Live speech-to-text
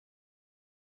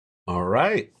All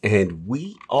right, and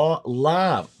we are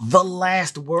live. The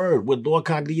Last Word with Lord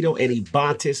Cognito and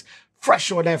Ebontis,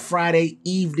 fresh on that Friday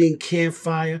evening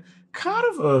campfire. Kind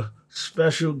of a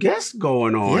special guest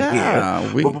going on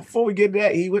here. But before we get to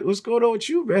that, what's going on with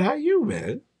you, man? How you,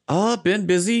 man? Been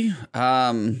busy.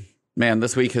 Man,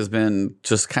 this week has been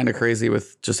just kind of crazy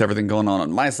with just everything going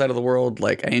on my side of the world.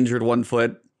 Like, I injured one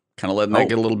foot, kind of letting that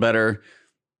get a little better.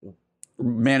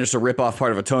 Managed to rip off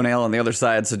part of a toenail on the other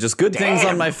side, so just good things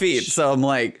on my feet. So I'm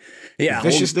like, yeah,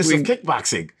 viciousness of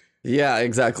kickboxing. Yeah,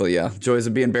 exactly. Yeah, joys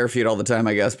of being bare feet all the time,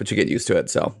 I guess, but you get used to it.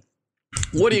 So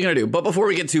what are you gonna do? But before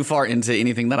we get too far into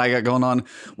anything that I got going on,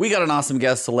 we got an awesome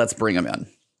guest, so let's bring him in.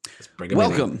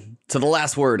 Welcome to The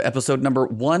Last Word, episode number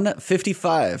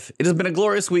 155. It has been a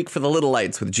glorious week for the Little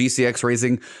Lights, with GCX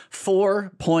raising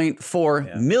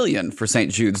 $4.4 million for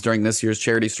St. Jude's during this year's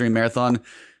charity stream marathon.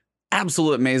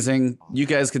 Absolute amazing. You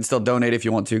guys can still donate if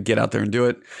you want to. Get out there and do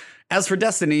it. As for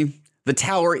Destiny, the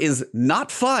tower is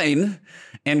not fine,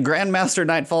 and GrandMaster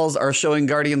Nightfalls are showing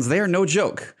Guardians they are no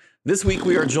joke. This week,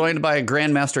 we are joined by a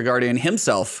GrandMaster Guardian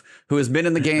himself, who has been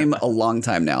in the game a long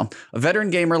time now. A veteran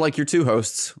gamer like your two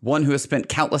hosts, one who has spent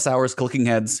countless hours clicking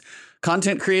heads.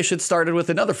 Content creation started with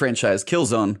another franchise,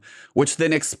 Killzone, which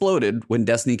then exploded when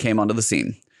Destiny came onto the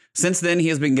scene. Since then, he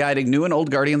has been guiding new and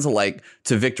old Guardians alike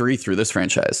to victory through this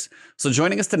franchise. So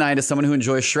joining us tonight is someone who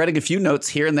enjoys shredding a few notes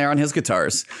here and there on his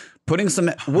guitars, putting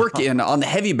some work in on the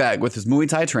heavy bag with his Muay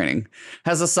Thai training,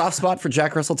 has a soft spot for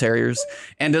Jack Russell Terriers,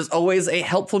 and is always a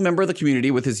helpful member of the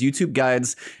community with his YouTube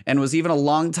guides, and was even a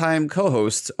longtime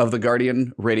co-host of the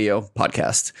Guardian Radio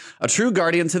podcast. A true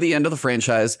Guardian to the end of the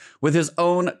franchise, with his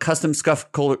own custom scuff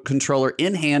controller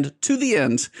in hand to the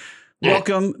end.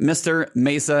 Welcome, Mr.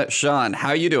 MesaSean.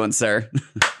 How you doing, sir?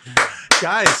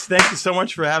 Guys, thank you so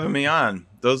much for having me on.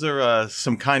 Those are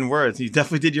some kind words. You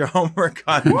definitely did your homework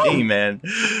on me, man.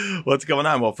 What's going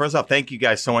on? Well, first off, thank you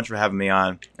guys so much for having me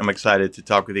on. I'm excited to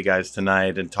talk with you guys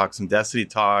tonight and talk some Destiny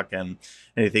talk and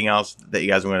anything else that you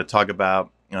guys want to talk about.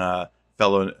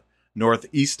 Fellow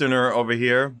Northeasterner over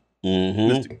here,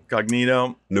 Mr.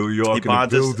 Cognito. New York in the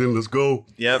building, let's go.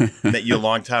 Yep, met you a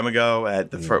long time ago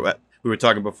at the we were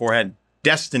talking beforehand.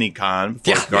 Destiny Con.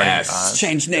 Con.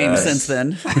 Changed names since then.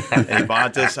 And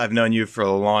Ebontis, I've known you for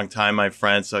a long time, my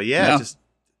friend. So just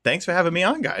thanks for having me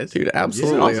on, guys. Dude,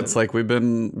 absolutely. Awesome. It's like we've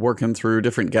been working through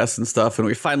different guests and stuff, and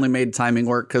we finally made timing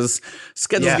work because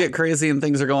schedules get crazy and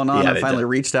things are going on. I finally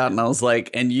reached out and I was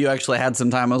like, and you actually had some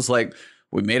time. I was like,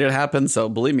 we made it happen. So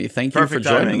believe me, thank you for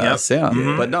joining us. Yeah.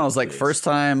 Mm-hmm. But no, it was like first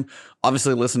time,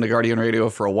 obviously listened to Guardian Radio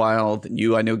for a while. Then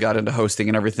I knew got into hosting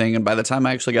and everything. And by the time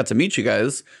I actually got to meet you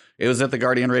guys, it was at the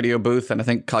Guardian Radio booth. And I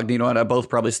think Cognito and I both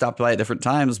probably stopped by at different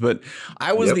times. But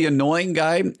I was the annoying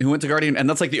guy who went to Guardian. And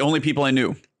that's like the only people I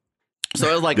knew. So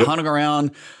I was like hunting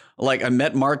around. Like I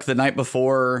met Mark the night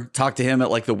before, talked to him at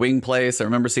like the wing place. I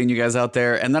remember seeing you guys out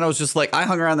there. And then I was just like, I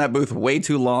hung around that booth way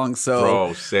too long.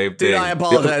 So same thing. I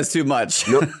apologize too much.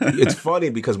 It's funny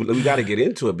because we got to get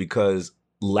into it because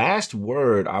Last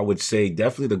Word, I would say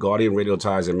definitely the Guardian Radio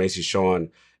ties and MesaSean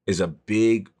is a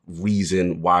big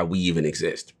reason why we even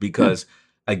exist. Because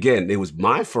again, it was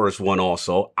my first one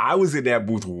also. I was in that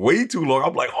booth way too long.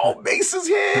 I'm like, oh, Mesa's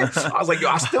here. I was like, yo,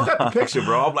 I still got the picture,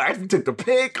 bro. I'm like, I took the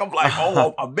pic. I'm like,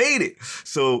 oh, I made it.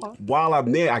 So while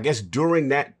I'm there, I guess during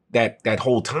that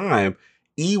whole time,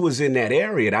 E was in that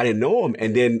area and I didn't know him.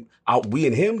 And then we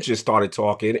and him just started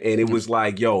talking and it was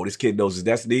like, yo, this kid knows his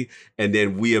destiny. And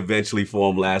then we eventually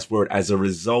formed Last Word as a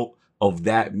result of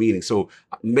that meeting. So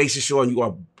MesaSean, you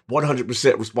are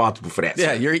 100% responsible for that.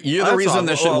 Yeah, you're the reason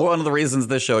one of the reasons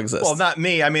this show exists. Well, not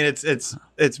me. I mean,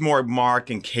 it's more Mark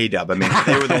and K-Dub. I mean,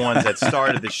 they were the ones that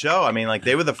started the show. I mean, like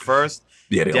they were the first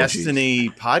Destiny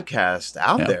podcast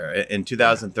out there in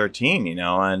 2013, you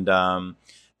know, and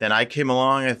then I came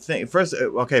along, I think first,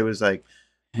 it was like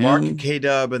Mark and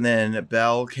K-Dub, and then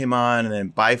Bell came on, and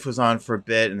then Bife was on for a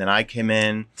bit, and then I came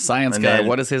in. Science guy,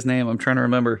 what is his name? I'm trying to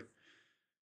remember.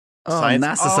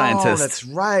 NASA scientist. Oh, that's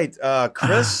right.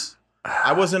 Chris.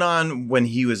 I wasn't on when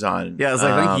he was on. Yeah,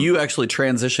 I think you actually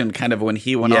transitioned kind of when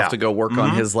he went off to go work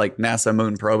on his like NASA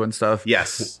moon probe and stuff.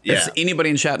 Yes. If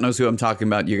anybody in chat knows who I'm talking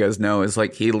about, you guys know is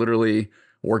like he literally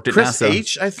worked at Chris NASA.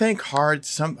 H, I think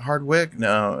Hardwick.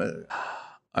 No,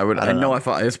 I know. I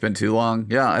thought it's been too long.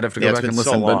 Yeah, I'd have to go back and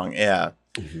listen. So long.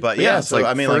 But so like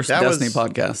I mean, like that Destiny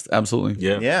podcast. Absolutely.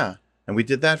 Yeah. And we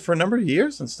did that for a number of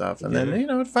years and stuff, and then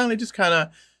it finally just kind of.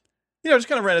 Just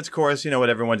kind of ran its course, with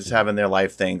everyone just having their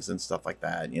life things and stuff like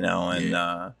that, and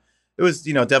it was,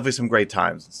 definitely some great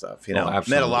times and stuff,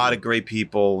 met a lot of great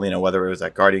people, whether it was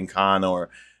at Guardian Con or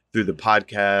through the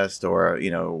podcast or,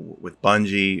 with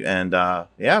Bungie and,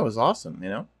 it was awesome,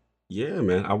 Yeah,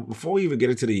 man. Before we even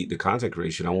get into the content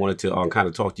creation, I wanted to kind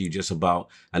of talk to you just about.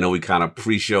 I know we kind of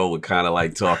pre-show, we're kind of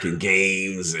like talking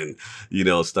games and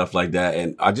stuff like that,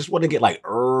 and I just want to get like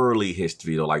early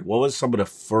history though. Like, what was some of the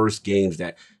first games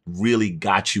that really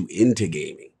got you into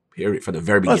gaming? Period, from the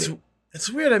very beginning. It's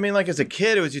weird. I mean, like as a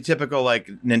kid, it was your typical like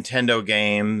Nintendo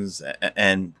games,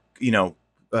 and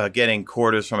getting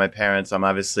quarters from my parents. I'm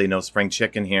obviously no spring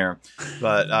chicken here,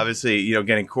 but obviously,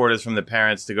 getting quarters from the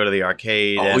parents to go to the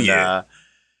arcade. Oh, and, yeah.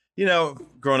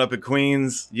 Growing up in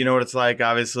Queens, you know what it's like,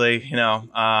 obviously, and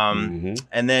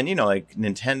then, like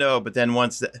Nintendo. But then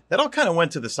once that all kind of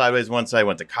went to the sideways once I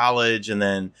went to college and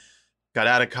then got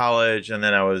out of college. And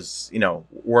then I was,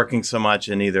 working so much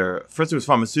in first it was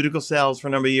pharmaceutical sales for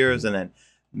a number of years and then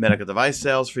medical device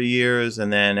sales for years.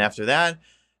 And then after that,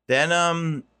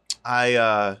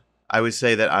 I would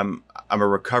say that I'm a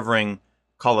recovering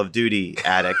Call of Duty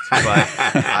addict, but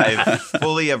I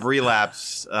fully have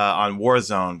relapsed on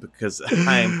Warzone because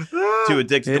I'm too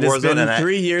addicted to Warzone. It has been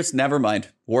 3 years. Never mind.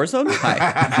 Warzone? Hi.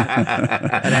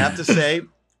 And I have to say,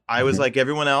 I was like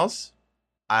everyone else.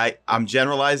 I'm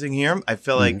generalizing here. I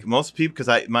feel like most people, because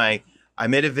I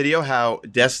made a video how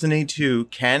Destiny 2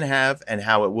 can have and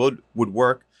how it would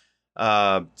work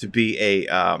to be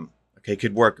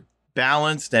could work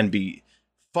balanced and be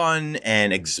fun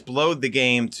and explode the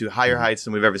game to higher heights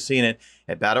than we've ever seen it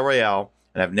at Battle Royale.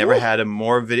 And I've never had a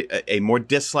more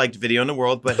disliked video in the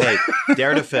world. But hey,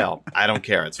 dare to fail. I don't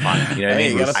care. It's fine. You know what I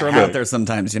mean? You got to throw them out there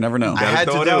sometimes. You never know. I had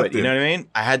to do it. You know what I mean?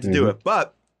 I had to do it.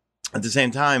 But at the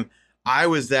same time, I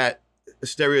was that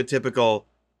stereotypical,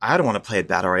 I don't want to play a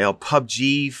Battle Royale,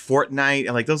 PUBG, Fortnite,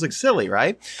 and like those look silly,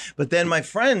 right? But then my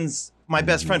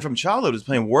best friend from childhood was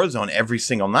playing Warzone every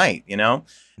single night,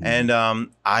 And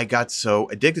I got so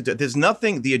addicted to it. There's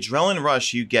nothing, the adrenaline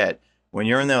rush you get when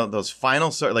you're in those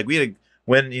final, like we had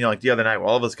like the other night,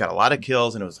 all of us got a lot of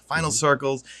kills and it was the final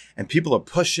circles and people are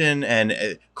pushing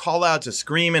and call outs are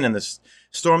screaming and the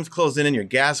storm's closing in, your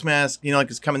gas mask, like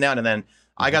it's coming down. And then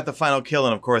I got the final kill,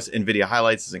 and of course, NVIDIA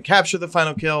highlights doesn't capture the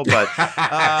final kill. But shout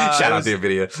out to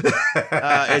NVIDIA.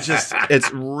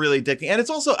 It's really addicting, and it's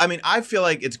also, I mean, I feel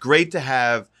like it's great to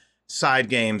have side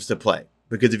games to play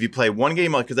because if you play one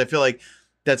game, because I feel like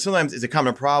that sometimes is a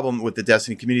common problem with the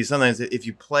Destiny community. Sometimes if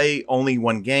you play only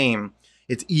one game,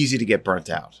 it's easy to get burnt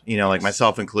out. Like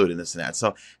myself included, this and that.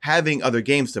 So having other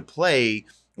games to play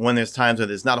when there's times where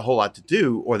there's not a whole lot to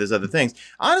do or there's other things,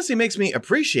 honestly makes me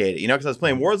appreciate it, because I was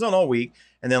playing Warzone all week.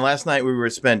 And then last night we were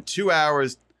spent 2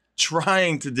 hours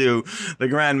trying to do the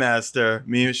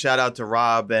GrandMaster. Shout out to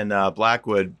Rob and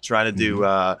Blackwood trying to do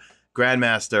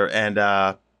GrandMaster.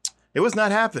 And it was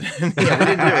not happening. We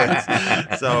didn't do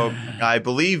it. So I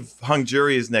believe Hung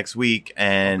Jury is next week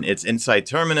and it's Inside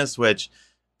Terminus, which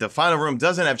the final room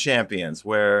doesn't have champions,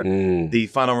 where the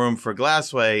final room for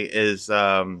Glassway is...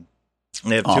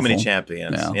 they have too many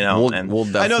champions, and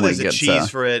we'll I know there's a cheese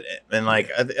for it. And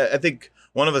like, I think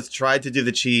one of us tried to do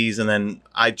the cheese and then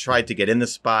I tried to get in the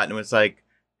spot and it was like,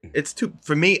 it's too,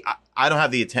 for me, I don't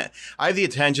have I have the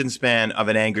attention span of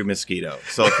an angry mosquito.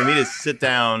 So for me to sit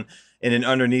down in an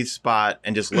underneath spot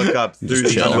and just look up through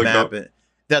the map,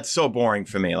 that's so boring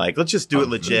for me. Like, let's just do it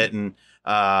legit. And,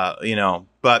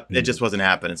 but it just wasn't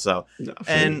happening. So,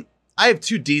 and I have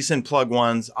 2 decent plug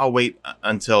ones. I'll wait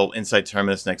until Inside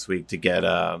Terminus next week to get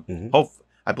I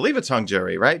believe it's Hung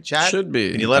Jury, right? Chat? Should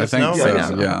be. Can you let us know so, right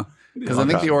now? Yeah. Because I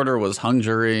think the order was Hung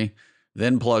Jury,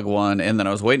 then Plug One, and then I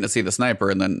was waiting to see the Sniper,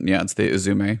 and then it's the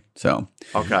Uzume. So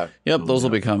okay. Yep, those will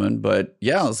be coming. But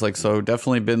yeah, it's like, so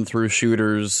definitely been through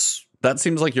shooters. That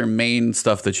seems like your main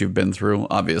stuff that you've been through,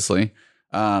 obviously.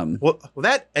 Well,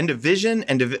 that and Division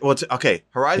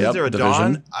Horizon Zero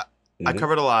Dawn, I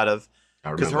covered a lot of.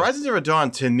 Because Horizon Zero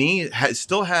Dawn, to me,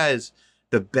 still has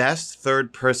the best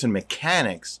third-person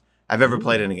mechanics I've ever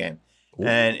played in a game.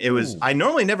 And it was, I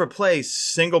normally never play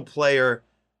single-player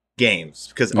games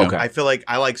because I feel like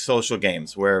I like social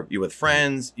games where you're with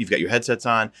friends, you've got your headsets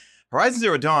on. Horizon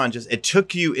Zero Dawn, it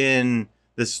took you in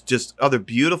this just other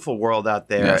beautiful world out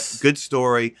there, good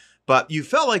story, but you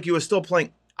felt like you were still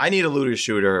playing, I need a looter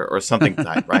shooter or something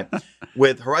type, right?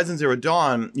 With Horizon Zero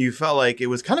Dawn, you felt like it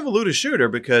was kind of a looter shooter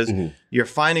because you're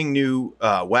finding new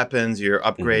weapons, you're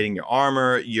upgrading your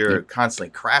armor, you're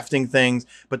constantly crafting things,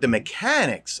 but the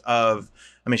mechanics of,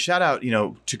 shout out,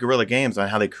 to Guerrilla Games on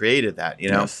how they created that,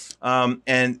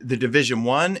 and the Division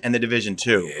 1 and the Division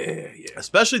 2,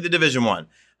 especially the Division 1.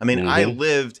 I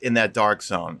lived in that dark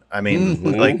zone.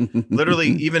 Like literally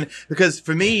even because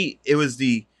for me, it was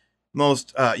the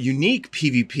most unique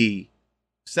PvP,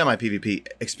 semi-PvP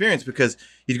experience because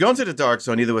you'd go into the dark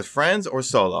zone either with friends or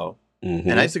solo.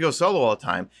 And I used to go solo all the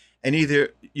time. And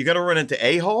either you're going to run into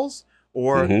a-holes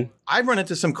or I've run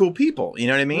into some cool people, you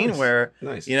know what I mean? Nice. Where,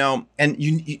 Nice. you know, and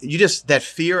you just, that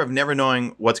fear of never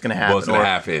knowing what's going to happen. What's going to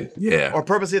happen? Yeah. Or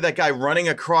purposely that guy running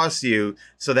across you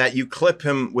so that you clip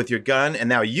him with your gun and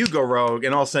now you go rogue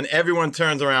and all of a sudden everyone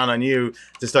turns around on you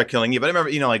to start killing you. But I remember,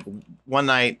 you know, like one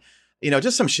night, you know,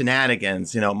 just some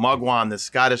shenanigans, you know, Mugwan, this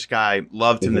Scottish guy,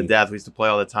 loved him to death. We used to play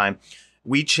all the time.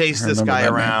 We chased this guy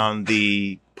around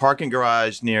the parking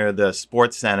garage near the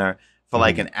sports center for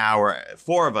like an hour,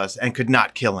 4 of us, and could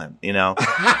not kill him, you know?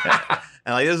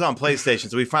 And like, this was on PlayStation.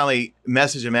 So we finally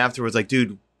messaged him afterwards, like,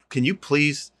 dude, can you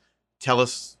please tell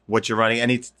us what you're running?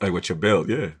 And like what's your build?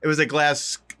 Yeah. It was a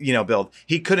glass, you know, build.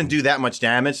 He couldn't do that much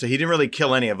damage, so he didn't really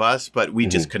kill any of us, but we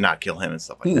just could not kill him and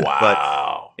stuff like that.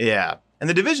 Wow. But yeah. And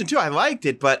the Division 2, I liked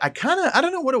it, but I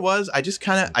don't know what it was. I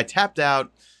tapped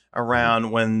out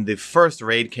around when the first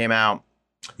raid came out.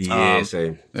 Yeah,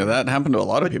 same. Yeah, that happened to a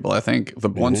lot of people, I think. The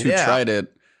ones who tried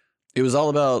it, it was all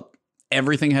about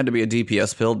everything had to be a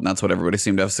DPS build, and that's what everybody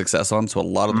seemed to have success on. So a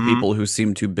lot of the people who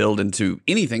seemed to build into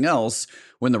anything else,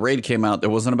 when the raid came out, it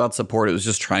wasn't about support. It was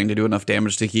just trying to do enough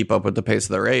damage to keep up with the pace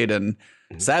of the raid. And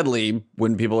sadly,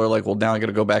 when people are like, well, now I got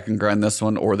to go back and grind this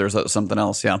one, or there's something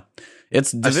else. Yeah.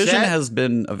 It's Division has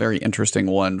been a very interesting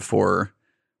one for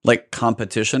like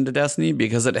competition to Destiny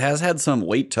because it has had some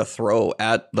weight to throw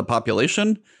at the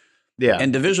population. Yeah.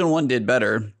 And Division 1 did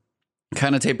better,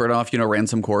 kind of tapered off, you know, ran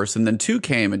some course. And then 2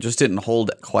 came and just didn't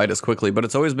hold quite as quickly. But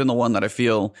it's always been the one that I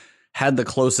feel had the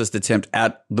closest attempt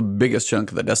at the biggest chunk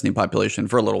of the Destiny population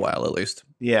for a little while, at least.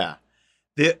 Yeah.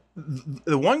 The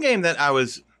one game that I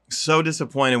was so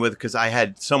disappointed with because I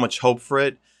had so much hope for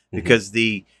it because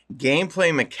the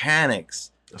gameplay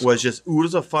mechanics was just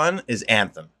oodles of fun is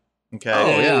Anthem. Okay.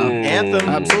 Oh yeah, Anthem.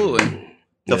 Absolutely.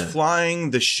 The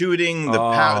flying, the shooting, the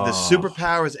power, the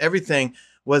superpowers, everything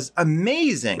was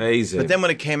amazing. But then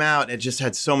when it came out, it just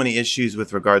had so many issues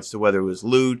with regards to whether it was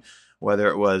loot, whether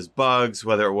it was bugs,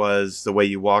 whether it was the way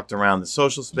you walked around the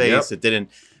social space. It didn't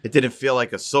feel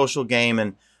like a social game.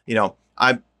 And you know,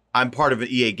 I'm part of an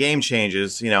EA Game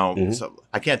Changers. You know, so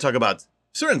I can't talk about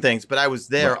certain things, but I was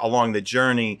there along the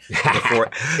journey before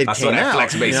it came out.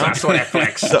 Flex, you know? I saw that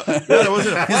flex. So, no, it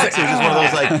wasn't a flex. It was just one of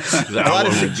those like a lot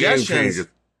of suggestions.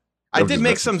 I did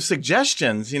make some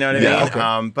suggestions, you know what I mean?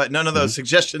 Okay. But none of those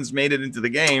suggestions made it into the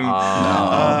game.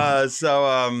 That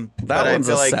one's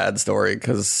a like, sad story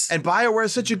because and BioWare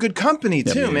is such a good company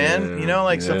too, man. You know,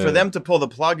 like so for them to pull the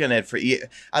plug in it for EA,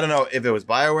 I don't know if it was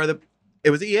BioWare it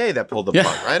was EA that pulled the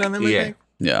plug, right? On them,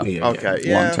 yeah.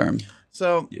 Okay, long term.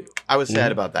 So I was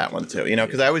sad about that one too, you know,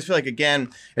 because I always feel like, again,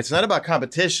 it's not about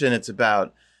competition. It's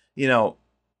about, you know,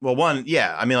 well, one,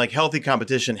 I mean, like healthy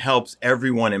competition helps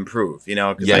everyone improve, you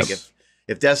know, because like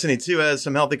if Destiny 2 has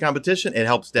some healthy competition, it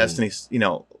helps Destiny, you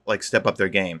know, like step up their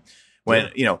game. When,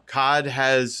 you know, COD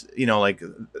has, you know, like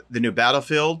the new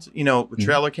Battlefield, you know,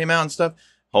 trailer came out and stuff.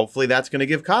 Hopefully that's going to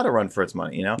give COD a run for its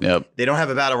money, you know. They don't have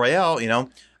a Battle Royale, you know.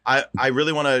 I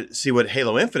really want to see what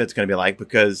Halo Infinite's going to be like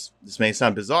because this may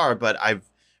sound bizarre, but I've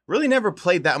really never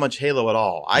played that much Halo at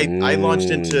all. I launched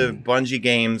into Bungie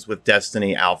games with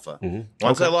Destiny Alpha.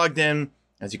 Once I logged in,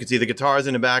 as you can see the guitars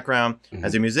in the background,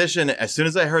 as a musician, as soon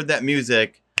as I heard that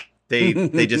music,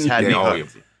 they just had me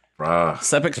hooked.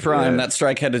 Sepix Prime, that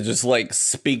strike had to just like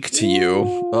speak to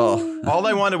you. Oh. All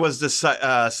I wanted was the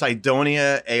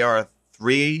Cydonia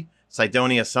AR3,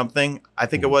 Cydonia something. I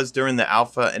think it was during the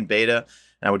alpha and beta.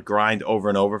 And I would grind over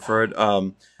and over for it.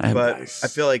 But I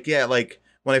feel like, like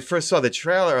when I first saw the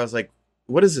trailer, I was like,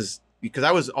 what is this? Because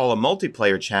I was all a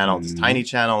multiplayer channel, this tiny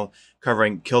channel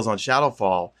covering Kills on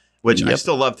Shadowfall, which I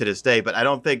still love to this day, but I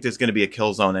don't think there's going to be a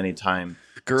Killzone anytime.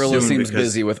 Guerrilla seems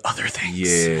busy with other things.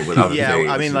 Yeah, with other things.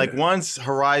 I mean, like once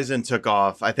Horizon took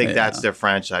off, I think that's their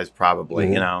franchise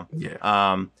probably, you know.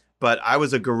 But I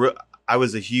was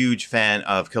a huge fan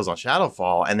of Kills on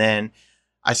Shadowfall, and then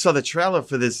I saw the trailer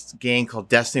for this game called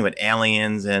Destiny with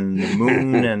aliens and the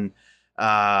moon, and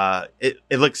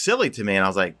it looked silly to me. And I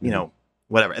was like, you know,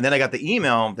 whatever. And then I got the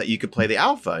email that you could play the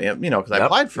alpha, you know, because I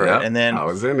applied for it. And then I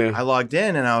was in there. I logged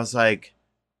in, and I was like,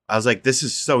 this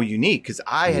is so unique because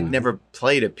I had never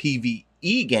played a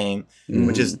PvE game,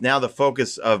 which is now the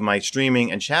focus of my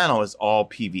streaming and channel is all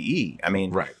PvE. I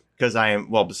mean, because I am,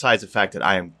 well, besides the fact that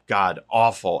I am god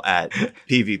awful at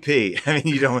PvP. I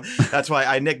mean, that's why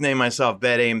I nicknamed myself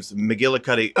Bad Aim's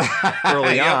McGillicuddy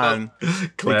early on,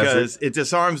 because it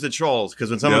disarms the trolls.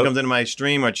 Because when someone comes into my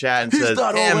stream or chat and says,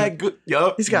 not all that good.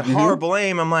 He's got horrible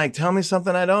aim, I'm like, tell me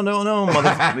something I don't know,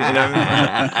 motherfucker. You know what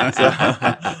I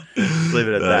mean? So, leave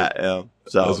it at that. Yeah.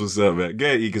 So that's what's up, man.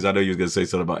 Good, because I know you was gonna say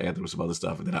something about Anthem or some other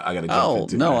stuff, and then I gotta jump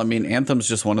into. No, I mean, Anthem's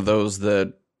just one of those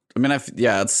that, I mean,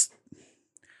 it's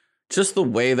just the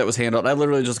way that was handled. I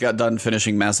literally just got done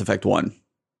finishing Mass Effect 1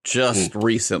 just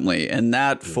recently. And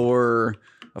that for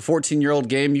a 14-year-old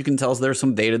game, you can tell there's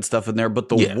some dated stuff in there, but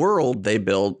the world they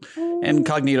built, and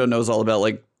Cognito knows all about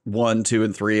like 1, 2,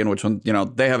 and 3, and which one,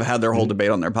 they have had their whole debate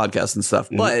on their podcast and stuff.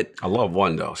 But I love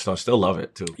 1 though, so I still love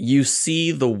it too. You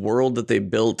see the world that they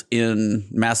built in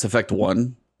Mass Effect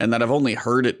 1, and that I've only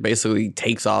heard it basically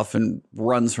takes off and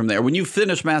runs from there. When you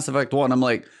finish Mass Effect 1, I'm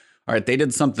like, all right, they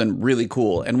did something really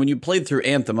cool. And when you played through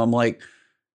Anthem, I'm like,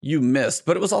 you missed.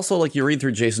 But it was also like you read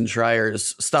through Jason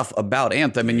Schreier's stuff about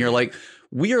Anthem, and you're like,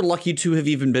 we are lucky to have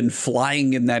even been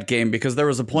flying in that game, because there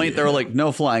was a point they were like,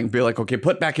 no flying. Be like, okay,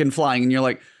 put back in flying. And you're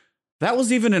like, that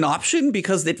was even an option,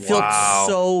 because it felt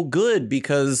so good.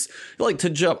 Because like to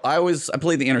jump, I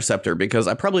played the Interceptor because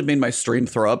I probably made my stream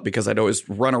throw up because I'd always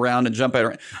run around and jump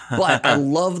around. But I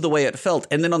love the way it felt.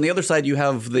 And then on the other side, you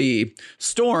have the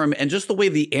Storm, and just the way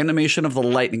the animation of the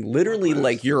lightning, literally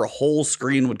like your whole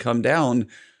screen would come down.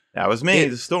 That was me,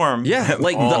 the Storm. Yeah,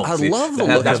 like I love the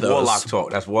look of those. Warlock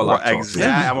talk. That's Warlock talk.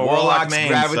 Exactly. I'm a Warlock main.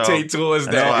 Gravitate towards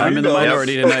that. I'm in the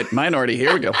minority tonight. Minority.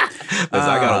 Here we go. I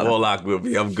got a Warlock with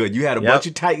me. I'm good. You had a bunch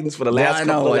of Titans for the last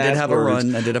couple of I did have a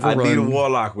run. I need a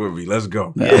Warlock with me. Let's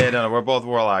go. Yeah, no, we're both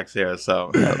Warlocks here,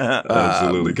 so.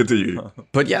 Absolutely. Continue.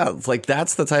 But yeah, it's like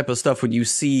that's the type of stuff when you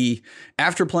see,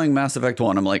 after playing Mass Effect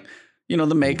 1, I'm like,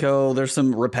 the Mako, there's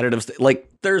some repetitive like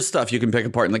there's stuff you can pick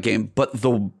apart in the game, but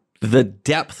the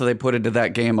depth they put into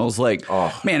that game, I was like,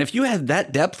 man, if you had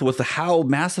that depth with how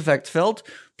Mass Effect felt,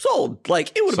 sold.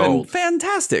 Like, it would have been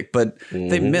fantastic, but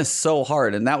they missed so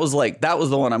hard. And that was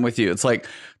the one. I'm with you. It's like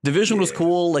Division was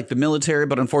cool, like the military,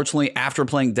 but unfortunately, after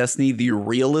playing Destiny, the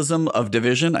realism of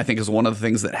Division, I think, is one of the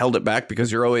things that held it back,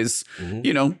 because you're always,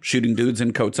 shooting dudes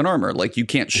in coats and armor. Like, you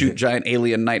can't shoot giant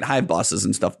alien night hive bosses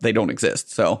and stuff. They don't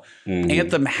exist. So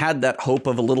Anthem had that hope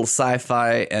of a little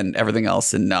sci-fi and everything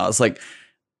else. And now it's like,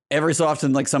 every so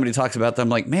often, like somebody talks about them,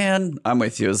 like, man, I'm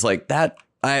with you. It's like that.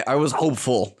 I was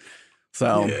hopeful.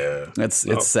 So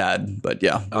it's sad, but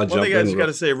yeah. One thing I just got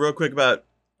to say real quick,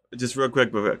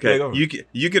 okay,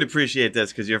 you could appreciate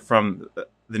this because you're from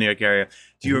the New York area.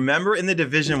 Do you remember in the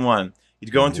Division 1,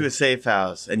 you'd go into a safe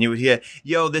house and you would hear,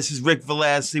 yo, this is Rick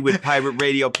Velasquez with Pirate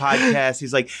Radio Podcast.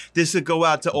 He's like, this would go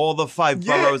out to all the 5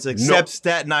 boroughs except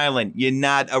Staten Island. You're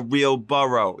not a real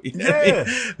borough. You know what I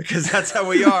mean? Because that's how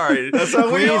we are. That's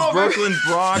how we are. Brooklyn,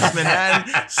 Bronx,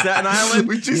 Manhattan, Staten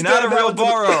Island. You're not a real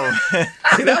borough.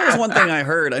 See, that was one thing I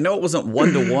heard. I know it wasn't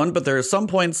 1-to-1, but there are some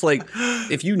points, like,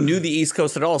 if you knew the East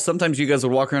Coast at all, sometimes you guys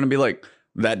would walk around and be like,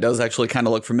 that does actually kind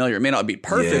of look familiar. It may not be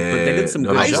perfect, but they did some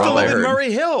good job. I used to live in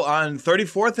Murray Hill on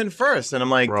 34th and 1st, and I'm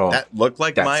like, that looked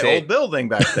like my old building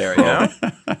back there, you know?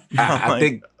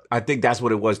 I think that's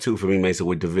what it was too for me, Mesa,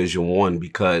 with Division 1,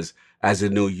 because as a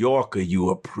New Yorker, you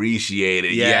appreciate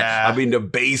it. Yeah. I mean, the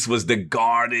base was the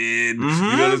garden. You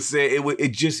know what I'm saying?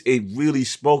 It really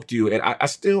spoke to you. And I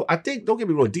think, don't get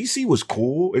me wrong, DC was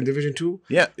cool in Division 2.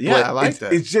 Yeah, I like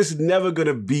that. It's just never going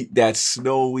to beat that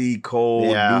snowy, cold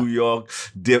New York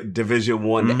Division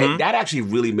 1. And that actually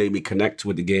really made me connect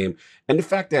with the game. And the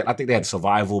fact that I think they had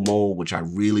survival mode, which I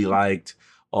really liked.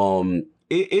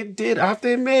 It did, I have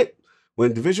to admit,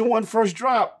 when Division 1 first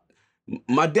dropped,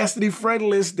 my Destiny friend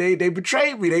list, they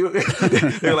betrayed me. They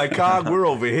were like, Cog, we're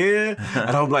over here. And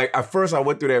I'm like, at first I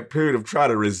went through that period of trying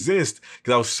to resist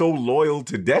because I was so loyal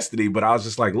to Destiny, but I was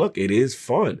just like, look, it is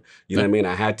fun. You know what I mean?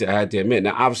 I had to admit.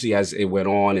 Now, obviously, as it went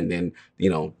on and then,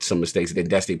 some mistakes, then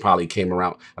Destiny probably came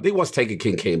around. I think once Taken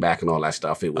King came back and all that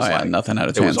stuff, it was nothing had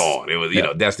a chance. It was on. It was,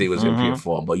 Destiny was in pure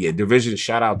form. But yeah, Division,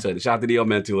 shout out to Neo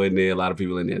Mentor in there, a lot of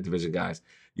people in there, Division guys.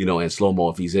 And Slow-Mo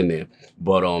if he's in there.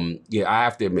 But I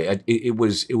have to admit, it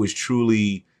was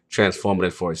truly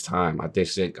transformative for its time. I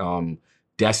think that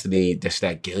Destiny, just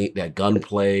that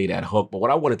gunplay, that hook. But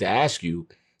what I wanted to ask you,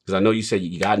 because I know you said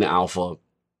you got in the alpha,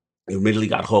 you immediately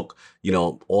got hooked,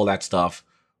 all that stuff.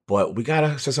 But we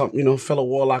gotta say something, fellow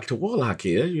Warlock to Warlock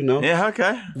here, Yeah,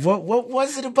 okay. What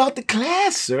was it about the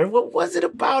class, sir? What was it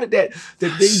about it that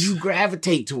made you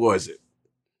gravitate towards it?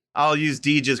 I'll use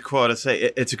Deej's quote to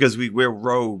say it's because we wear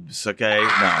robes, okay?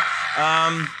 No.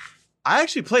 I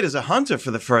actually played as a hunter for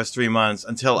the first 3 months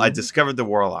until I discovered the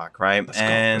Warlock, right?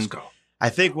 Let's go. I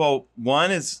think,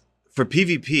 one is for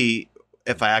PvP,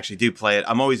 if I actually do play it,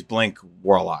 I'm always Blink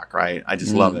Warlock, right? I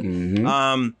just love it.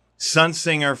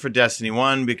 Sunsinger for Destiny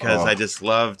 1 because I just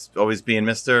loved always being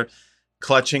Mr.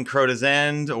 Clutching Crota's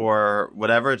End or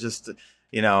whatever. Just,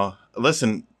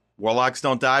 listen, Warlocks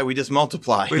don't die, we just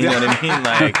multiply. You know what I mean?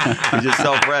 Like, we just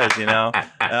self-res,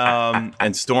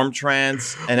 and Storm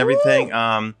Trance and everything.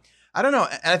 I don't know.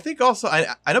 And I think also,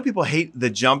 I know people hate the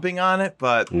jumping on it,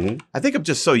 but I think I'm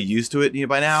just so used to it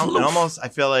by now. And almost, I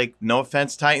feel like, no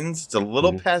offense, Titans, it's a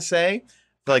little passe.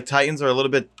 I feel like Titans are a little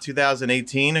bit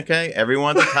 2018, okay?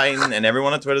 Everyone's a Titan, and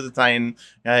everyone on Twitter's a Titan,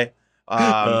 okay?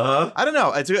 I don't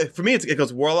know. For me, it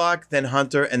goes Warlock, then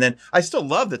Hunter, and then I still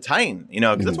love the Titan, you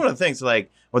know, because that's one of the things,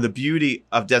 like, or the beauty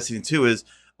of Destiny 2 is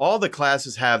all the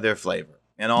classes have their flavor,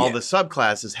 and all the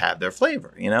subclasses have their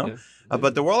flavor, you know?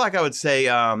 But the Warlock, I would say,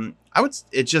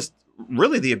 it's just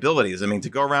really the abilities. I mean, to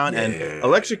go around and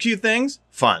electrocute things,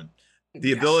 fun.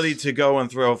 The ability to go and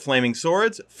throw flaming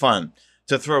swords, fun.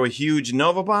 To throw a huge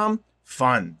Nova Bomb,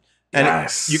 fun. And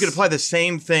you could apply the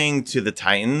same thing to the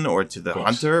Titan or to the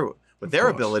Hunter with their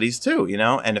abilities too, you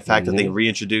know? And the fact that they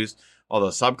reintroduced all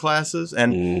those subclasses.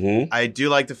 And I do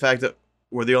like the fact that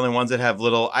we're the only ones that have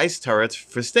little ice turrets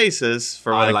for stasis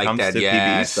for when it comes to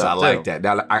PvE stuff. I like that.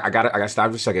 Now, I gotta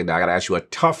stop for a second. Now, I gotta ask you a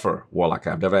tougher Warlock.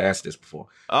 I've never asked this before.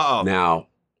 Now,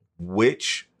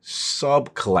 which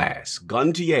subclass,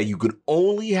 gun to you could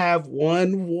only have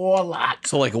one Warlock?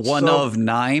 So like one of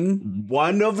 9?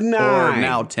 One of 9. Or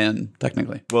now 10,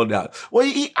 technically. Well, now,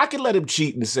 I could let him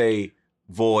cheat and say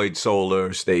Void,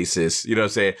 Solar, Stasis, you know what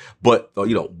I'm saying? But,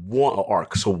 you know, one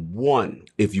arc. So one,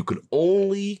 if you could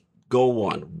only go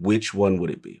one, which one would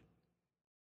it be?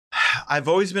 I've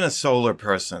always been a Solar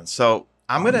person. So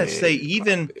I'm going to say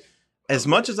even as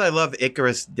much as I love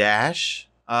Icarus Dash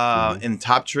in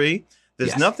Top Tree,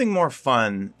 there's nothing more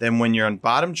fun than when you're on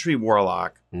bottom tree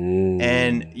Warlock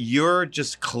and you're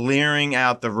just clearing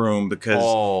out the room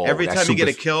because every time you get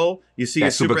a kill, you see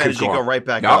your super energy go right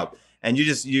back up. And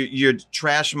your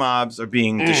trash mobs are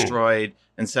being destroyed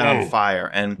and set on fire.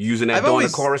 And using that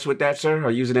Chorus with that, sir?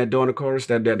 Are you using that Chorus,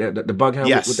 the bug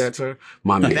helmet with that, sir?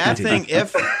 My man. That thing,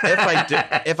 if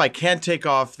I can't take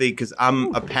off because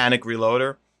I'm a panic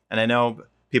reloader, and I know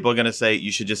people are going to say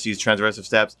you should just use transversive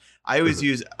steps. I always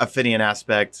use Ophidian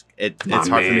Aspect. It's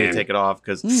hard for me to take it off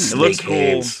because it looks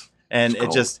cool. And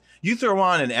it just, you throw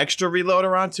on an extra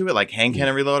reloader onto it, like hand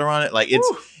cannon reloader on it. Like it's,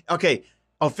 okay,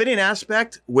 Ophidian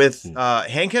Aspect with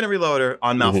hand cannon reloader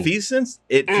on Malfeasance,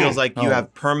 it feels like you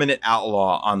have permanent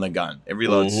outlaw on the gun. It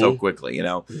reloads so quickly, you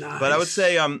know. Nice. But I would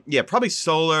say, probably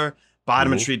Solar,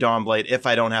 bottom of tree Dawnblade if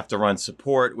I don't have to run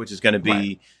support, which is going to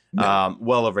be...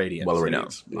 Well of Radiance. Well of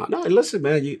Radiance. No, listen,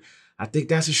 man. I think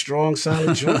that's a strong,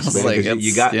 solid choice, man. Like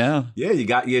you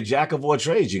got your jack of all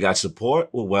trades. You got support.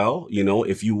 Well, you know,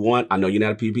 if you want, I know you're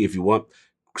not a PvP. If you want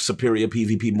superior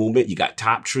PvP movement, you got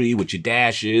Top Tree with your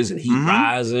dashes and Heat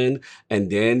Rising, and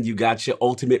then you got your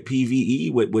ultimate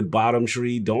PvE with Bottom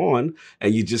Tree Dawn,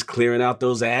 and you're just clearing out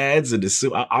those ads and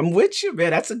I'm with you,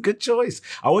 man. That's a good choice.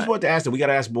 I always want to ask that. We got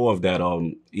to ask more of that.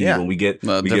 When we get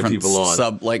people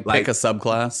on, pick a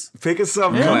subclass. Pick a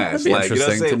subclass. Like, you know what I'm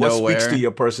saying? What speaks to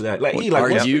your personality?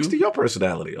 What speaks to your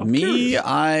personality?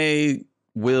 I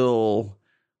will.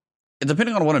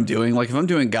 Depending on what I'm doing, like if I'm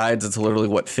doing guides, it's literally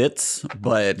what fits.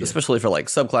 But especially for like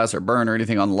subclass or burn or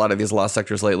anything on a lot of these lost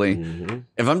sectors lately,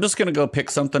 if I'm just gonna go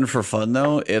pick something for fun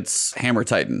though, it's Hammer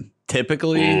Titan.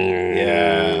 Typically,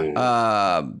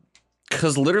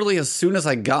 because literally as soon as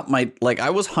I got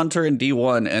I was Hunter in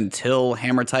D1 until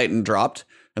Hammer Titan dropped,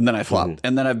 and then I flopped,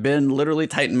 and then I've been literally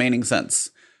Titan maining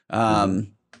since.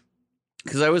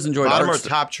 Because I always enjoyed bottom or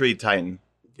top tree Titan.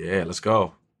 Yeah, let's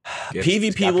go.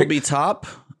 PvP will be top.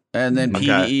 And then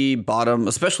PvE bottom,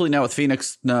 especially now with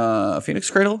Phoenix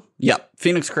Cradle. Yeah,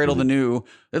 Phoenix Cradle, the new,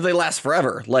 they last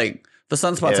forever. Like the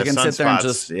sunspots, I can sit there and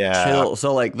just chill.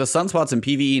 So like the sunspots in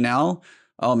PvE now,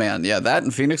 oh man, that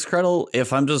and Phoenix Cradle,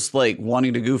 if I'm just like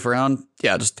wanting to goof around,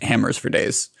 just hammers for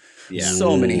days. Yeah.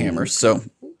 So many hammers. So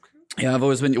I've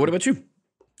always been, what about you?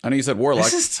 I know you said Warlock.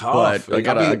 This is tough. But I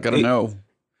gotta know.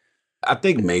 I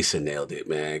think Mesa nailed it,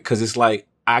 man. Because it's like,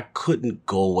 I couldn't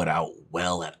go without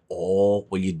well at all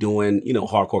when you're doing, you know,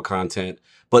 hardcore content.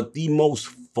 But the most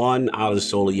fun out of the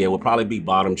Solar would probably be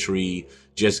Bottom Tree.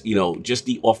 Just, you know, just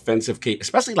the offensive case,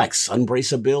 especially like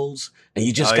Sunbracer builds. And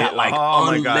you just got like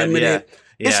unlimited.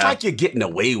 It's like you're getting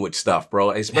away with stuff, bro.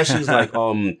 Especially like,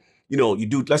 you know,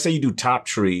 let's say you do Top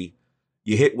Tree,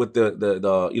 you hit with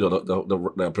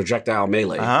the projectile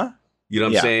melee. You know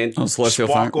what I'm saying?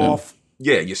 Spark off.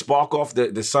 Yeah, you spark off the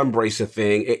Sunbracer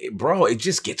thing. Bro, it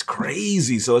just gets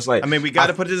crazy. So it's like... I mean, we got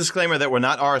to put a disclaimer that we're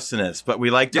not arsonists, but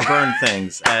we like to burn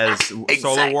things as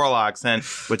Solar Warlocks. And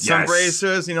with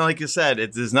Sunbracers, you know, like you said,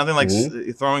 there's nothing like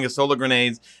throwing a solar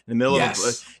grenade in the middle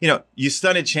of you know, you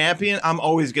stun a champion, I'm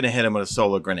always going to hit him with a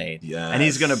solar grenade. And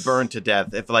he's going to burn to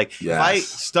death. If I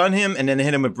stun him and then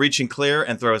hit him with Breach and Clear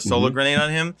and throw a solar grenade on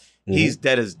him, he's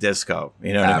dead as disco.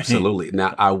 You know what I mean? Absolutely.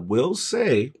 Now, I will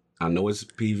say... I know it's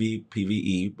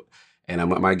PvE, and I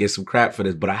might get some crap for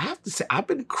this, but I have to say I've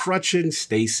been crutching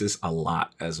stasis a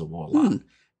lot as a warlock.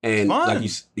 And Fun. like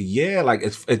it's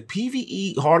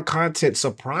PvE hard content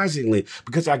surprisingly,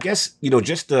 because I guess,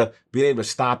 just to being able to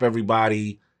stop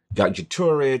everybody, got your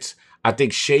turrets. I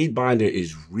think Shadebinder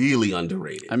is really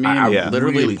underrated. I mean,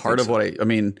 literally really part of what I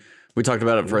mean, we talked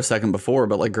about it for a second before,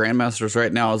 but like GrandMasters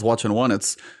right now, I was watching one,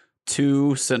 it's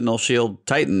 2 Sentinel Shield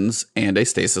Titans and a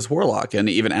Stasis Warlock. And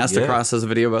even Astacross has a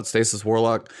video about Stasis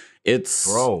Warlock. It's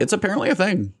apparently a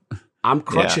thing. I'm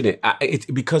crutching it. It's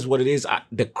because what it is,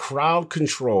 the crowd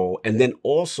control, and then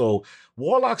also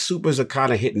Warlock supers are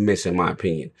kind of hit and miss in my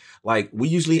opinion. Like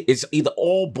it's either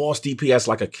all boss DPS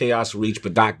like a Chaos Reach,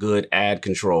 but not good ad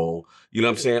control. You know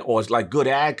what I'm saying? Or it's like good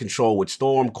ad control with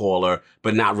Stormcaller,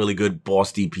 but not really good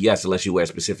boss DPS unless you wear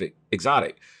specific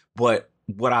exotic. But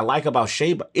what I like about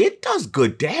Shade, it does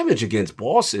good damage against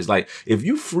bosses. Like if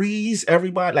you freeze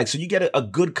everybody, like so you get a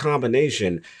good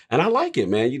combination, and I like it,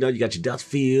 man. You got your Dust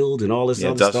Field and all this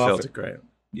other stuff. Dust Fields are great.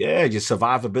 Yeah, your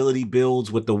survivability builds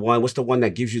with what's the one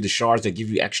that gives you the shards that give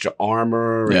you extra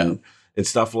armor and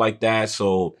stuff like that.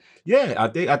 So yeah,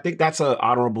 I think that's an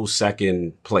honorable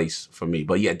second place for me.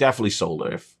 But yeah, definitely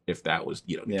Solar if that was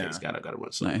the case. Gotta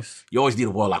run Solar. Nice. You always need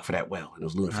a Warlock for that well in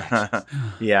those lunar factions.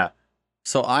 Yeah.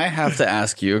 So I have to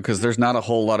ask you, because there's not a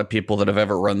whole lot of people that have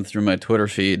ever run through my Twitter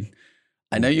feed.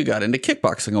 I know you got into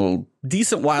kickboxing a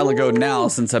decent while ago now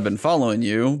since I've been following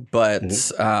you, but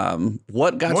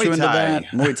what got you into that?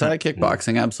 Muay Thai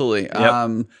kickboxing, absolutely.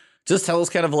 Yep. Just tell us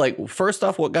kind of like, first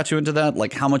off, what got you into that?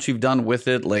 Like how much you've done with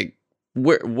it? Like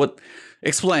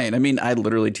explain. I mean, I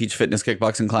literally teach fitness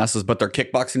kickboxing classes, but they're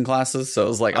kickboxing classes. So I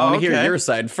was like, I want to hear your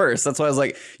side first. That's why I was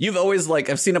like, you've always like,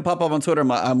 I've seen it pop up on Twitter.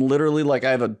 I'm literally like,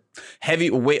 I have a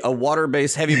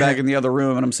water-based heavy bag in the other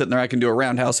room, and I'm sitting there. I can do a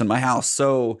roundhouse in my house.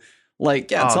 So like,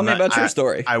 tell me about your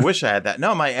story. I wish I had that.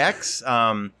 No, my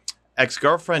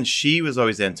ex-girlfriend, she was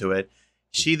always into it.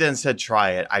 She then said,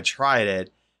 try it. I tried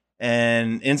it.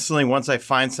 And instantly, once I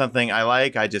find something I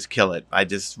like, I just kill it. I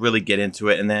just really get into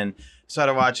it. And then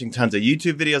started watching tons of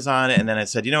YouTube videos on it. And then I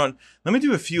said, you know what, let me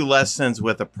do a few lessons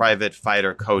with a private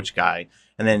fighter coach guy.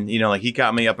 And then, like he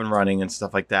got me up and running and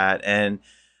stuff like that. And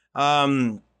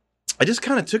I just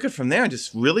kind of took it from there and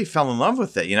just really fell in love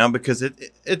with it, because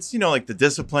it's, like the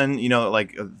discipline,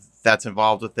 like that's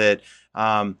involved with it.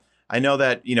 I know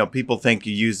that, people think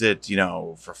you use it,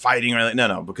 for fighting or anything.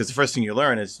 No, because the first thing you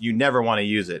learn is you never want to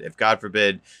use it. If God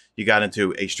forbid you got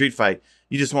into a street fight,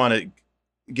 you just want to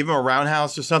give him a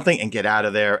roundhouse or something and get out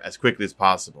of there as quickly as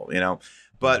possible,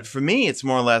 But for me, it's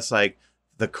more or less like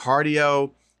the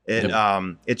cardio.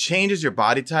 It changes your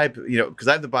body type, because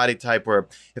I have the body type where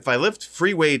if I lift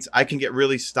free weights, I can get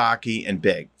really stocky and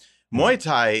big. Muay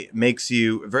Thai makes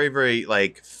you very, very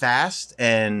like fast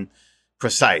and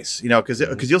precise,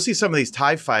 because you'll see some of these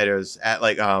Thai fighters at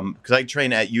like, because I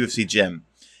train at UFC gym.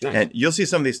 Nice. And you'll see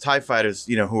some of these Thai fighters,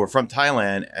 who are from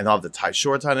Thailand and all the Thai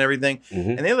shorts on and everything.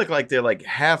 And they look like they're like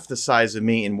half the size of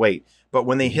me in weight. But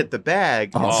when they hit the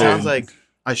bag, it sounds like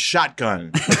a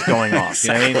shotgun is going off.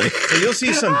 Exactly. You know what I mean? So you'll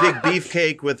see some big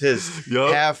beefcake with his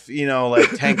half, like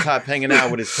tank top hanging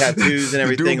out with his tattoos and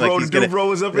everything. Like he's gonna,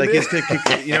 like he's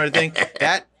gonna, you know what I think?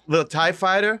 That little Thai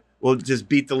fighter will just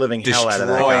beat the living hell out of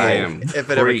that guy if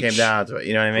it ever came down to it.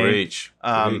 You know what I mean? Preach.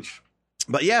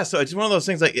 But yeah, so it's one of those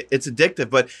things like it's addictive.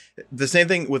 But the same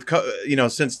thing with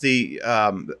since the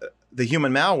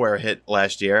human malware hit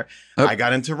last year, I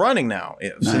got into running now.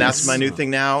 So that's my new thing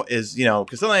now is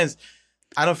because sometimes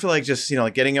I don't feel like just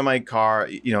like getting in my car,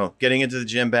 getting into the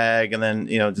gym bag and then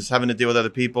just having to deal with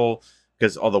other people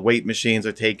because all the weight machines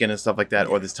are taken and stuff like that,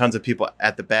 or there's tons of people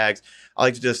at the bags. I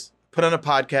like to just put on a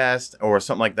podcast or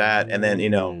something like that, and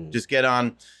then just get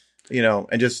on.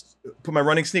 And just put my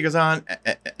running sneakers on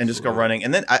and just go running.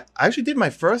 And then I actually did my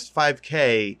first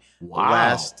 5K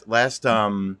last let's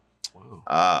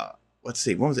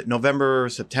see, when was it? November,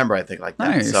 September, I think, like that.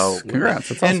 Nice. So congrats.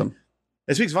 That's awesome.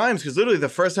 It speaks volumes because literally the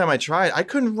first time I tried, I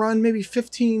couldn't run maybe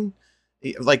 15,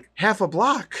 like half a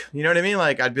block. You know what I mean?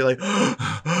 Like I'd be like,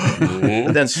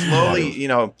 but then slowly,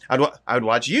 I would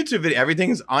watch YouTube video.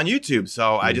 Everything's on YouTube,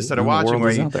 so I just started watching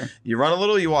where you run a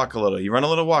little, you walk a little, you run a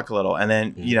little, walk a little, and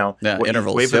then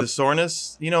intervals. Wait for the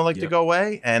soreness, to go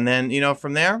away, and then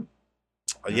from there,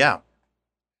 it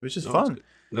was just fun.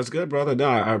 That's good, brother. No,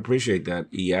 I appreciate that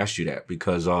he asked you that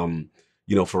because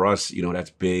for us, that's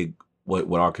big.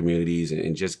 With our communities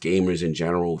and just gamers in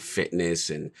general, fitness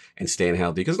and staying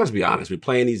healthy. Because let's be honest, we're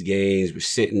playing these games, we're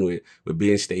sitting, we're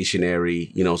being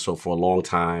stationary, so for a long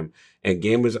time. And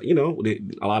gamers,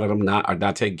 a lot of them are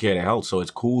not taking care of their health. So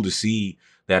it's cool to see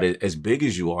that is as big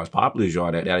as you are, as popular as you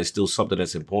are, that is still something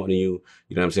that's important to you.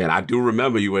 You know what I'm saying? I do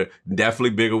remember you were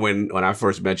definitely bigger when I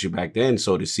first met you back then.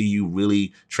 So to see you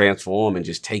really transform and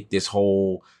just take this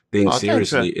whole thing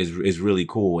seriously is really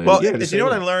cool. And well, you know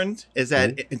what I learned is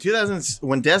that in 2000,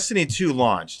 when Destiny 2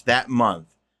 launched that month,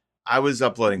 I was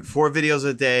uploading 4 videos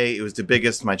a day. It was the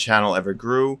biggest my channel ever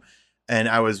grew. And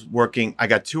I was working, I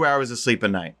got 2 hours of sleep a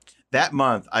night. That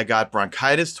month, I got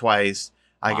bronchitis twice.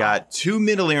 I got 2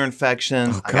 middle ear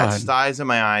infections. I got styes in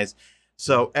my eyes.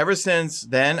 So ever since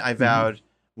then, I vowed,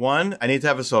 1, I need to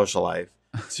have a social life.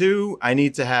 2, I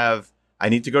need to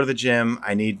go to the gym.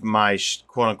 I need my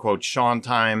quote unquote Sean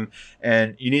time,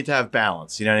 and you need to have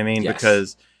balance. You know what I mean? Yes.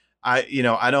 Because I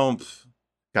don't,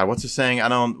 God, what's the saying? I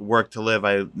don't work to live.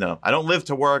 I don't live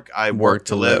to work. I work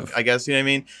to live. I guess, you know what I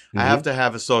mean? I have to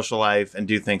have a social life and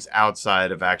do things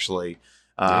outside of actually,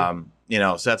 so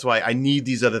that's why I need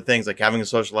these other things, like having a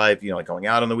social life, like going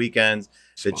out on the weekends,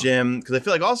 the gym. Because I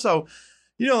feel like also,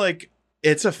 like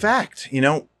it's a fact,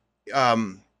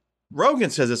 Rogan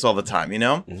says this all the time,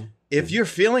 if you're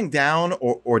feeling down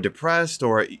or depressed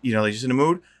or, just in a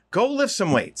mood, go lift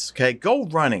some weights, okay? Go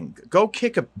running, go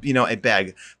kick a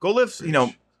bag, go lift,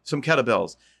 some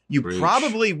kettlebells. You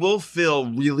probably will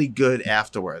feel really good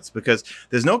afterwards, because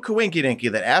there's no coinky-dinky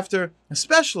that after,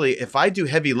 especially if I do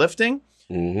heavy lifting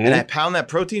and I pound that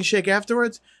protein shake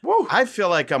afterwards, I feel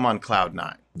like I'm on cloud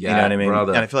 9. Yeah, you know what I mean?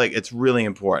 Brother. And I feel like it's really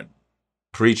important.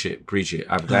 Preach it.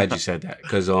 I'm glad you said that,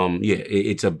 because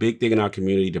it's a big thing in our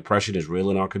community. Depression is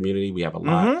real in our community. We have a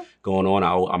lot going on.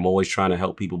 I'm always trying to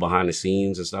help people behind the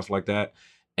scenes and stuff like that.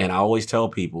 And I always tell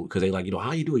people, because they like,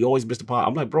 how you do it? You always miss the pot.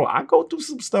 I'm like, bro, I go through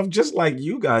some stuff just like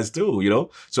you guys do,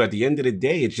 So at the end of the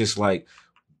day, it's just like,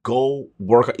 go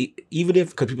work, even if,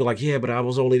 because people are like, yeah, but I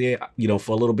was only there,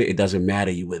 for a little bit. It doesn't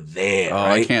matter. You were there. Oh,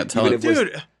 right? I can't tell it,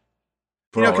 dude.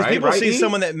 Because people see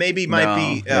someone that maybe might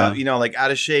be, like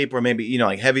out of shape, or maybe,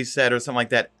 like heavy set or something like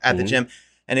that at the gym.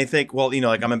 And they think, well,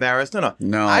 like I'm embarrassed.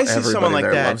 No. I see someone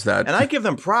like that, and I give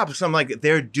them props. I'm like,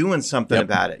 they're doing something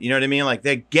about it. You know what I mean? Like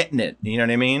they're getting it. You know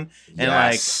what I mean? And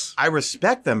like, I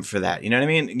respect them for that. You know what I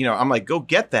mean? I'm like, go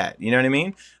get that. You know what I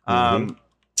mean?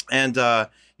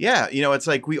 It's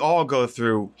like we all go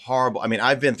through horrible. I mean,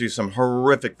 I've been through some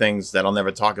horrific things that I'll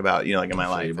never talk about, like in my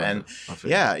life. And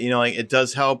like it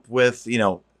does help with,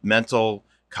 mental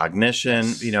cognition,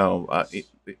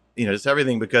 just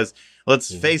everything, because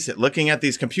let's face it, looking at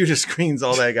these computer screens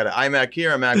all day, I got an iMac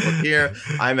here, a MacBook here,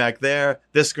 iMac there,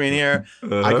 this screen here.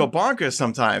 I go bonkers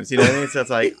sometimes, you know what I mean? So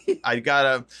it's like,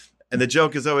 and the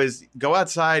joke is always go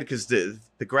outside, because the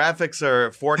graphics are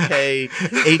 4K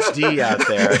HD out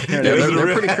there.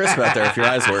 They're pretty crisp out there if your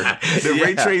eyes work.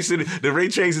 The ray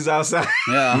tracing's outside.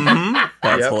 Yeah,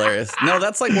 that's hilarious. No,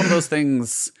 that's like one of those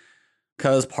things,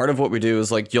 because part of what we do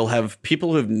is like you'll have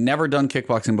people who've never done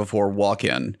kickboxing before walk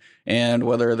in, and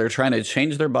whether they're trying to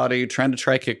change their body, trying to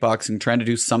try kickboxing, trying to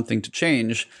do something to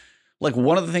change. Like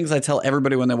one of the things I tell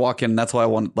everybody when they walk in, and that's why I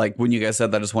want, like when you guys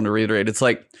said that, I just want to reiterate, it's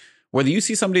like whether you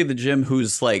see somebody at the gym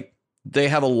who's like, they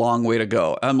have a long way to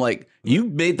go. I'm like, you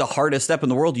made the hardest step in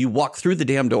the world. You walk through the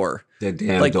damn door.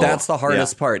 That's the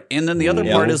hardest part. And then the other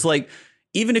part is like,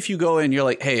 even if you go in, you're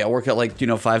like, hey, I work out like,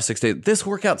 5-6 days. This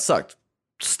workout sucked.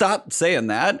 Stop saying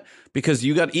that, because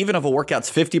you got, even if a workout's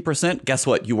 50%, guess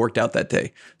what? You worked out that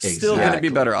day. Still going to be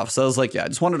better off. So I was like, I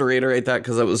just wanted to reiterate that,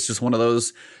 because it was just one of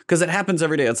those, because it happens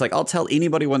every day. It's like, I'll tell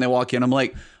anybody when they walk in, I'm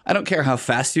like, I don't care how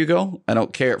fast you go. I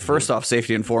don't care. First off,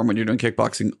 safety and form when you're doing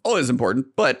kickboxing, always important.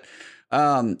 But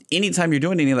anytime you're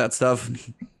doing any of that stuff,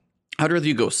 I'd rather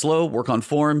you go slow, work on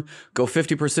form, go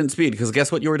 50% speed, because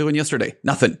guess what you were doing yesterday?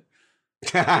 Nothing.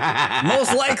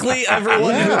 Most likely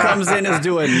everyone who comes in is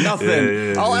doing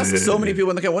nothing. I'll ask so many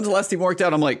people, when's the last time you worked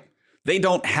out? I'm like, they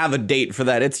don't have a date for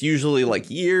that. It's usually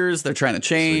like years. They're trying to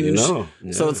change. So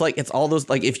it's like, it's all those,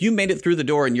 like if you made it through the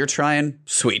door and you're trying,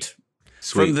 sweet.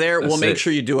 From there, we'll make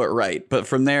sure you do it right. But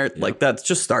from there, like that's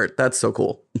just start. That's so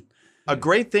cool. A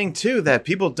great thing too that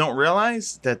people don't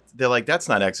realize, that they're like, that's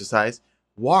not exercise.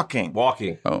 Walking.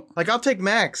 Oh. Like I'll take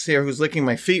Max here, who's licking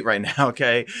my feet right now,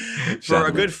 okay? For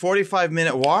a good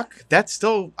 45-minute walk, that's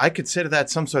still, I consider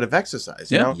that some sort of exercise,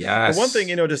 you know? Yes. But one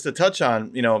thing, just to touch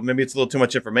on, maybe it's a little too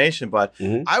much information, but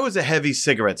I was a heavy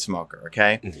cigarette smoker,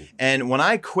 okay? And when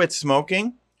I quit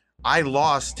smoking, I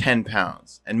lost 10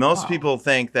 pounds. And most people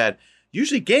think that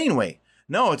usually gain weight.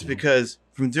 No, it's because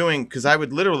because I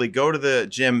would literally go to the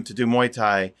gym to do Muay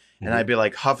Thai, and I'd be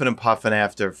like huffing and puffing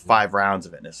after 5 rounds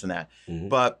of it, and this and that.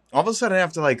 But all of a sudden,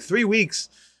 after like 3 weeks,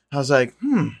 I was like,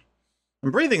 I'm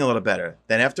breathing a little better.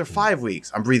 Then after 5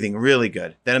 weeks, I'm breathing really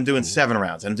good. Then I'm doing 7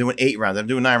 rounds. And I'm doing 8 rounds. I'm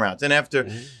doing 9 rounds. And after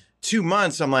 2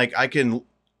 months, I'm like, I can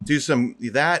do some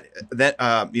that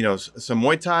some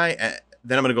Muay Thai.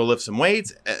 Then I'm going to go lift some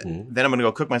weights. Then I'm going to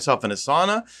go cook myself in a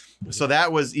sauna. So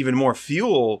that was even more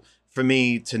fuel for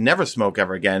me to never smoke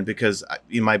ever again, because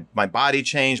my body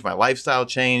changed, my lifestyle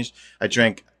changed. I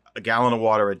drink a gallon of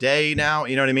water a day now.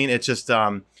 You know what I mean? It's just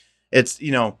it's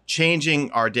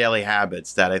changing our daily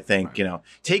habits that I think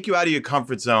take you out of your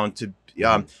comfort zone to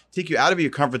take you out of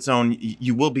your comfort zone.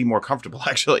 You will be more comfortable,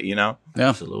 actually. Yeah,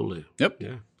 absolutely. Yep.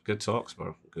 Yeah. Good talks,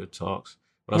 bro. Good talks.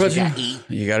 What else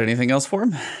you got anything else for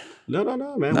him? No, man.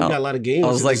 No. We got a lot of games. I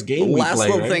was like, game last play,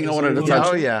 little right? thing I wanted to touch.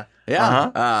 Oh yeah.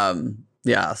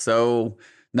 Yeah. So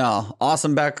no,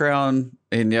 awesome background,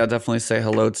 and definitely say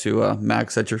hello to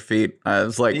Max at your feet. I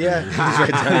was like, he's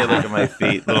right down here. Look at my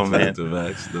feet, little man. To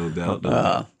Max, no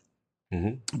doubt.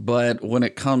 But when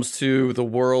it comes to the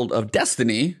world of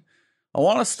Destiny, I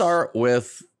want to start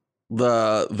with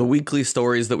the weekly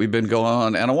stories that we've been going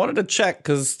on, and I wanted to check,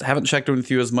 because I haven't checked in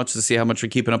with you as much to see how much you're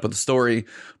keeping up with the story,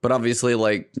 but obviously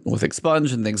like with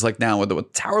Expunge and things like now what the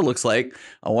tower looks like,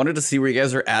 I wanted to see where you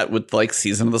guys are at with like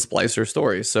Season of the Splicer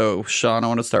story. So Sean, I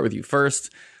want to start with you first.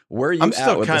 Where are you I'm at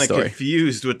still with the kind of story?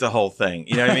 confused with the whole thing.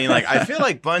 You know what I mean? Like, I feel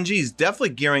like Bungie's definitely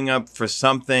gearing up for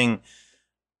something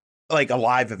like a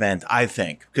live event, I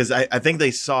think, because I think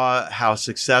they saw how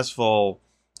successful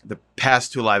the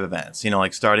past 2 live events,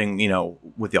 like starting,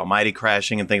 with the Almighty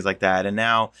crashing and things like that. And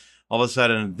now all of a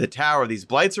sudden the tower, these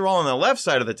blights are all on the left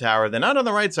side of the tower. They're not on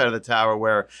the right side of the tower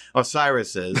where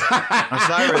Osiris is.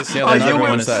 Osiris,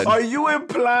 are you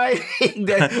implying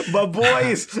that my boy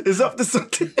is up to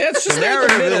something? It's just the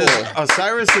narrative is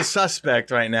Osiris is suspect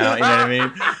right now. You know what I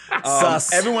mean?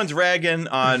 Everyone's ragging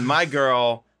on my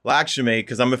girl Lakshmi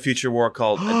because I'm a future war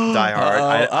cult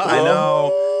diehard. I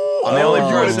know. I'm the only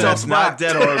person that's not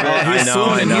dead orbit. I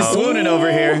know. He's swooning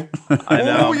over here. I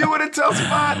know. You in a tough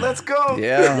spot. Let's go.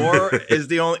 Yeah. War is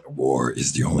the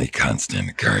only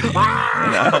constant guardian.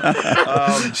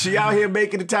 She out here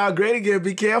making the town great again.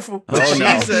 Be careful.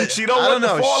 She don't want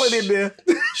to falling in there.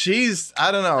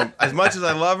 I don't know. As much as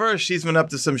I love her, she's been up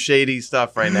to some shady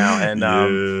stuff right now,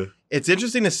 and it's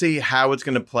interesting to see how it's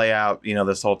going to play out.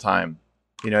 This whole time.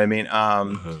 You know what I mean?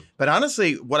 But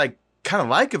honestly, what I kind of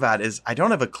like about it is I don't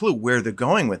have a clue where they're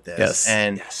going with this.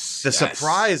 The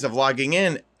surprise of logging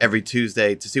in every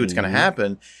Tuesday to see what's going to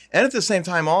happen. And at the same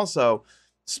time, also,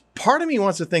 part of me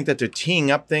wants to think that they're teeing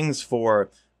up things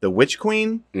for the Witch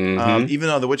Queen, even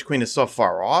though the Witch Queen is so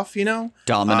far off,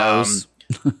 Dominoes.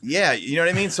 Yeah, you know what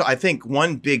I mean? So I think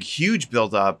one big, huge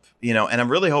build-up, and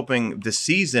I'm really hoping the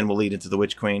season will lead into the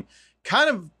Witch Queen.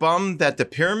 Kind of bummed that the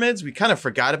pyramids, we kind of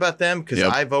forgot about them, because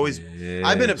I've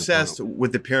been obsessed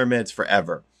with the pyramids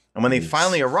forever. And when they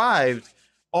finally arrived,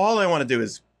 all I want to do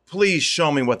is please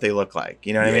show me what they look like.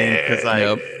 You know what I mean? Because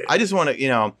I just want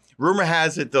to, rumor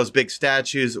has it those big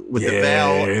statues with the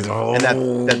veil,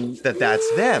 and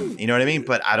that's them. You know what I mean?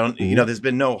 But I don't, there's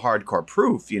been no hardcore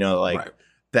proof,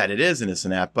 that it is in this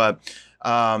and that. But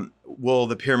will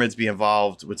the pyramids be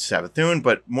involved with Savathun?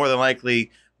 But more than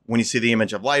likely, when you see the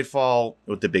image of Lightfall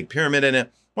with the big pyramid in it,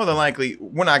 more than likely,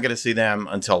 we're not going to see them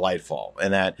until Lightfall,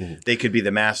 and that they could be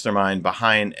the mastermind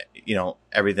behind,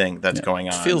 everything that's going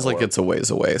on. It feels like it's a ways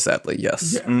away, sadly.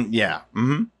 Yes. Yeah.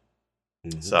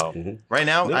 So right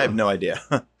now, I have no idea.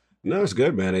 No, it's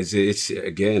good, man. It's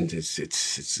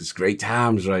great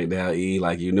times right now.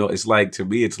 It's like, to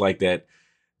me, it's like that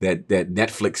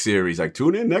Netflix series, like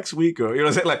tune in next week, or what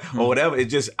I'm saying, like, or whatever.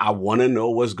 It's just, I want to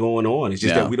know what's going on. It's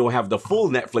just that we don't have the full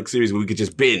Netflix series where we could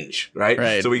just binge,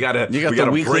 right? So we got the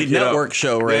weekly network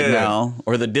show right now,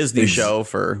 or the Disney show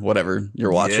for whatever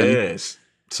you're watching. Yes.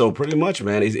 So pretty much,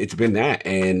 man, it's been that,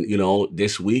 and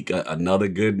this week another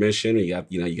good mission. You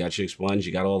got your Expunge,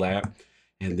 you got all that.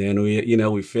 And then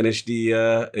we finished the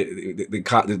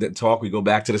talk. We go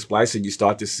back to the Splicer, and you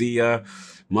start to see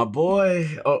my boy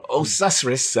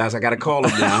Osiris, as I gotta call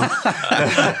him now.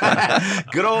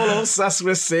 Good old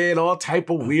Osiris saying all type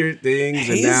of weird things.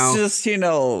 And he's just,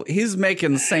 he's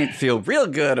making Saint feel real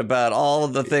good about all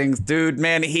of the things. Dude,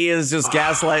 man, he is just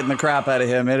gaslighting the crap out of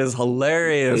him. It is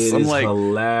hilarious. I'm like,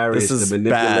 hilarious. This is the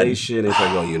manipulation. Bad. It's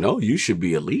like, you should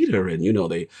be a leader, and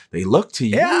they look to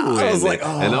you. Yeah, I was like,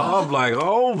 and I'm like,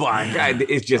 oh my God,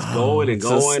 it's just going and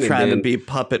going. Just trying to be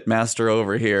puppet master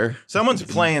over here. Someone's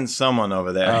playing someone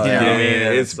over there.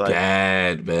 It's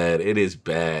bad, man. It is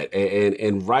bad.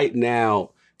 And right now,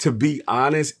 to be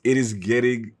honest, it is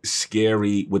getting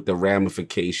scary with the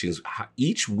ramifications.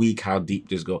 Each week, how deep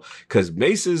this goes. Because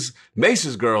Mesa's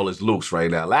girl is loose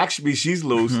right now. Lakshmi, she's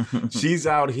loose. She's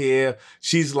out here.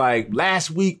 She's like,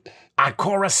 last week,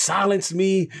 Ikora silenced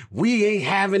me. We ain't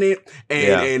having it.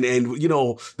 And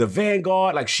the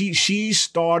Vanguard, like she's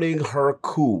starting her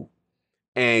coup.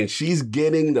 and she's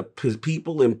getting the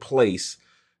people in place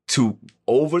to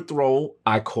overthrow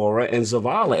Ikora and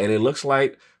Zavala. And it looks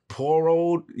like poor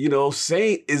old,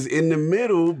 Saint is in the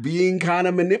middle being kind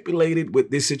of manipulated with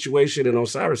this situation in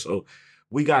Osiris. So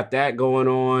we got that going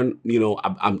on.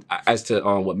 I'm as to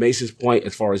what Mesa's point,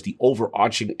 as far as the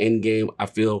overarching end game, I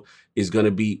feel is going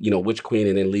to be, Witch Queen,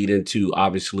 and then lead into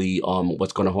obviously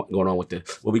what's going on with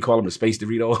what we call them, the space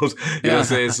Doritos. You know what I'm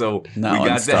saying? So we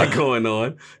got that going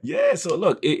on. Yeah. So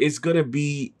look, it's going to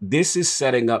be. This is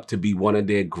setting up to be one of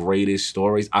their greatest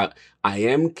stories. I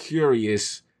am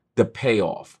curious the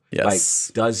payoff. Yes.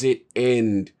 Like, does it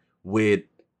end with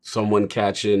someone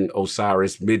catching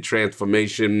Osiris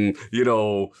mid-transformation,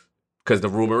 because the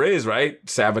rumor is, right,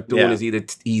 Savathun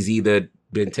is he's either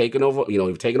been taken over,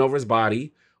 he's taken over his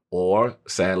body, or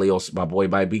sadly, my boy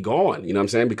might be gone. You know what I'm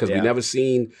saying? Because we never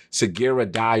seen Sagira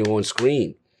die on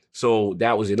screen. So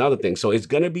that was another thing. So it's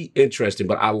going to be interesting,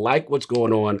 but I like what's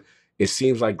going on. It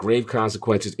seems like grave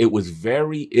consequences. It was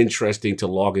very interesting to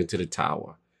log into the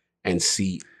tower and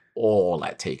see all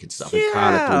that taken stuff. It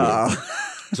kind of threw me off.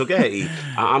 So okay,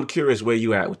 I'm curious where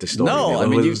you at with the story. No, I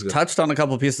mean, you touched on a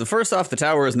couple pieces. First off, the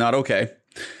tower is not okay.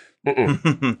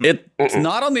 It's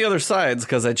not on the other sides,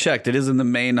 because I checked. It is in the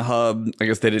main hub. I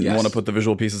guess they didn't want to put the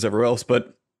visual pieces everywhere else.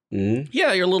 But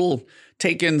yeah, your little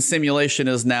Taken simulation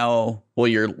is now,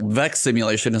 your Vex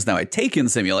simulation is now a Taken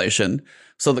simulation.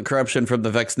 So the corruption from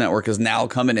the Vex network is now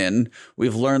coming in.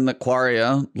 We've learned that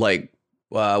Quaria,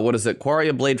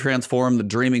 Quaria Blade Transform, the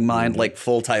Dreaming Mind,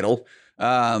 full title.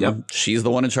 She's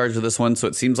the one in charge of this one. So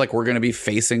it seems like we're going to be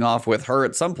facing off with her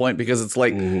at some point, because it's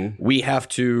like we have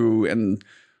to, and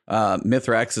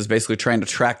Mithrax is basically trying to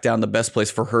track down the best place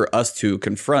for us to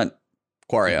confront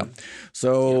Quaria.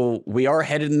 So we are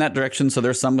headed in that direction. So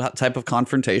there's some type of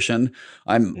confrontation.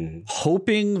 I'm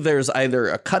hoping there's either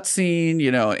a cutscene,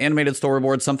 animated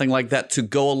storyboard, something like that, to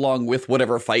go along with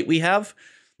whatever fight we have.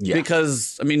 Yeah.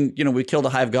 Because, I mean, we killed a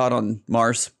Hive God on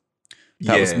Mars.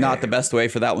 That was not the best way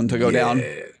for that one to go down.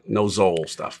 No Zol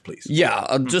stuff, please.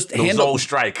 Yeah, just no handle Zol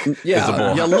strike. Yeah,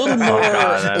 a little more.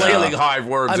 Killing Hive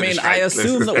worms. I mean, I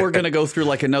assume that we're going to go through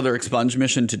another expunge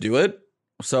mission to do it.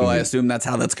 So I assume that's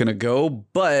how that's going to go.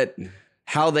 But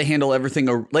how they handle everything,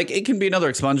 it can be another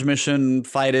expunge mission,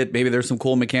 fight it. Maybe there's some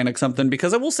cool mechanic, something.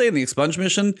 Because I will say in the expunge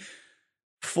mission,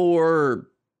 for,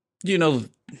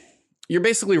 you're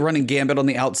basically running Gambit on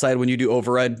the outside when you do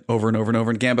Override over and over and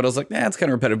over. And Gambit, I was like, it's kind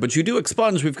of repetitive. But you do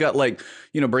Expunge, we've got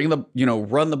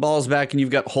run the balls back, and you've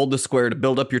got hold the square to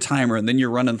build up your timer, and then you're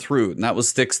running through. And that was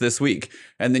Styx this week.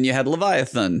 And then you had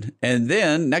Leviathan. And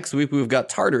then next week we've got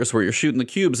Tartarus, where you're shooting the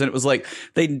cubes. And it was like,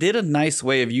 they did a nice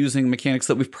way of using mechanics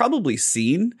that we've probably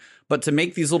seen, but to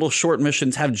make these little short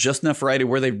missions have just enough variety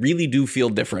where they really do feel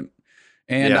different.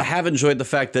 And I have enjoyed the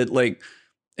fact that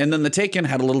and then the Taken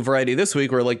had a little variety this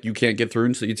week where you can't get through,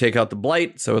 and so you take out the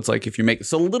Blight. So it's if you make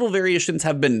little variations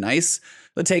have been nice.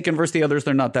 The Taken versus the others,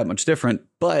 they're not that much different,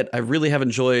 but I really have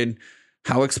enjoyed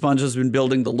how Expunge has been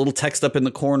building the little text up in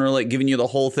the corner, giving you the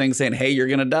whole thing saying, hey, you're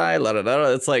going to die. La, da, da,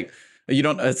 da. It's I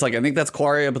think that's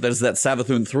Quaria, but there's that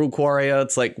Savathun through Quaria.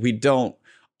 It's we don't.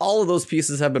 All of those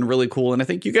pieces have been really cool. And I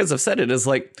think you guys have said it is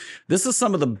this is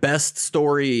some of the best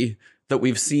story that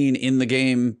we've seen in the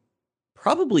game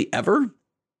probably ever.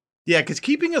 Yeah, because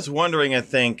keeping us wondering, I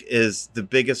think, is the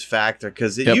biggest factor.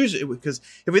 Because if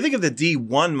we think of the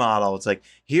D1 model, it's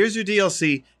here's your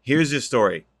DLC, here's your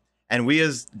story. And we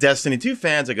as Destiny 2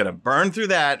 fans are going to burn through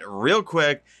that real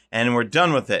quick, and we're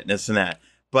done with it, and this and that.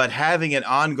 But having an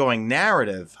ongoing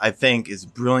narrative, I think, is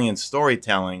brilliant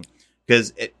storytelling.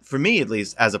 Because for me, at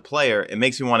least, as a player, it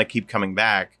makes me want to keep coming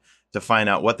back to find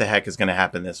out what the heck is going to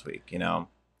happen this week,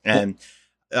 And...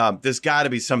 there's got to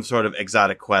be some sort of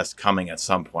exotic quest coming at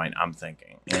some point, I'm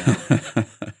thinking. I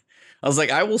was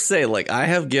I will say, I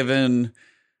have given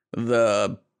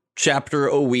the chapter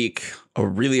a week a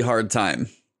really hard time,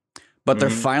 but they're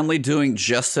finally doing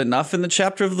just enough in the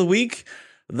chapter of the week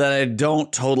that I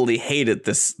don't totally hate it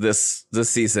this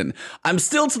season. I'm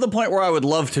still to the point where I would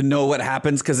love to know what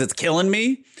happens, because it's killing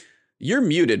me. You're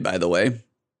muted, by the way.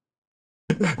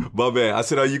 My man, I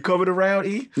said, are you coming around,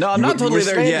 E? No, I'm not totally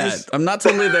there yet. I'm not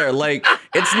totally there.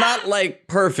 It's not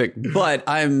perfect, but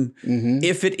I'm,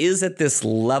 if it is at this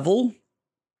level,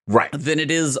 right, then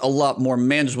it is a lot more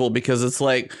manageable, because it's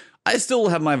I still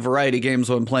have my variety games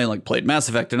when I'm played Mass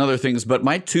Effect and other things, but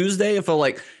my Tuesday,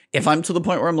 if I'm to the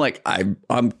point where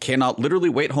I'm cannot literally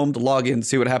wait home to log in and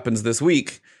see what happens this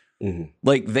week.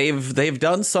 They've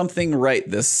done something right.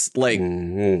 This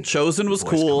Chosen was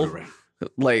cool.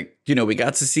 We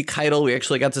got to see Keitel. We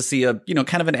actually got to see a,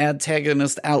 kind of an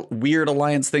antagonist weird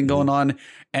alliance thing going on.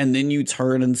 And then you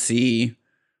turn and see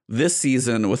this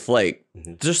season with like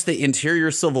just the interior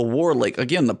Civil War, like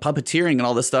again, the puppeteering and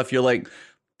all this stuff, you're like,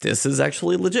 this is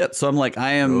actually legit. So I'm like,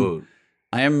 I am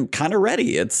kind of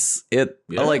ready.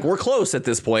 Like we're close at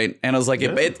this point. And I was like,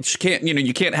 it can't,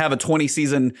 you can't have a 20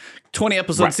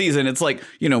 episode season. It's like,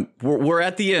 we're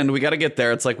at the end. We got to get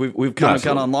there. It's like we've kind of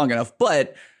gone on long enough.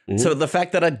 But so the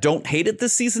fact that I don't hate it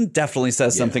this season definitely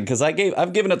says something, because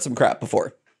I've given it some crap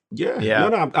before. Yeah.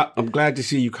 No, I'm glad to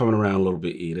see you coming around a little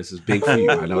bit, E. This is big for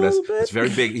you. I know that's very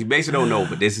big. He basically don't know,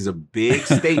 but this is a big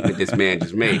statement this man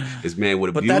just made. This man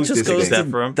would abuse this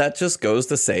again. That just goes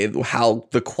to say how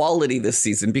the quality this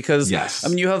season, because I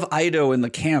mean, you have Ido in the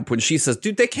camp when she says,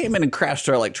 dude, they came in and crashed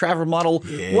our like Traver model.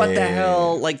 Yeah. What the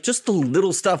hell? Like just the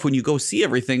little stuff when you go see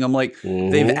everything. I'm like,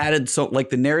 they've added like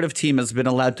the narrative team has been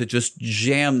allowed to just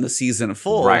jam the season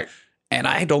full. Right. And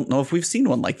I don't know if we've seen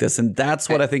one like this. And that's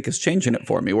what I think is changing it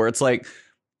for me, where it's like,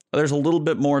 there's a little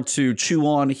bit more to chew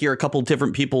on, hear a couple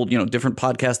different people, different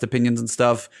podcast opinions and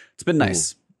stuff. It's been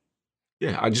nice.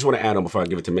 Yeah, I just want to add on before I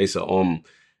give it to Mesa.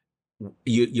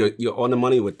 You're on the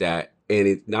money with that. And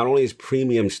it not only is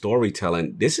premium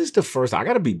storytelling, this is the first, I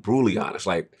got to be brutally honest.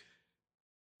 Like,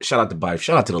 shout out to Bife,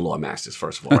 shout out to the Law Masters,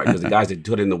 first of all, right? Because the guys that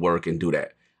put in the work and do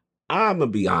that. I'm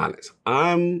going to be honest.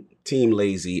 I'm team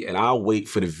lazy, and I'll wait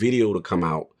for the video to come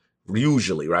out,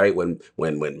 usually, right? When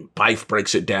Bife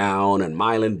breaks it down and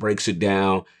Mylan breaks it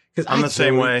down. I'm the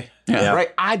same way. Yeah.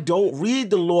 Right? I don't read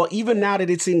the lore, even now that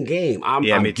it's in game. I'm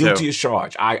guilty as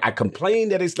charged. I complain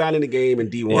that it's not in the game in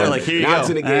D1. Yeah, like, here now it's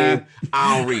in the game.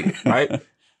 I don't read it, right?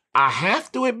 I have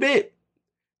to admit,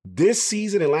 this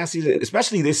season and last season,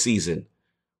 especially this season,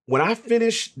 when I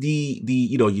finish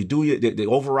you do the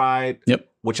override,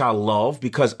 which I love,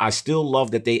 because I still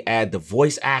love that they add the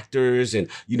voice actors, and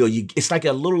it's like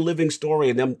a little living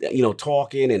story, and them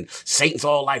talking, and Satan's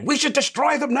all like, we should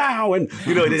destroy them now, and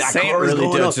Saint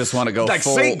really does just want to go like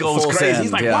full, Saint goes full crazy. send,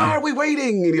 He's like, why are we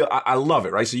waiting? And, I love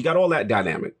it, right? So you got all that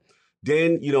dynamic.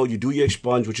 Then, you do your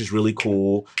expunge, which is really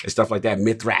cool, and stuff like that.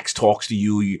 Mithrax talks to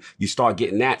you. You start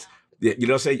getting that. You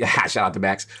know what I'm saying? Shout out to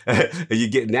Max. And you're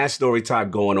getting that story time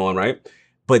going on, right?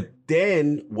 But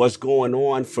then what's going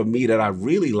on for me that I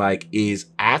really like is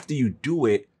after you do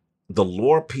it, the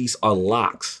lore piece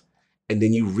unlocks. And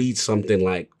then you read something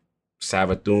like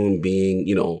Savathun being,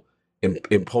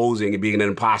 imposing and being an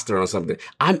imposter or something.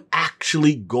 I'm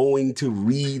actually going to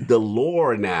read the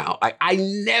lore now. I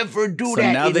never do that.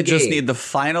 So now they just need the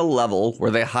final level where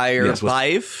they hire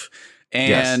Bife.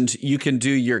 And you can do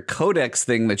your codex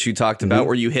thing that you talked about,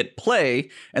 where you hit play,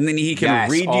 and then he can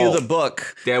read you the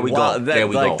book. There we go. There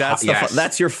we go.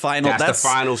 That's your final. That's the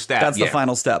final step. That's the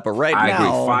final step. But right now, I agree.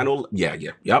 Final.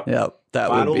 Yep. That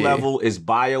final level is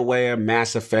BioWare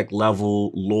Mass Effect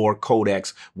level lore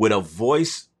codex with a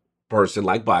voice person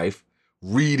like Bife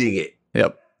reading it.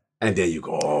 Yep. And then you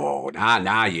go,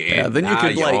 now you're in. Yeah, then you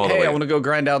could like, hey, I want to go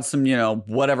grind out some,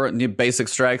 whatever basic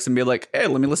strikes and be like, hey,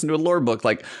 let me listen to a lore book.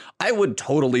 Like, I would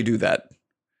totally do that.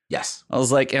 Yes. I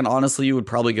was like, and honestly, you would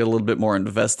probably get a little bit more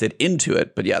invested into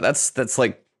it. But yeah, that's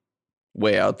like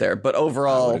way out there. But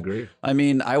overall, I would agree. I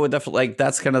mean, I would definitely like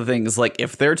that's kind of thing is like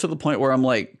if they're to the point where I'm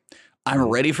like, I'm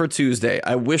ready for Tuesday.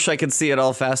 I wish I could see it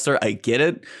all faster. I get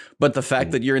it. But the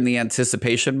fact that you're in the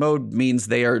anticipation mode means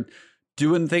they are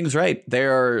doing things right.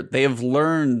 They have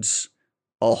learned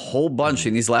a whole bunch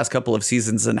in these last couple of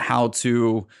seasons and how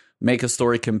to make a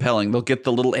story compelling. They'll get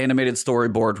the little animated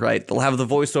storyboard right. They'll have the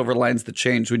voiceover lines that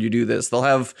change when you do this. They'll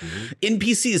have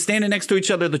NPCs standing next to each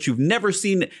other that you've never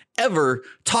seen ever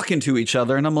talking to each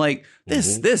other. And I'm like,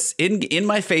 this in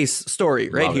my face story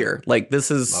right here. Like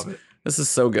this is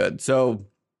so good. So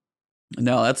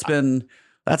no, that's been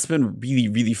really,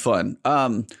 really fun.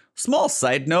 Small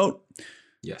side note.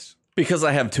 Yes. Because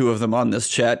I have two of them on this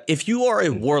chat. If you are a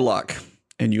warlock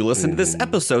and you listen to this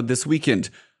episode this weekend,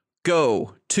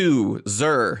 go to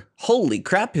Xur. Holy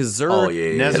crap, his Xur. Oh,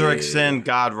 yeah. Nezarec Sin,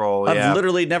 God roll. I've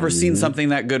literally never seen something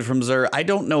that good from Xur. I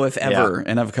don't know if ever,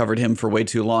 and I've covered him for way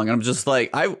too long. And I'm just like,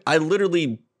 I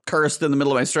literally cursed in the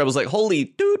middle of my stream. I was like, holy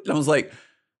dude. And I was like,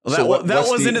 that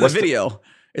wasn't in the video.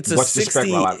 It's a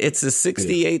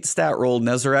 68 stat roll,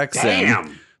 Nezarec Sin.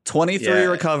 Damn. 23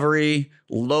 recovery,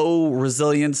 low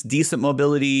resilience, decent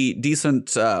mobility,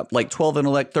 decent like 12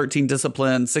 intellect, 13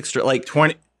 discipline, 6 like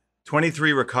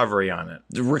 23 recovery on it.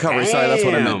 Recovery, sorry, that's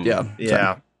what I meant. Yeah.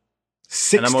 Yeah.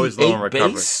 And I'm always low on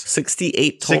recovery.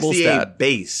 68 total 68 stat.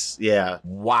 base. Yeah.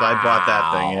 Wow. So I bought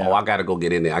that thing. Yeah. Oh, I got to go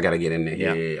get in there. I got to get in there.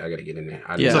 Yeah, I got to get in there.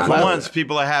 So for once,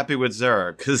 people are happy with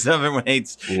Xur because everyone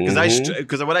hates.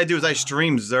 Because what I do is I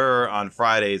stream Xur on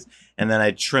Fridays and then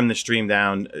I trim the stream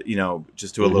down,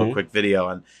 just do a little quick video.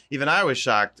 And even I was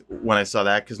shocked when I saw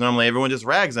that because normally everyone just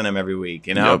rags on him every week,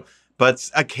 But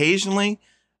But occasionally,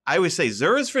 I would say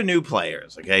Zur is for new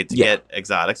players, okay, to get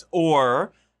exotics,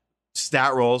 or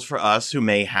stat rolls for us who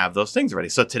may have those things already.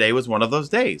 So today was one of those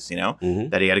days,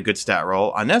 that he had a good stat roll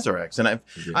on Nezarec. And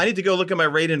I need to go look at my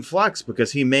Raiden Flux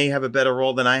because he may have a better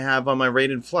roll than I have on my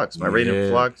Raiden Flux. My Raiden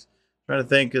Flux, trying to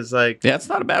think, is like... Yeah, it's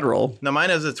not a bad roll. No, mine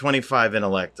has a 25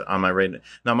 intellect on my Raiden.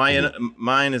 Now,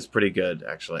 mine is pretty good,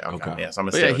 actually. Okay. Yes, I'm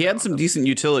gonna he had some decent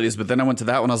utilities, but then I went to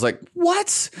that one. I was like,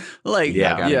 what? Like,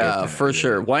 for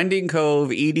sure. Winding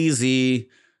Cove, EDZ...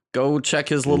 Go check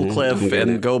his little cliff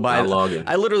and go buy it.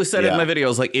 I literally said it in my video. I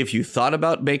was like, if you thought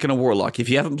about making a warlock, if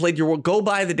you haven't played your warlock, go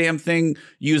buy the damn thing,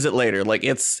 use it later. Like,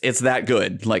 it's that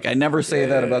good. Like, I never say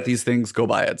that about these things. Go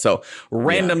buy it. So,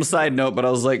 random side note, but I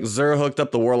was like, Zur hooked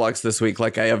up the warlocks this week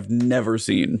like I have never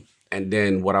seen. And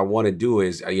then what I want to do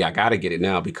is, I got to get it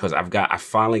now because I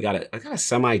finally got a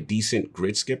semi-decent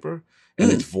grid skipper. And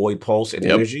it's void pulse and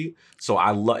energy. So I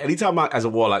love anytime as a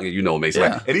warlock, Mesa.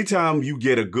 Like anytime you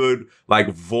get a good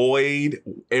void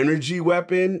energy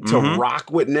weapon to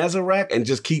rock with Nezarec and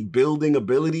just keep building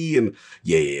ability and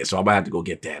So I'm gonna have to go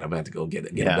get that. I'm gonna have to go get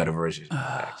a better version.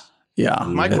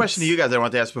 My question to you guys I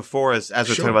want to ask before is as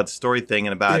we're talking about the story thing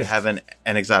and about having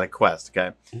an exotic quest.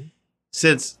 Okay,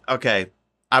 since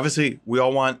obviously we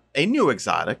all want a new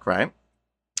exotic, right?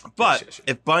 But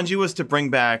if Bungie was to bring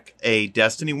back a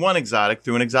Destiny 1 exotic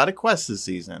through an exotic quest this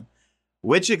season,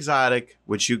 which exotic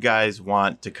would you guys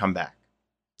want to come back?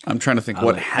 I'm trying to think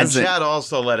what hasn't. And Chad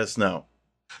also let us know.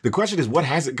 The question is, what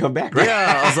hasn't come back? Right?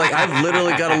 Yeah, I was like, I've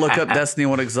literally got to look up Destiny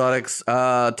 1 exotics.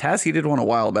 Tassie did one a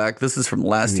while back. This is from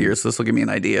last year, so this will give me an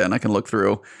idea, and I can look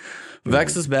through.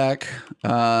 Vex is back.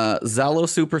 Zalo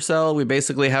Supercell. We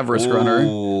basically have Risk Runner,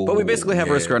 but we basically have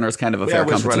Risk Runner as kind of a fair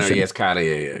competition. Runner, it's kind of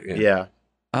yeah.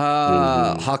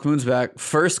 Hawkmoon's back.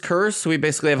 First Curse, we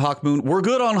basically have Hawkmoon. We're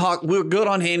good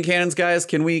on hand cannons, guys.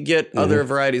 Can we get other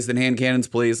varieties than hand cannons,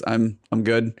 please? I'm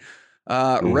good.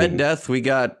 Red Death, we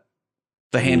got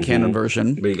the hand cannon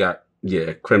version. We got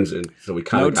Crimson. So we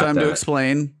kind of No Time to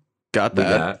Explain. Got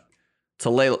that.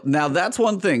 Now that's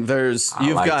one thing.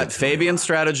 You've got Fabian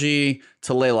strategy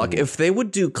to Laylock. If they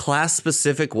would do class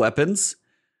specific weapons.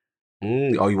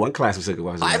 You want class specific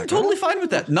weapons? I'm totally fine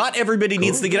with that. Not everybody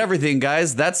needs to get everything,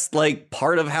 guys. That's like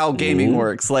part of how gaming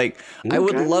works. Like, I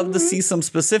would love to see some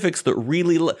specifics that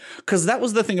really, because that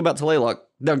was the thing about Talaylock.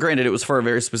 Now, granted, it was for a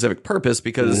very specific purpose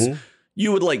because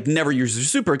you would never use your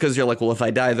super because you're like, well, if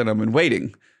I die, then I'm in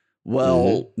waiting.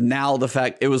 Well, now the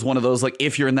fact it was one of those,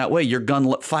 if you're in that way, your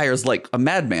gun fires like a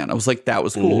madman. I was like, that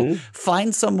was cool.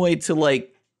 Find some way to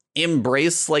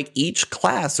embrace each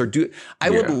class or do. I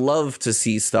would love to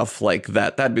see stuff like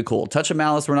that. That'd be cool. Touch of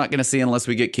Malice, we're not going to see unless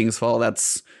we get King's Fall.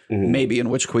 That's maybe in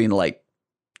Witch Queen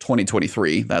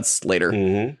 2023. That's later.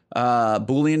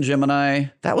 Boolean Gemini.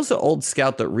 That was the old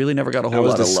scout that really never got a whole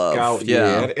lot of love. Scout,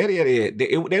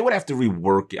 they would have to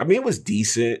rework it. I mean, it was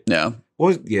decent. Yeah. I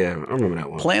remember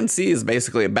that one. Plan C is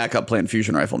basically a backup Plan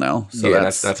Fusion rifle now. So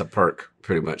that's a perk,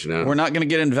 pretty much. We're not going to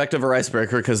get Invective or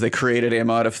Icebreaker because they created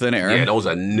ammo out of thin air. Yeah, those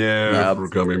are never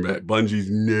coming back. Bungie's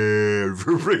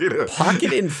never bringing it.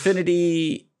 Pocket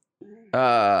Infinity.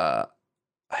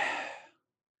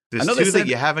 There's two that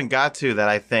you haven't got to that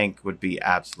I think would be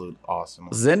absolute awesome.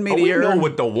 Zen Meteor. We know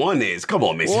what the one is. Come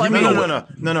on, Mesa. Well,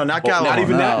 no, not Galloway. Not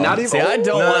even that. Not even. See, I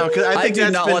do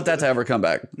not want that to ever come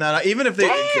back. No, even if they.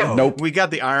 Nope. We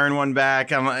got the iron one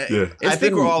back. I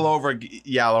think we're all over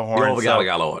Yellowhorn. We're over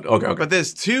Yellowhorn. Okay. But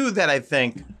there's two that I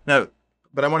think. No,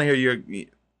 but I want to hear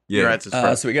your answers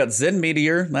first. So we got Zen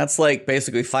Meteor. That's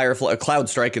basically Firefly, Cloud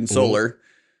Strike, and Solar.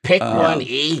 Pick one.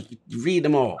 Read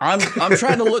them all. I'm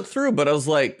trying to look through, but I was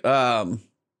like, I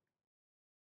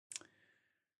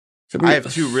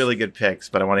have two really good picks,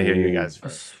 but I want to hear you guys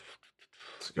first.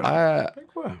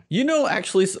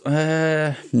 Actually,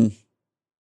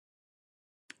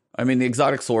 I mean, the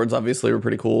exotic swords obviously were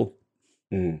pretty cool.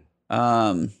 All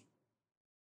right,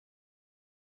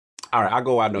 I'll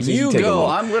go out. You go.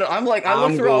 I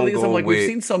look through all these. I'm like, we've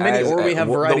seen so many, or we have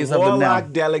varieties of them now. The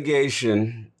Warlock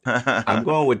delegation. I'm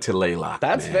going with Talaylock.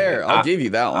 That's fair. I'll give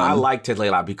you that one. I like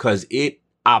Talaylock because it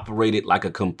operated like a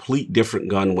complete different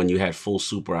gun when you had full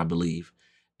super, I believe.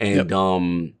 And it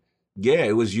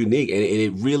was unique. And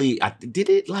it really did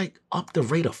it up the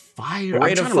rate of fire.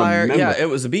 Rate of fire, it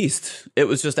was a beast. It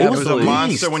was just absolutely a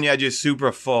monster when you had your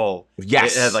super full.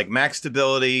 Yes. It had max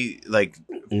stability,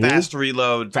 fast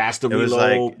reload. Faster It was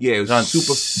reload. like, Yeah, it on was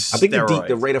super. I think steroids.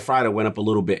 the rate of fire went up a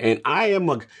little bit. And I am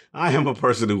a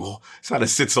person who kind of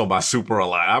sits on my super a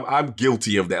lot. I'm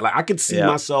guilty of that. Like I could see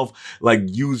myself like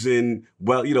using,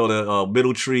 well, the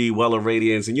middle tree, well of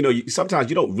radiance. And, sometimes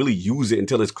you don't really use it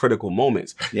until it's critical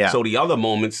moments. Yeah. So the other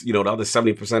moments, the other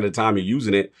 70% of the time you're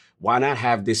using it, why not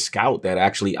have this scout that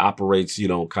actually operates,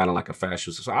 kind of like a fast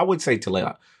shooter? So I would say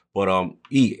Talea. But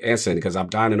answer because I'm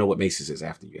dying to know what Mace's is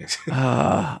after you guys.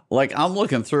 Like I'm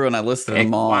looking through and I listed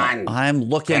them all. I'm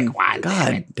looking.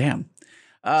 God damn.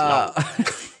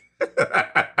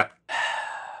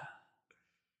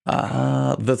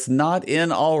 That's not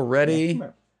in already.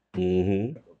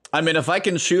 Mm-hmm. I mean, if I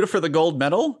can shoot for the gold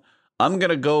medal, I'm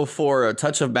going to go for a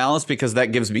touch of balance because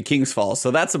that gives me King's Fall. So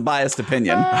that's a biased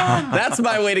opinion. That's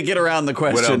my way to get around the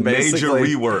question, with a basically.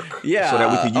 Major rework. Yeah. So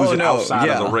that we could use it outside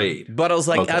of the raid. But I was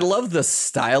like, I love the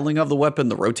styling of the weapon,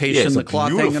 the rotation, the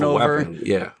cloth hanging over. Weapon.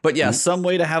 Yeah. But some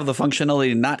way to have the functionality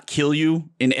to not kill you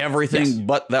in everything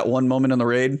but that one moment in the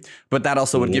raid. But that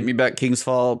also would get me back King's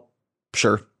Fall.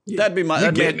 Sure. Yeah. That'd be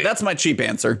that's my cheap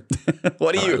answer.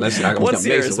 What do you? What's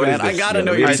yours, What man? I gotta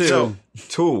know your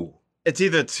two. It's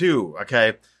either two,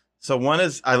 okay? So one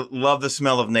is I love the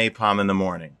smell of napalm in the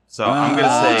morning. So I'm going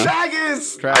to say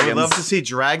Dragons. I would love to see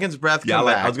Dragon's Breath come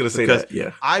back. I was going to say that.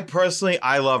 Yeah.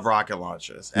 I love rocket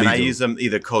launchers. And I use them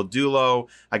either Codulo.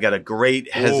 I got a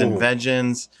great Hezen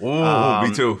Vengeance.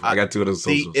 Me too. I got two of those.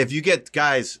 If you get,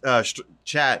 guys,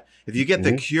 chat, if you get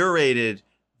the curated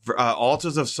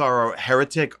Altars of Sorrow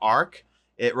Heretic Arc,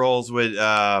 it rolls with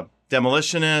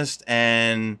Demolitionist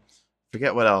and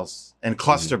forget what else. And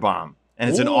Cluster Bomb. And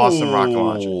it's an awesome rocket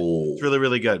launcher. It's really,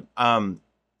 really good.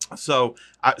 So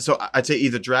I'd say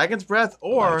either Dragon's Breath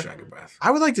or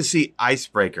I would like to see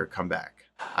Icebreaker come back.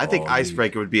 I think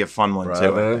Icebreaker would be a fun one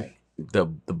too. The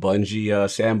Bungie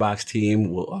sandbox team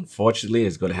will unfortunately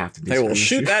is going to have to. They will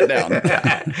shoot that down.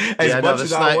 As much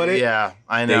as I want it, yeah,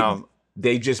 I know.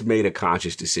 They just made a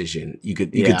conscious decision. You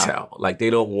could tell. Like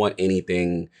they don't want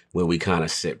anything where we kind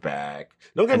of sit back.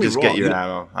 Don't get me wrong. Get your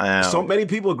ammo. I know. So many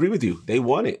people agree with you. They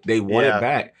want it. They want it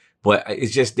back. But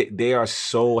it's just they are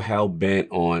so hell bent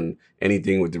on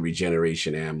anything with the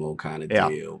regeneration ammo kind of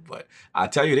deal. But I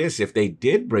tell you this: if they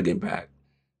did bring it back,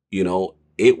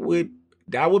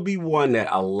 that would be one that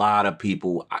a lot of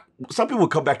people. Some people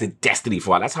would come back to Destiny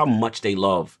for. That's how much they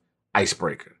love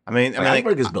Icebreaker. I mean,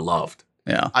 Icebreaker is beloved.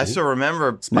 Yeah, I still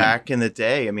remember back in the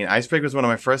day. I mean, Icebreaker was one of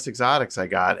my first exotics I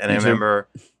got, and I remember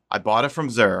I bought it from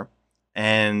Xur,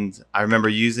 and I remember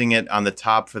using it on the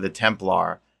top for the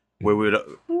Templar, where we would.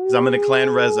 Because I'm in the clan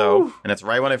Rezo, and it's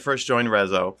right when I first joined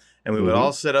Rezo, and we would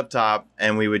all sit up top,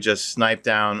 and we would just snipe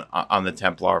down on the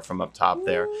Templar from up top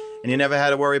there, and you never had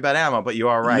to worry about ammo. But you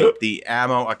are right, the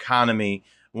ammo economy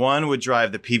would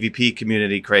drive the PvP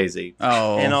community crazy,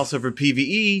 and also for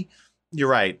PvE. You're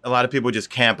right. A lot of people just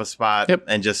camp a spot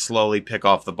and just slowly pick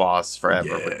off the boss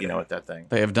forever. But with that thing,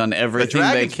 they have done everything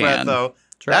they can. Breath, though,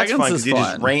 that's fun because you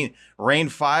just rain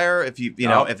fire. If you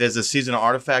if there's a seasonal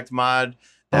artifact mod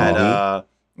that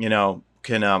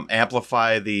can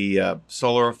amplify the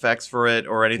solar effects for it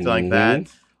or anything like that.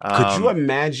 Could you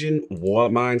imagine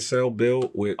Warmind Cell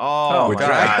build with? With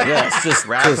God, yes, just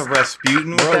Wrath of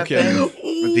Rasputin broken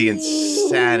with the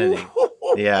insanity.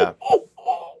 Yeah.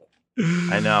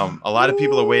 I know. A lot of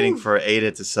people are waiting for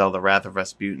Ada to sell the Wrath of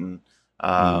Rasputin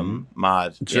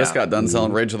mod. Just got done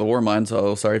selling Rage of the Warmind,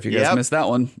 so sorry if you guys missed that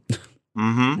one.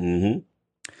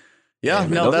 Yeah,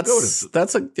 no,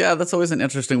 that's always an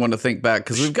interesting one to think back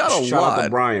because we've got a Shout lot. Out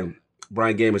to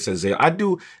Brian Gamer says I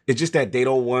do. It's just that they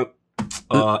don't want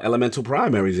elemental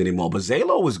primaries anymore. But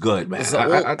Zalo was good, man.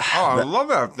 I love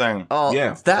that thing.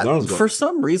 That for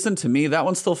some reason to me that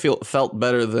one still felt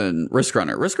better than Risk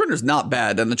Runner. Risk Runner's not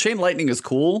bad, and the Chain Lightning is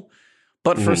cool.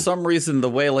 But for some reason, the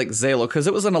way like Zalo, because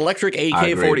it was an electric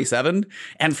AK-47,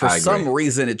 and for some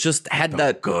reason it just had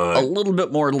a little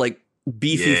bit more like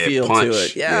beefy feel to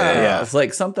it. Yeah. It's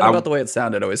like something about the way it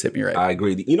sounded always hit me right. I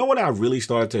agree. You know what I really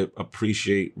started to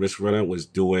appreciate Risk Runner was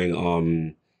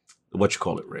doing what you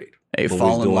call it, raid. A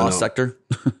Fallen Lost Sector.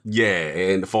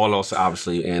 And the Fallen Lost,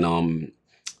 obviously, and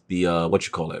the what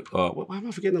you call it? Why am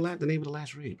I forgetting the name of the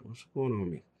last raid? What's going on with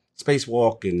me?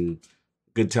 Spacewalk and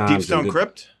Good Times. Deepstone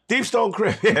Crypt. Deepstone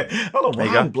Crypt. Yeah. I don't know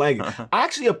why I'm blanking. I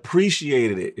actually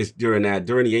appreciated it. It's during the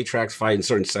Atrax fight in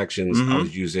certain sections. I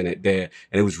was using it there,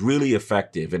 and it was really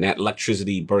effective. And that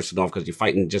electricity bursting off because you're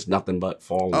fighting just nothing but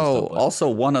fall. Also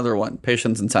one other one: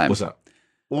 Patience and Time. What's up?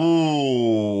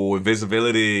 Ooh,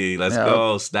 invisibility. Let's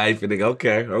go. Sniping.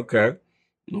 Okay. All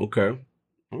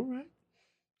right.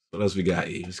 What else we got,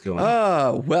 E? What's going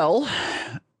on? Well,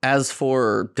 as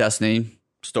for Destiny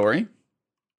story,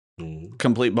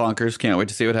 Complete bonkers. Can't wait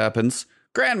to see what happens.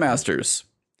 GrandMasters.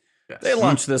 Yes. They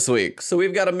launched this week. So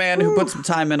we've got a man who put some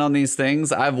time in on these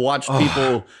things. I've watched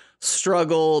people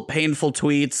struggle, painful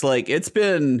tweets. Like it's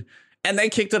been, and they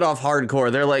kicked it off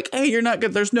hardcore. They're like, hey, you're not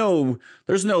good. There's no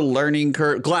learning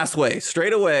curve. Glassway,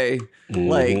 straight away.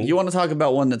 Like you want to talk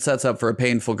about one that sets up for a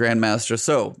painful Grandmaster.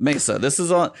 So Mesa, this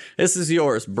is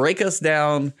yours. Break us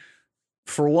down.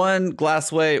 For one,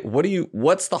 Glassway,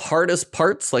 what's the hardest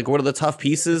parts? Like, what are the tough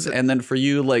pieces? And then for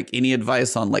you, like, any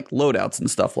advice on like loadouts and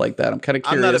stuff like that? I'm kind of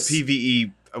curious. I'm not a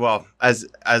PvE. Well,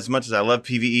 as much as I love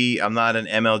PvE, I'm not an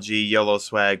MLG YOLO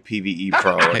swag PvE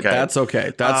pro. Okay, that's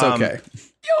okay. That's okay.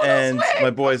 And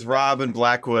my boys Rob and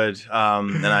Blackwood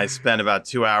and I spent about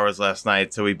 2 hours last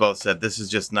night. So we both said this is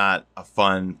just not a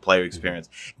fun player experience.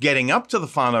 Getting up to the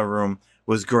final room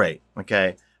was great.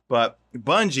 Okay, but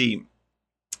Bungie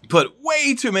put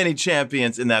way too many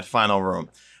champions in that final room.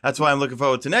 That's why I'm looking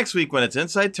forward to next week when it's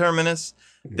inside Terminus.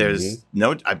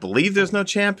 I believe there's no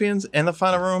champions in the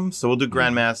final room, so we'll do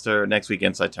Grandmaster next week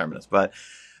inside Terminus. But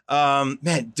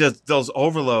man, those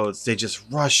overloads, they just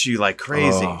rush you like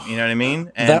crazy. You know what I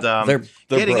mean? And they're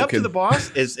getting broken. up to the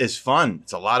boss is fun.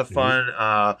 It's a lot of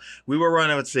fun. We were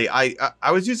running, let's see,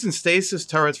 I was using stasis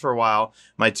turrets for a while.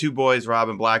 My two boys, Rob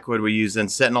and Blackwood, were using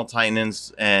Sentinel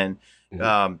Titans and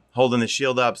holding the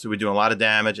shield up, so we're doing a lot of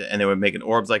damage, and they were making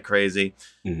orbs like crazy.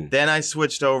 Then I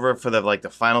switched over for the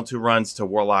final two runs to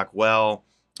Warlock Well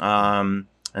and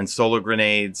solar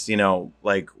grenades. You know,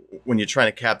 like when you're trying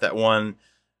to cap that one,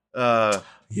 the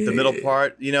middle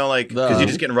part. You know, like because you're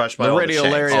just getting rushed by the all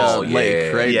Radiolaria the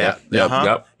lake, right?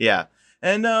 Yeah.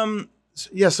 And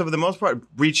so for the most part,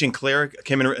 Breach and Clear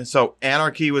came in. So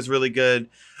Anarchy was really good.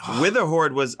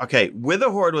 Witherhoard was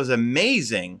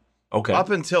amazing. Okay. Up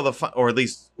until or at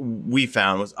least we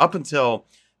found was up until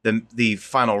the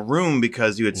final room,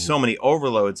 because you had so many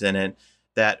overloads in it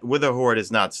that Witherhoard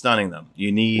is not stunning them.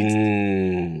 You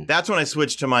need. That's when I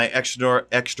switched to my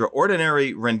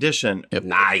extraordinary rendition.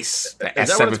 Nice. The Is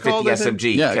that what it's called, S750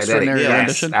 SMG. Yeah, extraordinary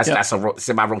rendition. That's a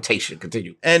semi-rotation.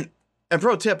 Continue. And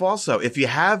pro tip also, if you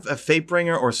have a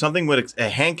Fatebringer or something with a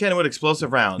hand cannon with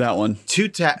explosive rounds, that one, two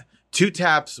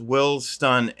taps will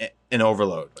stun an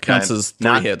overload. Okay? Counts as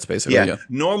three hits, basically. Yeah.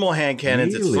 Normal hand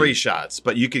cannons, it's 3 shots,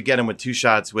 but you could get them with 2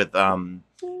 shots with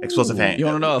explosive hand. You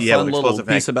want to know a fun little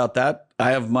piece about that?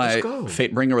 I have my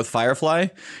Fatebringer with Firefly.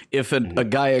 If a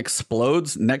guy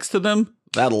explodes next to them,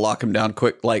 that'll lock him down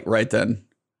quick, like right then.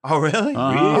 Oh, really?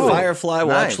 Firefly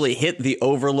will actually hit the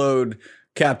overload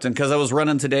captain, because I was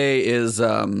running today is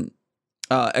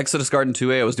Exodus Garden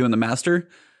 2A. I was doing the Master,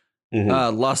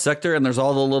 Lost Sector, and there's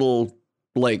all the little,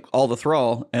 like all the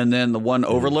thrall, and then the one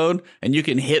overload, and you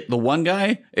can hit the one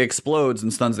guy, it explodes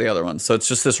and stuns the other one. So it's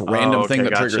just this random thing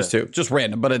that triggers too. Just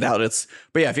random, but I doubt it's.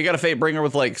 But yeah, if you got a Fatebringer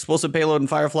with like explosive payload and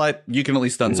Firefly, you can at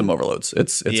least stun some overloads.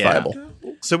 It's viable.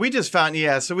 So we just found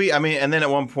and then at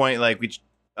one point, like we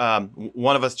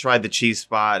one of us tried the cheese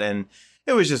spot, and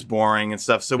it was just boring and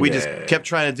stuff. So we just kept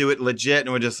trying to do it legit,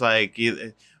 and we're just like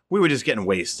we were just getting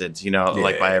wasted,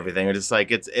 like by everything. We're just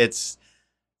like it's.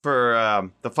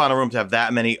 For the final room to have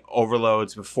that many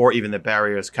overloads before even the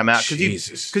barriers come out,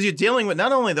 because you're dealing with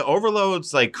not only the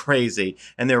overloads like crazy,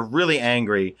 and they're really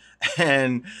angry,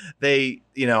 and they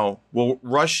will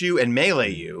rush you and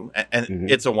melee you, and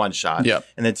it's a one shot.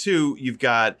 And then 2, you've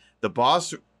got the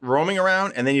boss roaming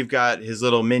around, and then you've got his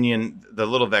little minion, the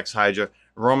little Vex Hydra,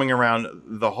 roaming around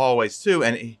the hallways too,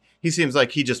 and he seems like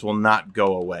he just will not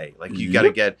go away. Like you got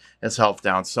to get his health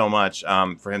down so much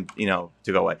for him, to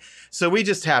go away. So we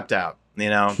just tapped out,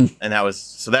 and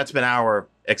that's been our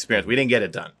experience. We didn't get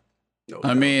it done.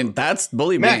 I mean,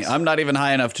 believe me, I'm not even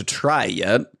high enough to try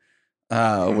yet,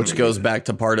 which goes back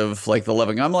to part of like the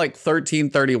leveling. I'm like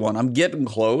 1331. I'm getting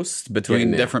close between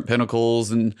different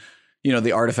pinnacles and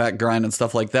the artifact grind and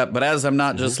stuff like that. But as I'm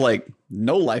not just like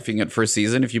no-lifing it for a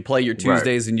season, if you play your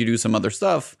Tuesdays and you do some other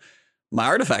stuff, my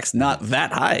artifact's not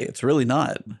that high. It's really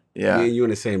not. Yeah. Me and you in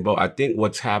the same boat. I think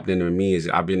what's happening to me is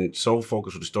I've been so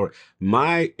focused with the story.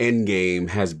 My end game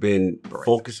has been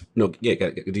focused. No, do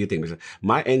your thing, Mesa.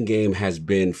 My end game has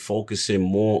been focusing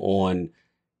more on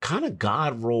kind of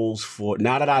God rolls for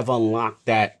now that I've unlocked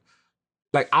that.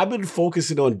 Like I've been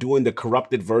focusing on doing the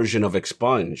corrupted version of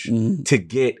Expunge to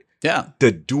get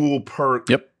the dual perk.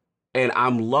 Yep. And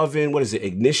I'm loving, what is it?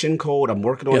 Ignition Code. I'm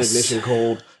working on Ignition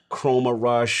Code, Chroma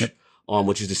Rush. Yep.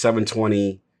 Which is the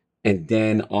 720, and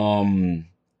then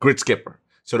Grid Skipper.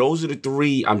 So those are the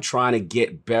 3 I'm trying to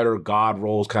get better God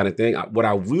rolls kind of thing. What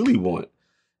I really want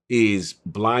is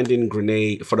Blinding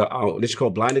Grenade for the this is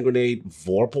called Blinding Grenade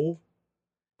Vorpal,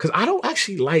 because I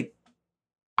actually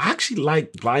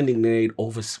like Blinding Grenade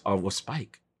over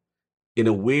Spike. in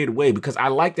a weird way because I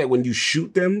like that when you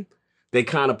shoot them, they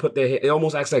kind of put it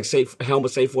almost acts like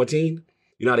Helmet Safe 14.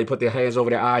 You know how they put their hands over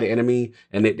their eye, the enemy,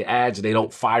 and the ads, they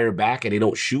don't fire back and they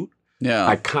don't shoot. Yeah.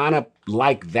 I kind of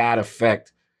like that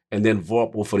effect. And then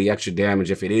Vorpal for the extra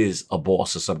damage if it is a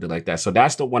boss or something like that. So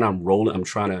that's the one I'm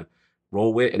trying to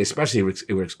roll with. And especially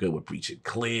it works good with Breach and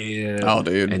Clear. Oh,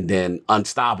 dude. And then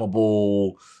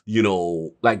Unstoppable. You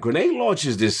know, like grenade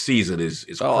launches this season is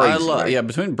crazy. I love, right? yeah,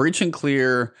 between Breach and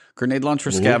Clear, Grenade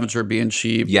Launcher Scavenger being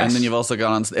cheap. Yes. And then you've also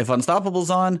got if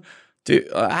Unstoppable's on,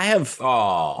 dude, I have.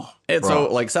 Oh. It's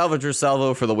so like Salvager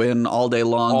Salvo for the win all day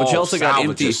long, but you also got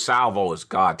Empty Salvo is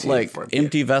god tier. Like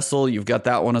Empty Vessel, you've got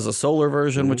that one as a solar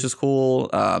version, which is cool.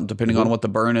 Depending on what the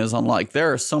burn is on, like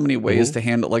there are so many ways to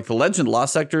handle like the Legend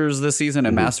Lost Sectors this season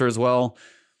and Master as well.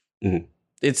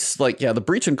 It's like the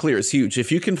Breach and Clear is huge.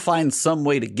 If you can find some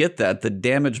way to get that, the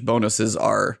damage bonuses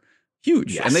are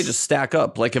huge and they just stack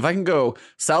up. Like if I can go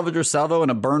Salvager Salvo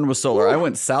and a burn with solar, I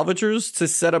went Salvagers to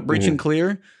set up Breach and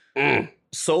Clear,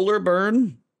 solar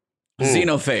burn.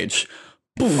 Xenophage.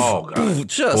 Boof, oh, God. Boof,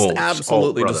 just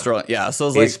absolutely destroy. Yeah, so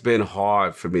it's been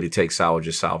hard for me to take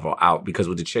Salvager Salvo out because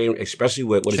with the chain, especially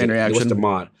with chain reaction. What's the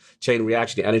mod? Chain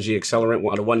reaction, the energy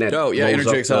accelerant, the one that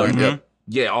energy accelerant. Yep.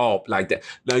 Yeah, all like that.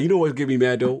 Now you know what's getting me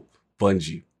mad though?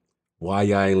 Bungie. Why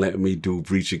y'all ain't letting me do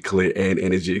Breach and Clear and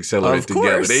energy accelerant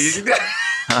together?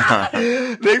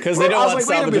 Because they don't want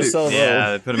Salvager Salvo.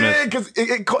 Yeah, they put them in. Because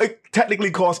it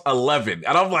technically costs 11,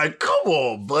 and I'm like, come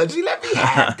on, Bungie, let me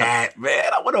have that,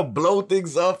 man. I want to blow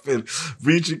things up and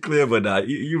Breach and Clear, but nah,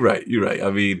 you're right. I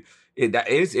mean,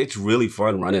 it's really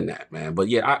fun running that, man. But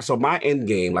yeah, so my end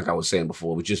game, like I was saying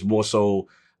before, was just more so.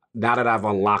 Now that I've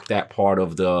unlocked that part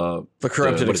of the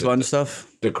corrupted expunge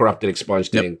stuff, the corrupted expunge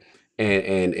thing.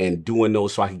 And doing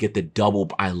those so I can get the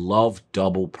double. I love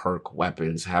double perk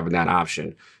weapons, having that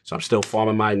option. So I'm still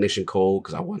farming my ignition code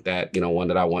because I want that, one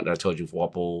that I want that I told you,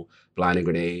 Vorpal, blinding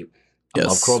grenade. I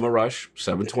love Chroma Rush,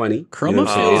 720. Chroma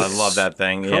I love that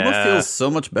thing. Chroma feels so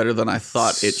much better than I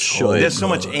thought it should. There's so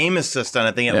much aim assist on it.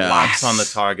 I think it locks on the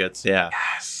targets. Yeah.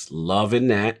 Yes. Loving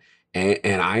that.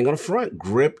 And I ain't gonna front.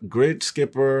 Grid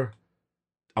skipper.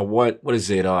 I want, what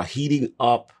is it? Heating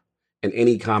up. In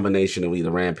any combination of either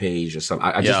Rampage or something.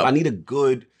 I need a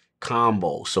good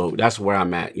combo. So that's where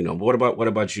I'm at, But what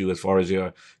about you as far as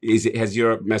has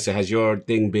your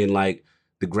thing been like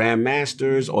the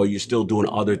Grandmasters or you're still doing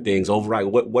other things? Overall,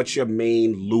 what's your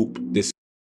main loop this?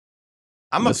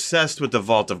 I'm obsessed with the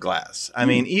Vault of Glass. I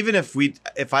mean, even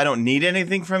if I don't need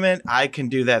anything from it, I can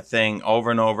do that thing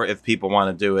over and over if people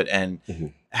want to do it and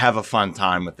have a fun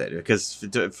time with it. Because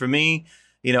for me,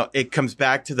 it comes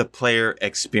back to the player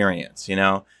experience,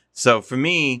 So for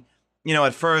me,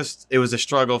 at first it was a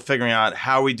struggle figuring out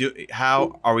how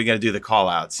are we going to do the call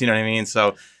outs? You know what I mean?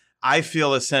 So I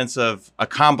feel a sense of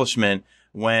accomplishment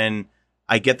when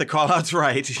I get the call outs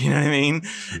right. You know what I mean?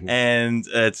 And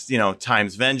it's,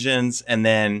 times vengeance. And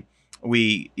then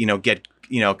we, get,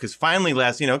 cause finally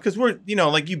cause we're,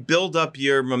 like you build up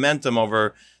your momentum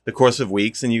over the course of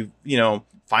weeks and you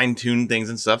fine-tune things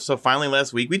and stuff. So finally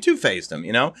last week we 2-phased them,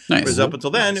 Nice. Whereas up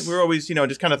until then we were always,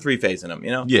 just kind of 3-phasing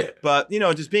them, Yeah. But,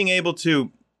 just being able to,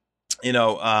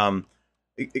 get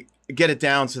it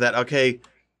down so that, okay,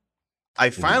 I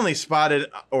finally spotted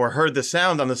or heard the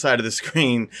sound on the side of the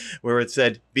screen where it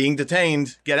said being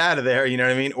detained, get out of there, you know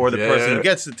what I mean? Or the person who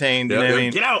gets detained, you know what I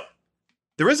mean? Get out.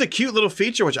 There is a cute little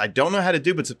feature, which I don't know how to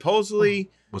do, but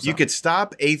supposedly you could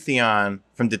stop Atheon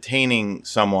from detaining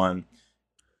someone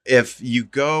if you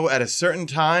go at a certain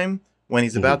time when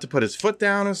he's about to put his foot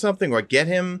down or something, or get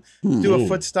him to do a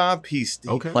foot stop,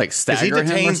 like stagger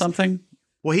him or something.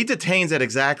 Well, he detains at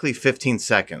exactly 15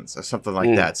 seconds or something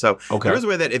like that. So there is a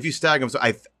way that if you stagger him, so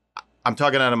I'm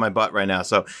talking out of my butt right now.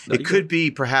 So it could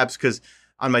be perhaps because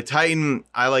on my Titan,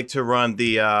 I like to run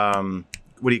the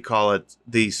what do you call it?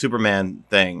 The Superman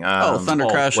thing. Thunder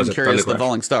Crash and Curious the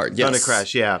Falling Star. Yes. Thunder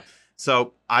Crash, yeah.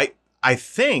 So I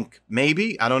think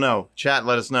maybe, I don't know, chat,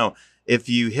 let us know. If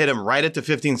you hit him right at the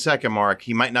 15-second mark,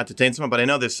 he might not detain someone. But I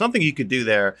know there's something you could do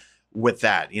there with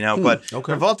that, But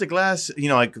for Vault of Glass,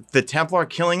 like the Templar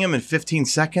killing him in 15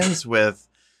 seconds with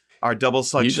our double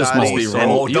slug shot. You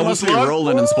must be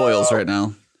rolling in spoils right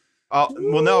now.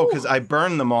 Well, no, because I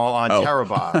burned them all on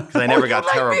Terabot because I never got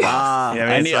Terabot.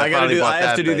 I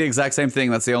have to do the exact same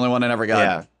thing. That's the only one I never got.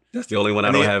 Yeah, that's the only one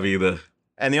I don't have either.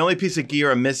 And the only piece of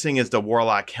gear I'm missing is the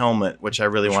Warlock helmet, which I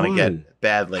really want to get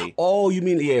badly. Oh, you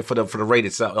mean for the raid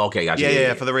itself? Okay, gotcha.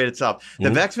 Yeah, for the raid itself.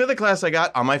 The Vex Mythic class I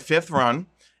got on my 5th run,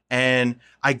 and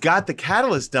I got the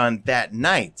Catalyst done that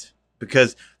night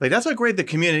because that's how great the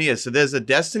community is. So there's a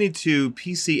Destiny 2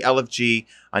 PC LFG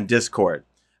on Discord.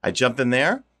 I jumped in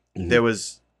there. There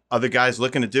was other guys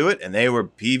looking to do it, and they were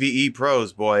PvE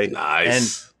pros, boy. Nice.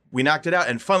 And we knocked it out.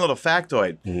 And fun little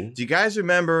factoid. Do you guys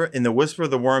remember in the Whisper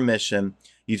of the Worm mission,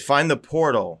 you'd find the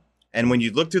portal, and when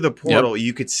you look through the portal,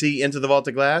 you could see into the Vault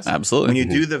of Glass? Absolutely. When you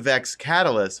do the Vex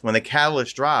Catalyst, when the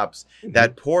Catalyst drops,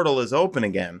 that portal is open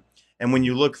again. And when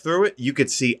you look through it, you could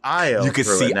see Io. You could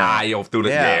see Io through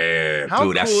the How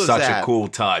dude. That's cool is such that? a cool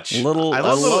touch. I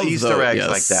love little Easter eggs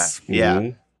like that. Mm-hmm.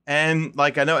 Yeah. And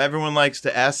like I know everyone likes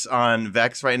to S on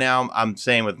Vex right now. I'm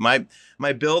saying with my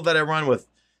build that I run with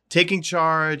taking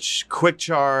charge, quick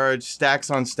charge, stacks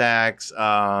on stacks.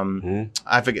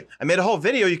 I forget. I made a whole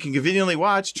video you can conveniently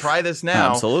watch. Try this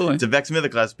now. Absolutely. It's a Vex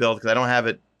Mythoclast build because I don't have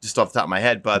it just off the top of my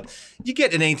head, but you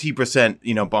get an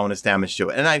 18% bonus damage to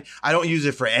it. And I don't use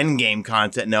it for end game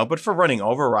content, no, but for running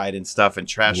override and stuff and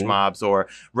trash mobs or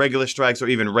regular strikes or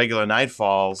even regular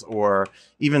nightfalls or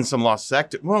even some lost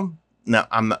sector. Well, no,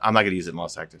 I'm not going to use it in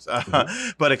Lost Sectors.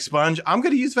 But Expunge, I'm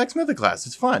going to use Vex Mythoclast.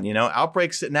 It's fun,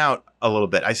 Outbreak sitting out a little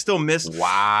bit. I still miss...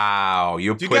 Wow.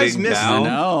 You're Do you guys putting miss down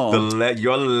No.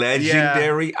 your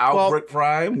legendary Outbreak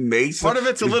Prime, Mesa. Part of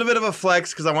it's a little bit of a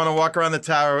flex because I want to walk around the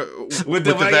tower with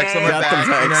the Vex on my Got back.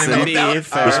 the Vex, You know what I mean?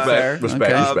 Fair.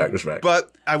 Respect.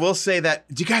 But I will say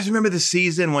that, do you guys remember the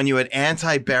season when you had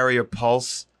anti-barrier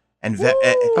pulse and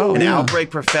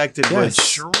Outbreak Perfected would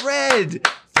shred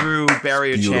through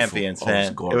barrier champions,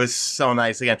 man. It was so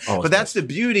nice again. But that's the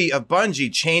beauty of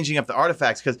Bungie changing up the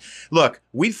artifacts. Because, look,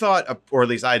 we thought, or at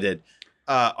least I did,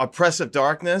 Oppressive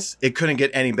Darkness, it couldn't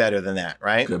get any better than that,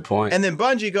 right? Good point. And then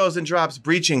Bungie goes and drops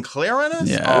Breaching Clear on us?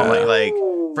 Yeah. Oh, like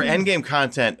for endgame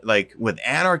content, like with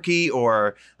Anarchy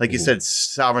or, like you said,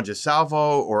 Sovereign de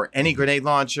Salvo or any grenade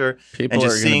launcher. People and are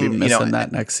just going to seeing, be missing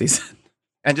that next season.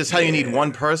 And just how you need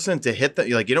one person to hit the,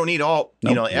 you don't need all,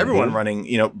 everyone running,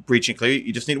 Breaching Clear.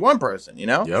 You just need one person,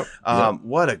 Yep.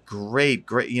 What a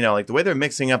great, like the way they're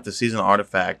mixing up the seasonal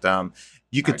artifact.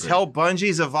 You could tell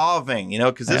Bungie's evolving,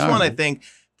 because this one, I think,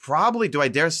 probably, do I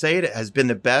dare say it, has been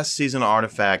the best seasonal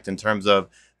artifact in terms of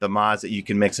the mods that you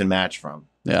can mix and match from.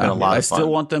 It's been a lot of fun. Still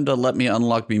want them to let me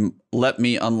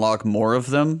unlock more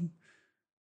of them.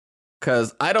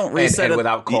 Because I don't reset and it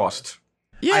without cost.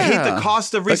 Yeah. I hate the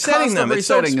cost of resetting them. It's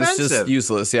so expensive. Is just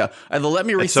useless. Yeah. Either let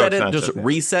me reset it, just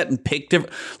reset and pick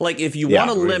different. Like if you want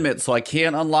to limit, so I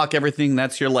can't unlock everything,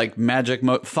 that's your like magic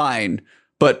mode. Fine.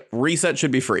 But reset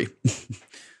should be free.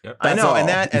 Yep. I know. all.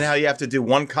 And how you have to do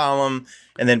one column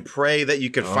and then pray that you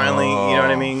could finally, you know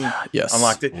what I mean? Yes.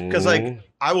 Unlock it. Because like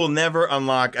I will never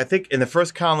unlock, I think in the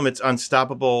first column it's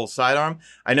Unstoppable Sidearm.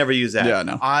 I never use that. Yeah,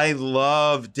 no. I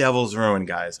love Devil's Ruin,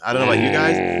 guys. I don't know about you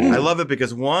guys. I love it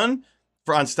because one,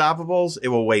 for Unstoppables, it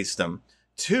will waste them.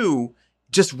 Two,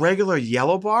 just regular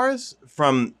yellow bars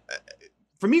from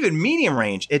even medium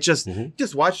range, it just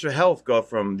watch your health go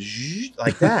from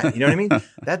like that. You know what I mean?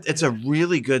 It's a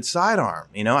really good sidearm.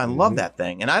 I love that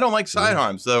thing, and I don't like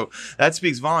sidearms, so that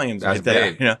speaks volumes. That's right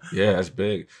big. there. Yeah, that's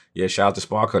big. Yeah, shout out to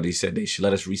Sparkle. He said they should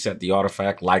let us reset the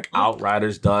artifact like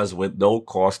Outriders does with no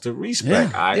cost to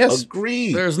respec. I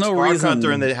agree. There's no Spark reason.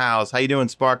 Hunter in the house. How you doing,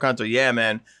 Spark Hunter? Yeah,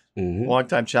 man. Long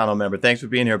time channel member. Thanks for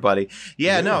being here, buddy.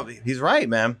 Yeah, no, he's right,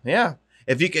 man. Yeah,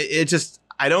 if you could,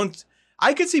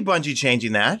 I could see Bungie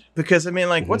changing that because I mean,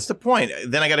 like, what's the point?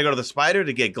 Then I got to go to the Spider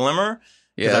to get Glimmer.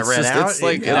 Yeah, I ran out. It's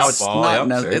like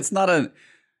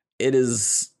it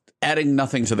is adding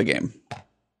nothing to the game.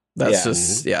 That's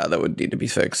that would need to be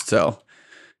fixed. So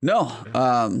no,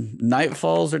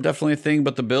 Nightfalls are definitely a thing,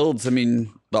 but the builds, I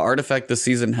mean, the artifact this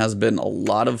season has been a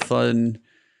lot of fun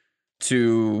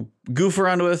to goof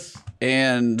around with,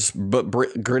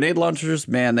 but grenade launchers,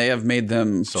 man, they have made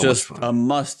them so just a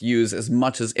must use. As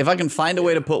much as if I can find a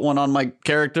way to put one on my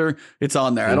character, it's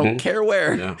on there. I don't care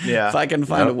where. Yeah. If I can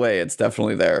find a way, it's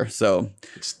definitely there. So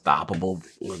Stoppable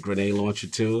grenade launcher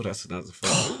too. That's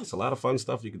fun. It's a lot of fun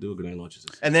stuff you can do with grenade launchers.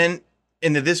 And then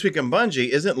in the This Week in Bungie,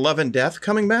 isn't Love and Death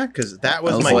coming back? Because that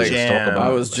was my jam. I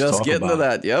was just getting to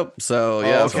that. Yep. So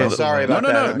yeah. Okay. Sorry about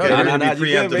that. No.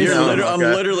 I'm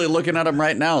literally looking at them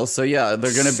right now. So yeah,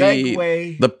 they're going to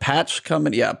be the patch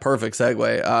coming. Yeah, perfect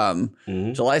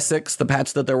segue. July 6th, the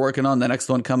patch that they're working on. The next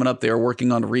one coming up, they are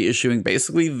working on reissuing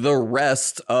basically the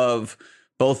rest of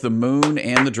both the Moon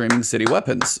and the Dreaming City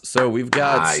weapons. So we've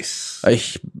got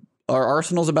our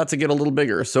arsenal's about to get a little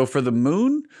bigger. So for the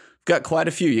Moon, got quite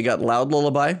a few. You got Loud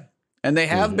Lullaby, and they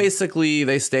have basically,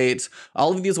 they state,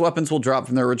 all of these weapons will drop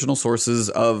from their original sources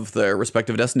of their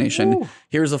respective destination. Ooh.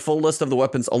 Here's a full list of the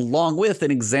weapons along with an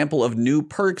example of new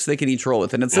perks they can each roll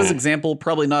with. And it says example,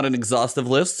 probably not an exhaustive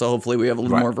list, so hopefully we have a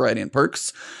little more variety in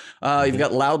perks. You've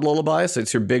got Loud Lullaby, so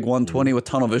it's your big 120 with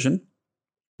tunnel vision.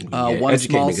 One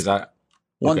small,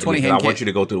 120 hand cannon. I want you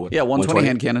to go through it. Yeah, 120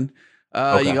 hand cannon.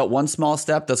 You got one small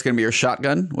step. That's going to be your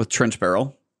shotgun with trench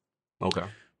barrel. Okay.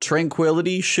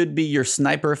 Tranquility should be your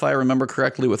sniper, if I remember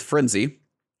correctly, with frenzy.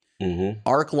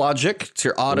 Arc logic, it's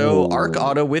your arc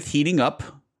auto with heating up.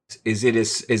 Was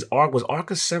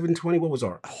Arc a 720? What was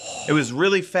Arc? It was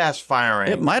really fast firing.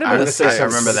 It might have been a 6. I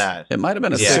remember that. It might have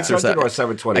been a 6 or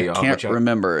 720. I can't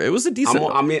remember. It was a decent.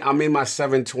 I'm in my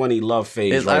 720 love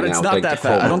phase right now. It's not that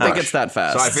fast. I don't think it's that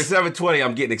fast. So if it's 720,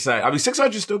 I'm getting excited. I mean,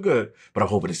 600 is still good, but I'm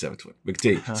hoping it's 720. We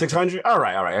continue. 600. All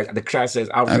right. The chat says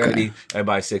outstanding.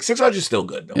 Everybody 600 is still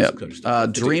good though.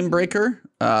 Yep. Dream Breaker.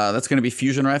 That's going to be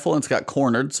fusion rifle, and it's got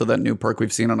cornered. So that new perk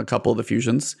we've seen on a couple of the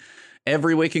fusions.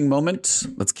 Every Waking Moment,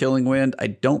 that's Killing Wind. I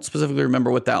don't specifically remember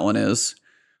what that one is.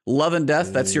 Love and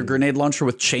Death, that's your grenade launcher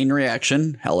with chain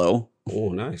reaction. Hello. Oh,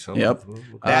 nice. Yep.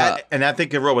 That thing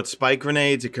can roll with spike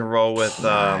grenades. It can roll with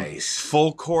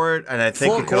full court, and I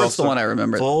think full court's the one I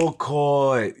remember. Full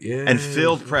court, yeah. And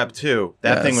field prep too.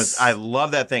 That thing was. I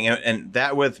love that thing, and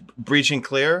that with breach and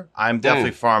clear. I'm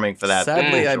definitely farming for that.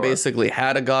 Sadly, I basically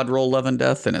had a god roll Love and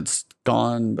Death, and it's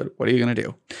gone. But what are you gonna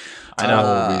do? I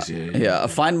know. A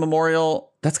Fine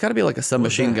Memorial. That's got to be like a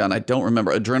submachine gun. I don't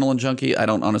remember. Adrenaline Junkie. I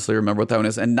don't honestly remember what that one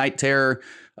is. And Night Terror.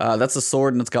 That's a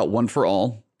sword, and it's got one for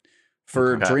all.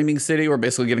 For Dreaming City, we're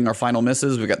basically getting our final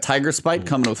misses. We've got Tiger Spite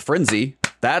coming with Frenzy.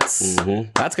 That's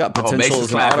got potential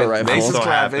as an auto rifle. Mesa's so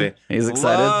happy. He's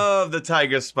excited. Love the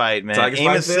Tiger Spite, man.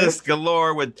 Aim assist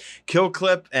galore with Kill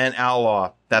Clip and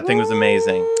Outlaw. That thing was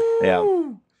amazing.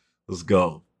 Yeah. Let's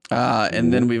go.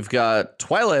 And then we've got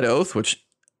Twilight Oath, which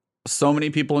so many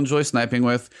people enjoy sniping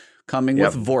with, coming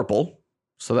with Vorpal.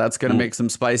 So that's going to make some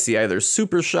spicy either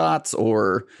super shots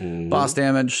or boss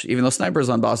damage, even though snipers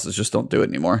on bosses just don't do it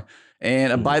anymore.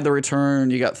 And Abide the Return,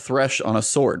 you got Thresh on a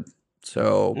sword.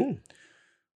 So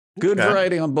good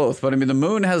variety on both. But I mean, the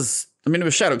moon has, it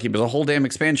was Shadowkeep is a whole damn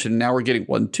expansion. Now we're getting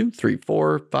 1, 2, 3,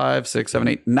 4, 5, 6, 7,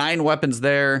 8, 9 weapons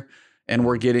there. And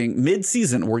we're getting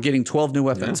mid-season, we're getting 12 new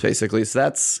weapons basically. So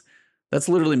that's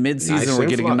literally mid-season. Nice we're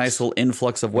getting a nice little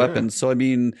influx of weapons. So, I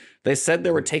mean, they said they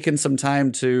were taking some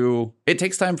time it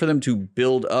takes time for them to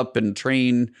build up and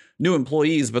train new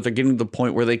employees, but they're getting to the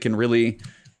point where they can really,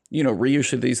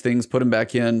 reissue these things, put them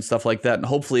back in, stuff like that. And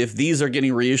hopefully if these are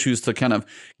getting reissues to kind of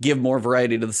give more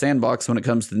variety to the sandbox when it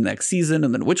comes to the next season,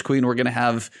 and then Witch Queen, we're going to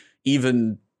have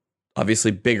even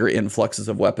obviously bigger influxes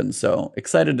of weapons. So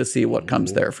excited to see what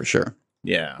comes there for sure.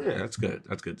 Yeah. Yeah, that's good.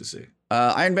 That's good to see.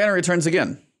 Iron Banner returns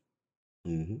again.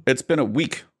 It's been a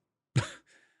week.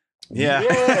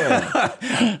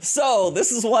 Yeah. So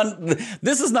this is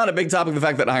not a big topic, the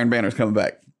fact that Iron Banner is coming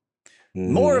back.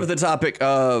 More of the topic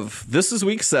of this is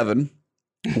week 7.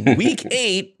 Week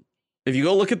 8, if you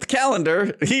go look at the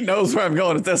calendar, he knows where I'm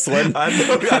going with this one. I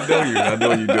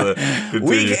know you do it.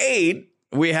 Week 8,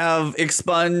 we have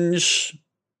Expunge.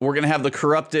 We're going to have the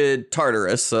Corrupted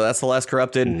Tartarus. So that's the last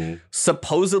Corrupted.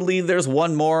 Supposedly there's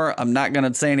one more. I'm not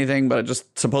going to say anything, but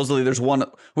supposedly there's one.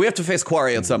 We have to face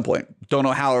Quarry at some point. Don't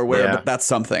know how or where, but that's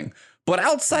something. But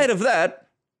outside of that,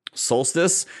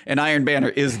 Solstice and Iron Banner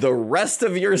is the rest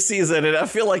of your season. And I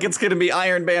feel like it's going to be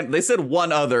Iron Banner. They said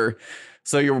one other.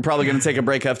 So you're probably going to take a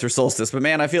break after Solstice. But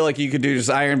man, I feel like you could do just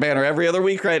Iron Banner every other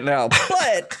week right now.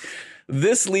 But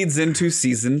this leads into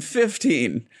season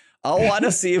 15. I want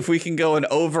to see if we can go an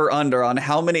over-under on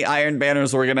how many Iron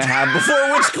Banners we're going to have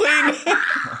before Witch Queen.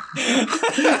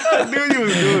 I knew you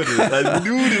was doing this. I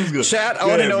knew this was good. Chat, I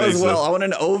want to know as well. I want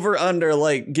an over-under.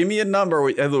 Like, give me a number.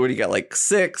 What do you got? Like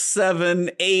 6, 7,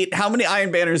 8. How many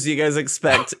Iron Banners do you guys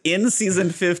expect in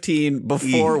season 15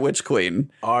 before Witch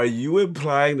Queen? Are you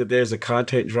implying that there's a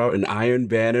content drought and Iron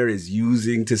Banner is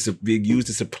being used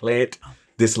to supplant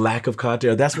this lack of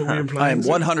content? That's what we're implying.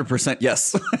 I am 100%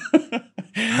 yes.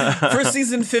 For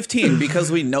season 15,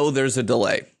 because we know there's a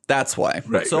delay. That's why.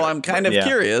 So I'm kind of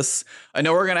curious. I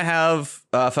know we're going to have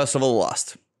Festival of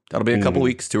Lost. That'll be a couple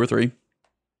weeks, 2 or 3.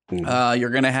 You're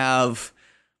going to have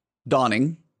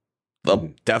Dawning.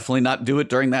 They'll definitely not do it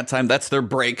during that time. That's their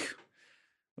break.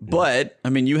 But, I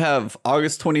mean, you have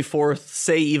August 24th,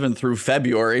 say even through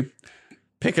February.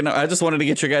 I just wanted to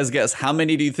get your guys' guess. How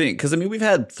many do you think? Because, I mean, we've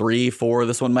had 3, 4.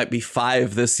 This one might be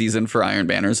 5 this season for Iron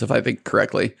Banners, if I think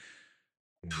correctly.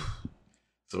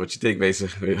 So what you think, Mesa?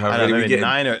 How many we get?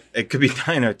 9 or it could be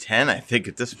 9 or 10. I think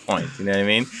at this point, you know what I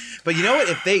mean. But you know what?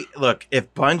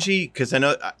 If Bungie, because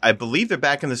I believe they're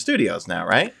back in the studios now,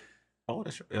 right? Oh,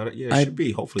 that's right. Yeah, it should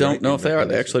be. Hopefully, don't know if they are.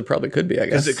 They actually probably could be. I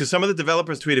guess because some of the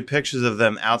developers tweeted pictures of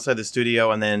them outside the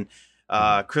studio, and then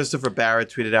Christopher Barrett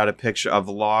tweeted out a picture of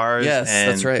Lars. Yes,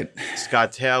 and that's right.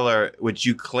 Scott Taylor, which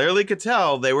you clearly could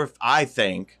tell they were. I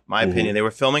think, my opinion, they were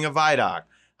filming a Vidoc.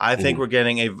 I think we're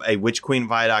getting a Witch Queen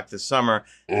Vidoc this summer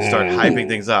to start hyping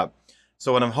things up.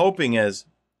 So what I'm hoping is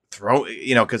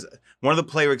because one of the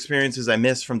player experiences I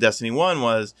missed from Destiny 1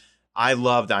 was I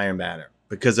loved Iron Banner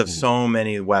because of so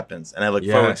many weapons. And I look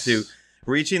forward to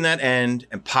reaching that end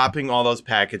and popping all those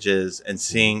packages and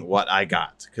seeing what I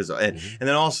got. And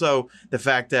then also the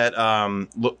fact that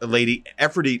Lady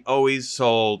Efforty always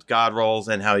sold God rolls,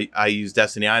 and how I use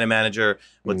Destiny Item Manager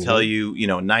would tell you,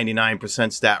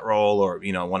 99% stat roll or,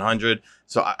 100.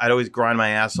 So I'd always grind my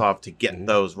ass off to get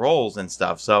those rolls and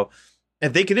stuff. So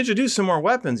if they could introduce some more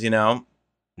weapons,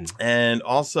 and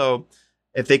also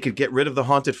if they could get rid of the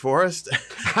Haunted Forest.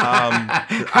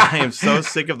 I am so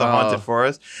sick of the Haunted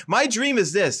Forest. My dream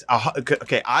is this.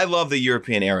 Okay, I love the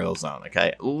European aerial zone.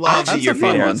 Okay, love the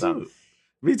European aerial zone.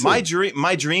 Me too.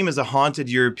 My dream is a haunted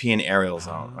European aerial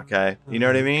zone. Okay, you know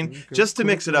what I mean? Just to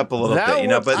mix it up a little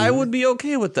bit, But I would be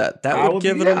okay with that. That would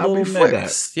give it a little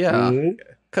mix. Yeah,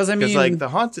 because like the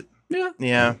haunted.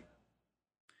 Yeah.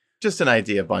 Just an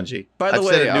idea, Bungie. By the I've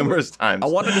way, said it numerous times. I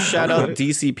wanted to shout out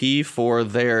DCP for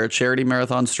their charity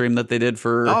marathon stream that they did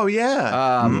for. Oh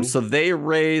yeah. So they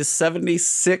raised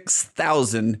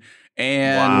 76,000,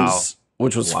 and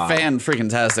which was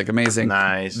fan-freaking-tastic, amazing.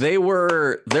 Nice.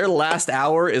 Their last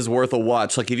hour is worth a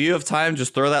watch. Like if you have time,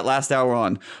 just throw that last hour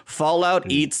on. Fallout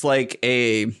eats like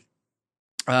a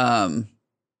hot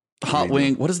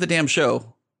wing. What is the damn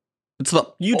show? It's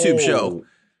the YouTube show.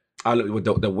 With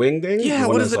the wing thing? Yeah,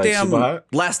 what is the damn super...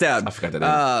 last dab? I forgot the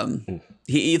name.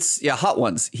 He eats hot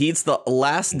ones. He eats the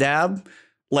last dab,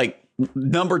 like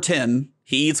number 10.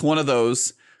 He eats one of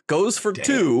those, goes for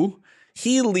 2.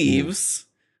 He leaves.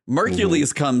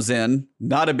 Mercules comes in,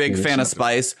 not a big fan of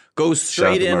spice, goes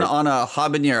straight in on a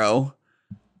habanero,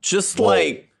 just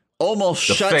almost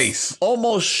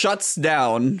shuts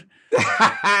down.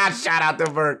 Shout out to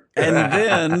Bert. And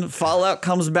then Fallout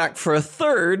comes back for a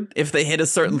 3rd if they hit a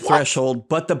certain threshold.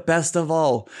 But the best of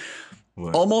all,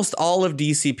 almost all of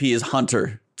DCP is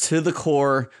Hunter to the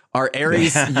core. Our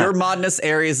Ares, your Madness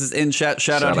Ares is in chat.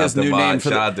 Shout out his new name for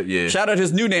shout out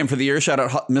his new name for the year. Shout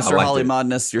out Mr. Holly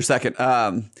Madness, your second.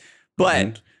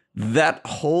 But that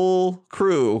whole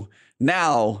crew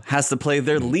now has to play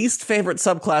their least favorite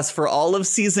subclass for all of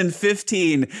season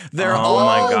 15. They're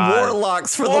all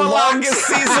warlocks for the longest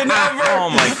season ever.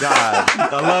 Oh my god,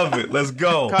 I love it. Let's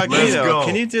go. Let's go.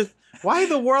 Can you just? Why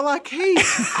the warlock hate?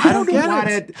 I don't know why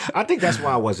that. I think that's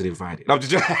why I wasn't invited. I'm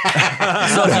just so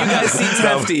if you guys see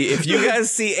Tefty, if you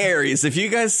guys see Ares, if you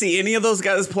guys see any of those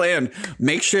guys playing,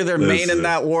 make sure they're maining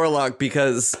that warlock,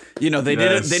 because they did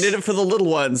it. They did it for the little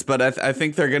ones, but I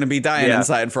think they're going to be dying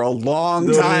inside for a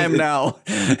long time now.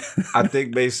 I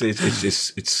think basically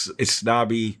it's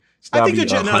snobby. I think they're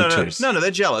jealous. No,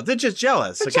 they're jealous. They're just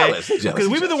jealous. Because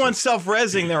we were the ones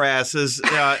self-resing their asses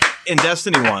in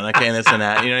Destiny 1. Okay, and this and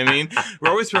that. You know what I mean? We're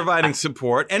always providing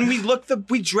support, and we dress the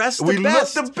best. We look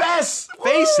the best.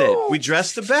 Face it, we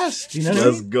dress the best. You know what I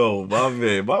mean? Let's go, my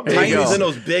man. Titans and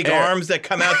those big arms that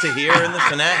come out to here and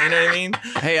this and that. You know what I mean?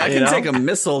 Hey, I can take a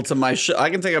missile to my.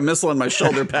 I can take a missile in my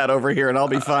shoulder pad over here, and I'll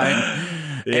be fine.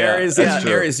 Ares,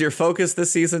 Ares, your focus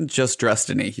this season, just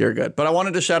Destiny. You're good. But I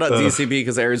wanted to shout out DCB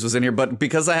because Ares was in here. But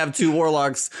because I have 2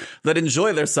 warlocks that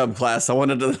enjoy their subclass,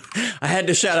 I had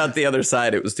to shout out the other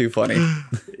side. It was too funny.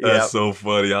 That's so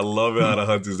funny. I love it how the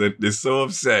hunters, they're so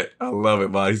upset. I love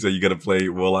it, man. He said you got to play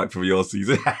warlock for your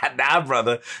season. Nah,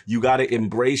 brother. You got to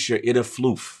embrace your inner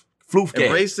floof.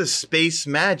 Embrace the space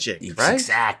magic, right?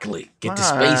 Exactly. Get the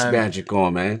space magic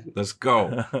on, man. Let's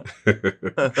go.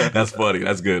 That's funny.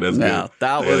 That's good. That's good.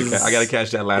 That was. I gotta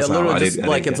catch that last hour. It's a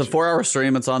 4-hour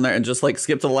stream. It's on there, and just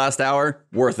skip to the last hour.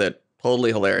 Worth it.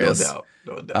 Totally hilarious.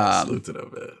 No doubt. Salute to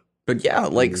them, man. But yeah,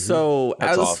 so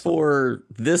that's as awesome. For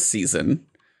this season,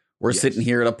 we're sitting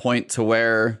here at a point to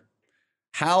where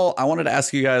I wanted to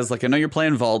ask you guys. I know you're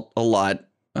playing Vault a lot,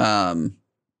 and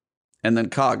then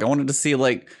Cog. I wanted to see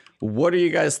what are you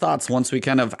guys' thoughts once we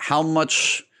kind of how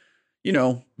much,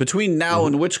 between now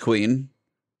and Witch Queen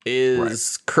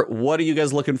is what are you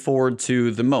guys looking forward to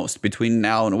the most between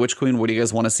now and Witch Queen? What do you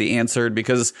guys want to see answered?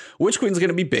 Because Witch Queen's going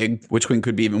to be big. Witch Queen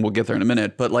could be we'll get there in a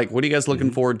minute. But what are you guys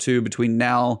looking forward to between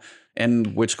now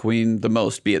and Witch Queen the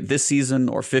most? Be it this season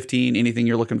or 15, anything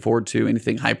you're looking forward to,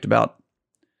 anything hyped about?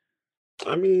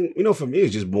 I mean, for me,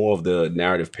 it's just more of the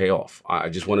narrative payoff. I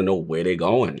just want to know where they're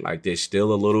going. There's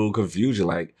still a little confusion.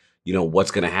 What's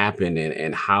going to happen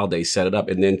and how they set it up.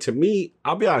 And then to me,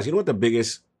 I'll be honest, what the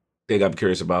biggest thing I'm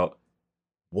curious about?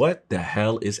 What the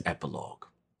hell is epilogue?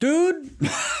 Dude,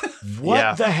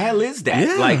 what the hell is that?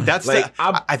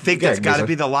 Yeah. I think that's got to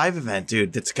be the live event,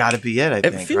 dude. That's got to be it, I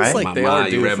think, feels right? Like they are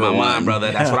you read my mind,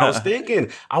 brother. That's what I was thinking.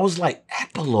 I was like,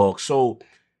 epilogue. So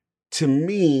to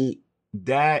me,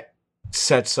 that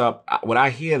sets up, when I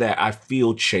hear that, I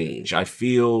feel change. I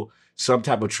feel some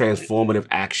type of transformative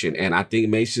action. And I think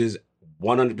Mesa's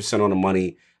 100% on the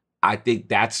money. I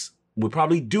think we're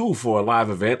probably due for a live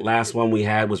event. Last one we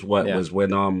had was when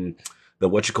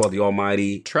the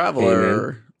Almighty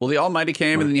Traveler. Well, the Almighty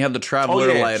came, and then you had the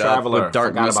Traveler light up with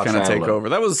darkness kind of take over.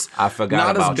 That was I forgot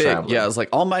not about as big. Traveler. Yeah, it was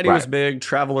like Almighty was big,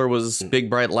 Traveler was big,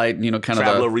 bright light, kind of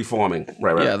Traveler reforming.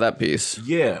 Right. Yeah, that piece.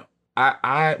 Yeah.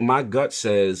 My gut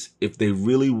says if they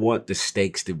really want the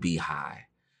stakes to be high,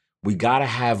 we gotta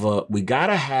have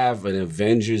an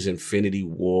Avengers Infinity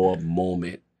War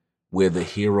moment where the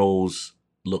heroes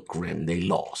look grim. They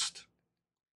lost.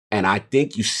 And I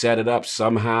think you set it up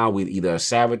somehow with either a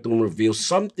Savathun reveal,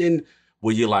 something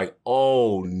where you're like,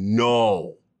 oh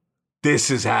no, this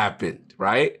has happened,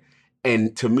 right?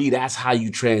 And to me, that's how you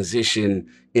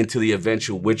transition into the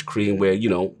eventual Witch Queen, where,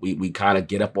 we kind of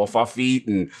get up off our feet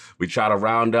and we try to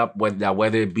round up,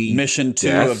 whether it be Mission 2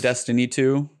 of Destiny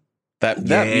 2. That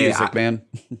music, man.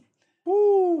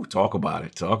 Woo, talk about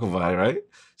it, right?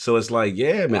 So it's like,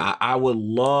 yeah, man, I would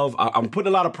love, I'm putting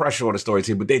a lot of pressure on the story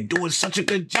team, but they're doing such a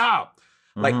good job.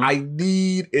 Like, I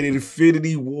need an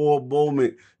Infinity War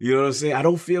moment. You know what I'm saying? I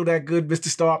don't feel that good, Mr.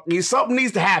 Stark. Something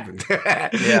needs to happen.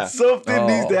 Something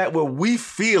needs to happen where we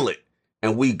feel it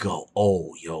and we go,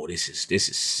 oh, yo, this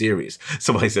is serious.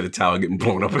 Somebody said the tower getting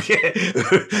blown up again.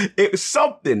 It's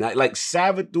something like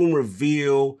Savathun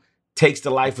reveal takes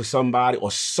the life of somebody,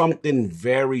 or something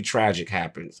very tragic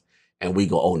happens and we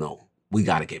go, oh no, we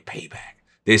got to get payback.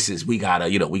 We got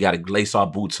to lace our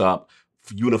boots up,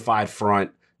 unified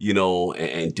front,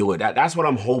 and do it. That's what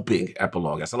I'm hoping,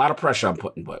 Epilogue. That's a lot of pressure I'm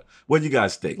putting, but what do you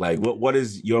guys think? Like, what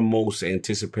is your most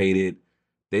anticipated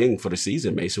thing for the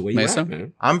season, Mesa? Where you at,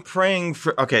 man? I'm praying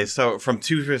so from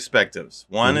two perspectives.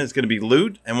 One is going to be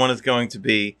loot, and one is going to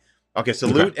be,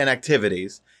 loot and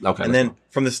activities. Okay. And then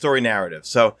from the story narrative.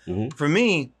 So for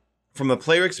me, from the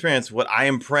player experience, what I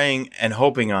am praying and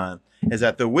hoping on is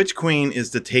that the Witch Queen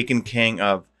is the Taken King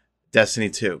of Destiny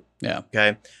 2. Yeah.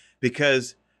 Okay?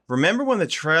 Because remember when the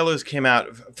trailers came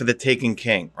out for the Taken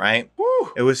King, right?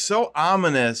 Woo! It was so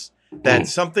ominous that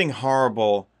something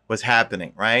horrible was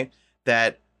happening, right?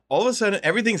 That all of a sudden,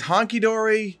 everything's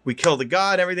honky-dory, we killed the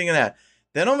god, everything and that.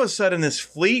 Then all of a sudden, this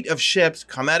fleet of ships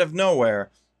come out of nowhere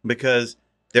because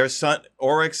their son,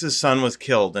 Oryx's son, was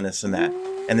killed and this and that.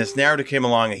 And this narrative came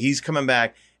along, and he's coming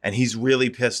back, and he's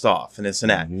really pissed off and this and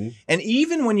that. And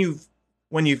even when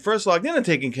you first logged in to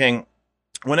Taken King,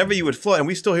 whenever you would float, and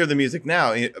we still hear the music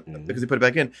now because they put it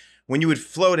back in, when you would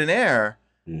float in air,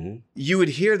 you would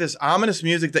hear this ominous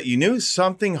music that you knew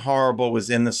something horrible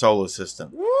was in the solar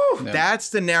system. Yeah.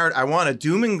 That's the narrative. I want a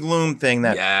doom and gloom thing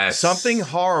that something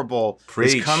horrible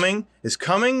is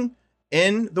coming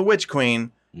in the Witch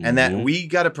Queen, and that we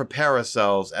got to prepare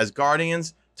ourselves as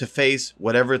Guardians to face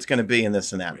whatever it's going to be in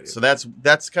this and that. So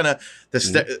that's kind of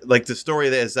the story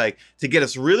that is like to get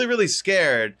us really, really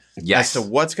scared as to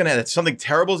what's going to, that something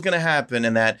terrible is going to happen,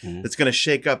 and that it's going to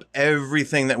shake up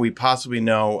everything that we possibly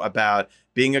know about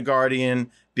being a Guardian,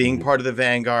 being part of the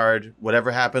Vanguard,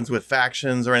 whatever happens with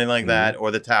factions or anything like that, or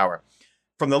the Tower.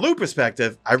 From the loot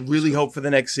perspective, I really hope for the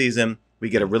next season we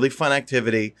get a really fun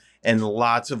activity and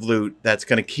lots of loot that's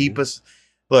going to keep us.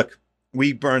 Look,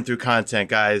 we burn through content,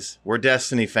 guys. We're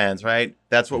Destiny fans, right?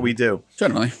 That's what we do.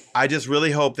 Generally. I just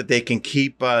really hope that they can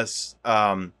keep us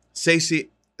satiated.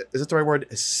 Is that the right word?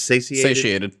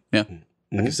 Satiated. Yeah.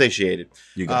 Satiated.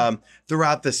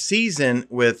 Throughout the season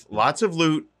with lots of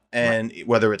loot, and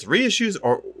whether it's reissues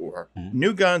or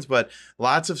new guns, but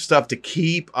lots of stuff to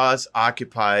keep us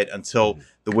occupied until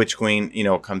the Witch Queen,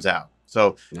 comes out.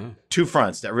 So two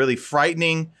fronts, that really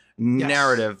frightening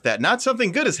narrative that not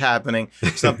something good is happening,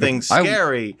 something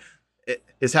scary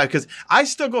is happening. Because I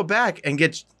still go back and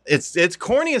get, it's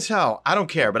corny as hell. I don't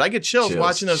care, but I get chills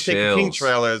watching those Taken King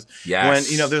trailers. When,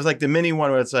 there's like the mini one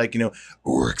where it's like,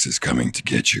 Oryx is coming to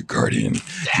get you, Guardian.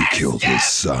 He killed his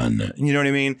son. You know what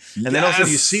I mean? And then also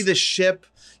you see the ship,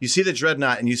 you see the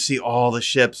Dreadnought, and you see all the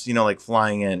ships, like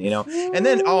flying in, and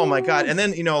then, oh my God. And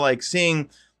then, like seeing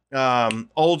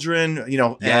Aldrin,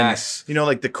 and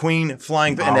like the Queen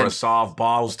flying, and then solve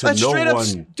bottles to no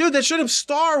one. Dude, that straight up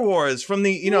Star Wars from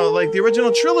the like the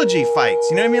original trilogy fights.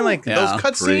 You know what I mean? Like those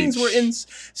cutscenes were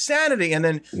insanity. And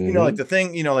then like the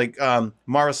thing, like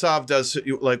Marasov does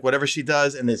like whatever she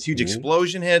does, and this huge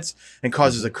explosion hits and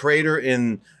causes a crater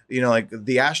in like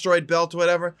the asteroid belt or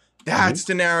whatever. That's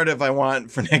the narrative I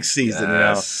want for next season.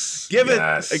 Give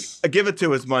it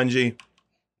to us, Bungie.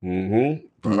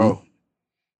 Bro.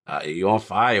 You're on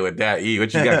fire with that, E.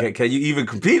 What you got? Can you even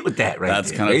compete with that? Right,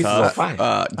 that's kind of tough. On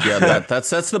fire. That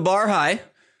sets the bar high.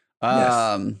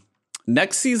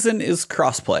 Next season is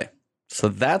crossplay, So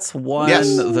that's one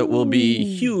Yes. that will be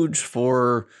huge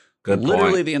for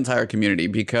literally the entire community,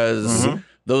 because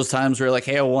those times where you're like,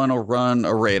 hey, I want to run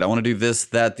a raid, I want to do this,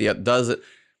 that, does it.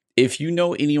 If you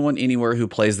know anyone anywhere who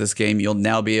plays this game, you'll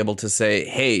now be able to say,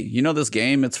 hey, you know this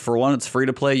game, it's free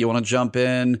to play. You want to jump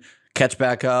in, catch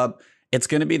back up. It's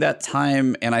going to be that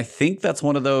time. And I think that's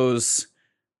one of those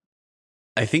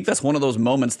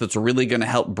moments that's really going to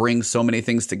help bring so many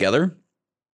things together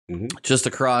just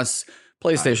across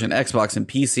PlayStation, Xbox, and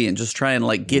PC, and just try and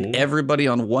like get everybody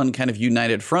on one kind of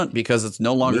united front, because it's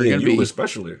no longer going to be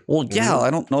especially. Well, yeah,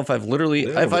 I don't know if I've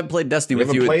played Destiny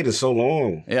with you. We haven't played in so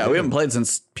long. Yeah, we haven't played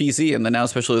since PC, and then now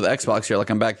especially with Xbox, you're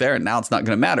like, I'm back there, and now it's not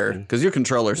going to matter because you're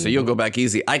controller, so you'll go back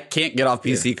easy. I can't get off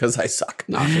PC because I suck.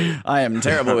 I am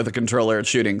terrible with a controller at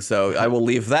shooting, so I will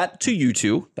leave that to you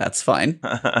two. That's fine.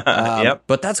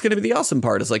 But that's going to be the awesome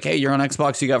part. It's like, hey, you're on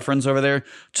Xbox, you got friends over there.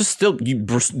 Just still, you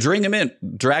drag them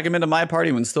into my party,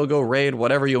 and still go raid,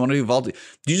 whatever you want to do. Vault.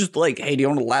 You just like, hey, do you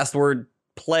want the last word?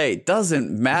 Play.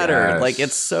 Doesn't matter. Like,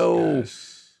 it's so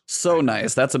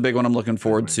nice. That's a big one I'm looking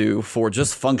forward to for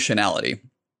just functionality.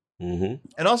 And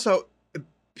also,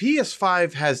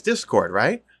 PS5 has Discord,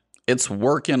 right? It's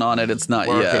working on it. It's not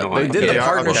yet. They did the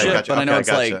partnership, gotcha. but I know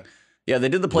it's like, they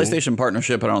did the PlayStation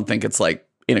partnership, but I don't think it's like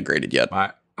integrated yet.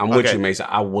 I'm with you, Mesa.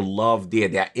 I would love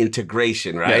that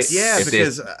integration, right? Yes. Yeah,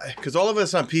 because all of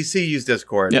us on PC use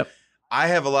Discord. Yep. I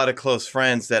have a lot of close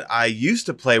friends that I used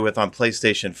to play with on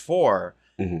PlayStation 4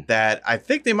 that I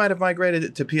think they might have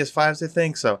migrated to PS5s, I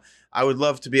think. So I would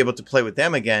love to be able to play with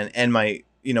them again, and my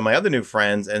other new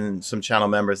friends and some channel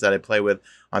members that I play with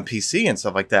on PC and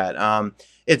stuff like that.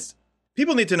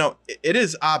 People need to know it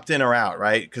is opt-in or out,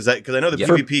 right? Because I know the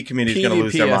PvP community is going to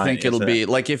lose their mind. I think it'll be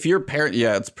like if your parent,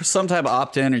 it's some type of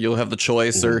opt-in, or you'll have the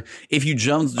choice. Or if you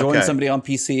join somebody on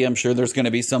PC, I'm sure there's going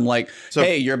to be some like,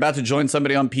 hey, you're about to join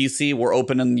somebody on PC. We're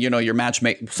opening, your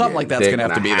matchmake. Something like that's going to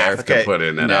have to be there. To put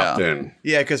in that opt-in.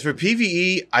 Yeah, because for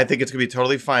PvE, I think it's going to be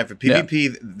totally fine. For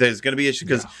PvP, there's going to be issues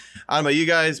because I don't know you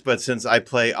guys, but since I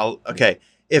play,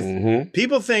 if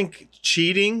people think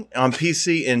cheating on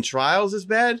PC in Trials is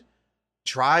bad,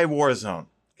 try Warzone,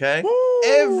 okay?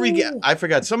 I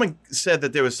forgot. Someone said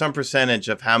that there was some percentage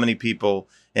of how many people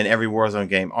in every Warzone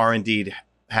game are indeed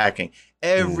hacking.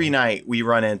 Every night we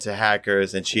run into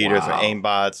hackers and cheaters or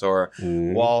aimbots or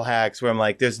wall hacks where I'm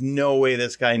like, there's no way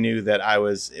this guy knew that I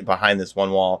was behind this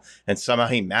one wall, and somehow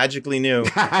he magically knew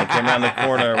and came around the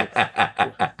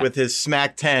corner with his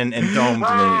smack 10 and domed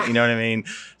me. You know what I mean?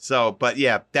 So, but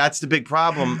yeah, that's the big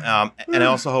problem. And I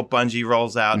also hope Bungie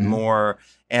rolls out more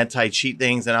anti-cheat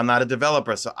things, and I'm not a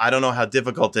developer, so I don't know how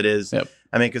difficult it is.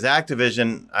 I mean, because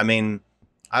Activision,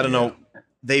 I don't know,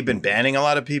 they've been banning a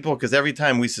lot of people, because every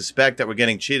time we suspect that we're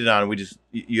getting cheated on,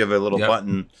 you have a little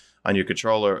button on your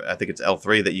controller, I think it's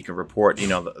L3, that you can report,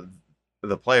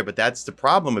 the player. But that's the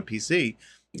problem with PC,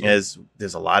 is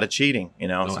there's a lot of cheating,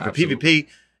 so for PvP,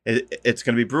 it's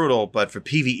going to be brutal, but for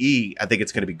PvE, I think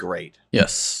it's going to be great.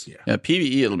 Yes. Yeah,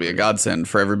 PvE, it'll be a godsend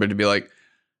for everybody to be like,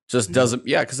 just doesn't,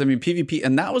 because PvP,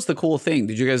 and that was the cool thing.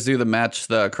 Did you guys do the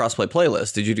crossplay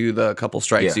playlist? Did you do the couple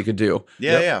strikes you could do?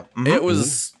 Yeah. It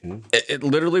was, it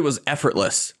literally was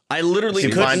effortless. I literally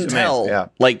couldn't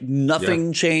tell. Like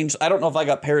nothing changed. I don't know if I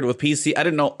got paired with PC. I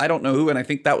don't know who, and I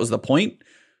think that was the point.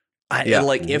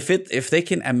 If they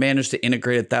can manage to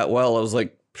integrate it that well, I was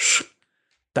like,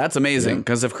 that's amazing.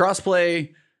 Because if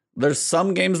crossplay, there's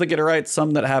some games that get it right,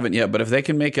 some that haven't yet. But if they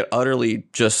can make it utterly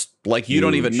just like you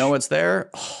don't even know it's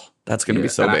there, that's going to be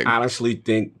so big. I honestly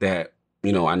think that,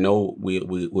 I know we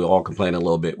all complain a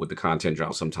little bit with the content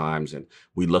drought sometimes, and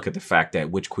we look at the fact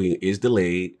that Witch Queen is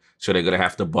delayed, so they're going to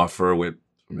have to buffer with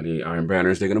how many Iron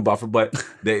Banners they're going to buffer, but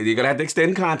they're going to have to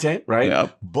extend content, right? Yeah.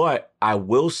 But I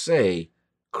will say,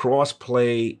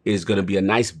 crossplay is going to be a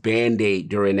nice band-aid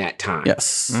during that time.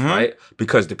 Yes. Right?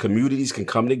 Because the communities can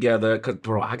come together. Because,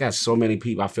 bro, I got so many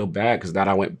people. I feel bad because now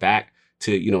I went back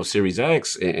to, Series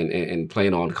X and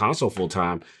playing on console full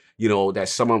time. That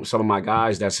some of my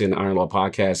guys that's in the Iron Law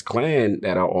Podcast clan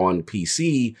that are on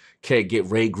PC can't get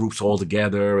raid groups all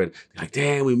together, and like,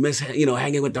 damn, we miss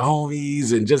hanging with the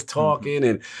homies and just talking,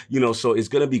 and so it's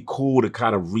gonna be cool to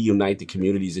kind of reunite the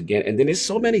communities again. And then there's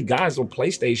so many guys on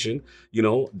PlayStation,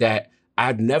 that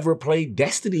I've never played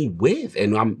Destiny with,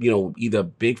 and I'm either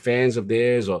big fans of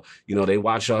theirs or they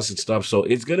watch us and stuff. So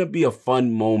it's gonna be a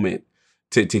fun moment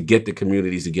to get the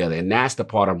communities together. And that's the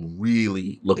part I'm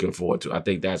really looking forward to. I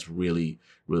think that's really,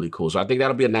 really cool. So I think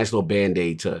that'll be a nice little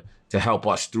Band-Aid to help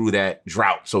us through that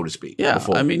drought, so to speak. Yeah,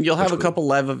 you'll have a couple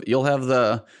you'll have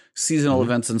the seasonal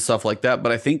events and stuff like that,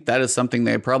 but I think that is something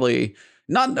they probably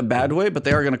not in a bad way, but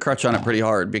they are going to crutch on it pretty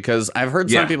hard because I've heard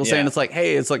some people saying it's like,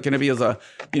 hey, it's like going to be as a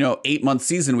 8-month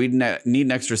season. We need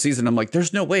an extra season. I'm like,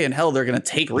 there's no way in hell they're going to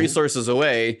take resources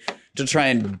away to try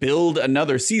and build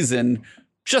another season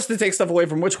just to take stuff away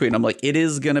from Witch Queen. I'm like, it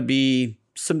is going to be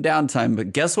some downtime,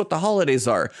 but guess what the holidays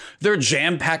are? They're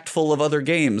jam-packed full of other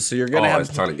games, so you're gonna have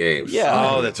a ton of games. Yeah.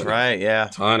 Oh, that's right. Yeah,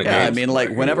 ton of games. I mean, like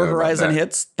whenever Horizon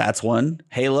hits, that's one.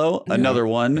 Halo, another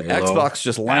one. Xbox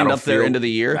just lined up there into the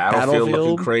year. Battlefield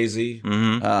looking crazy.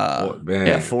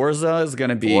 Forza is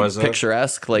gonna be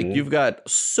picturesque. Like you've got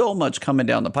so much coming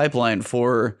down the pipeline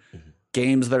for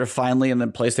games that are finally, and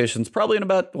then PlayStation's probably in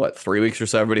about 3 weeks or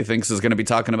so. Everybody thinks is going to be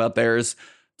talking about theirs.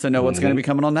 To know what's going to be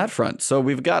coming on that front. So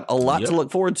we've got a lot to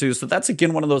look forward to. So that's,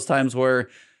 again, one of those times where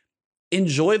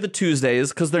enjoy the Tuesdays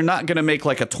because they're not going to make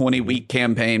like a 20-week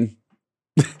campaign.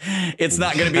 It's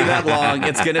not going to be that long.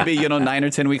 It's going to be, 9 or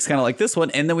 10 weeks, kind of like this one.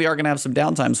 And then we are going to have some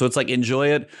downtime. So it's like enjoy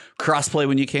it, crossplay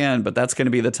when you can, but that's going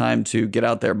to be the time to get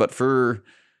out there. But for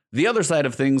the other side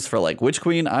of things, for like Witch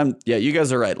Queen, you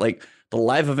guys are right. Like the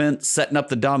live event, setting up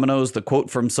the dominoes, the quote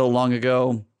from so long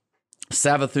ago,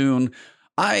 Savathun.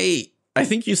 I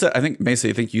think Mesa, I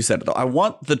think you said it though. I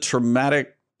want the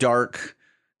traumatic, dark,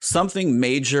 something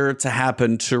major to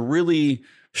happen to really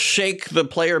shake the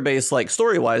player base, like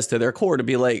story-wise, to their core, to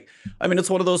be like, I mean, it's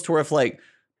one of those to where if like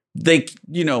they,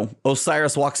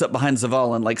 Osiris walks up behind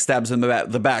Zaval and like stabs him in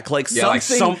the back, like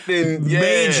something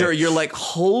major. You're like,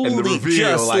 holy, reveal,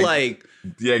 just like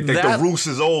the roost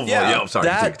is over. Yeah,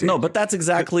 but that's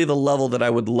exactly the level that I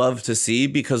would love to see,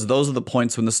 because those are the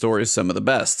points when the story is some of the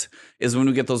best, is when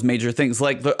we get those major things.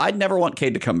 Like I'd never want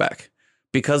Cade to come back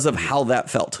because of how that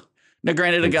felt. Now,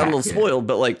 granted, it got a little spoiled,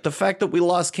 but like the fact that we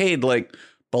lost Cade, like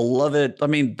beloved, I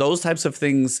mean, those types of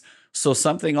things. So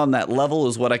something on that level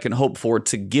is what I can hope for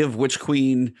to give Witch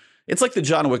Queen. It's like the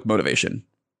John Wick motivation.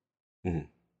 Mm-hmm.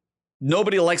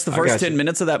 Nobody likes the first 10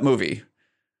 minutes of that movie.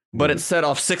 But it set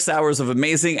off 6 hours of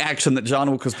amazing action that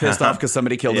John Wick was pissed off because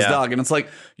somebody killed his dog. And it's like,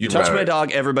 you touch my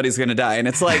dog, everybody's going to die. And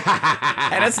it's like,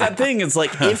 and it's that thing. It's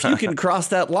like, if you can cross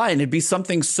that line, it'd be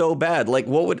something so bad. Like,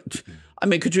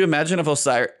 could you imagine if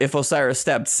Osiris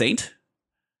stabbed Saint?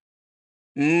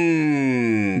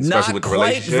 Not with the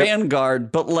quite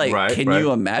Vanguard, but like, can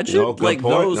you imagine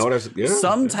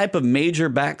some type of major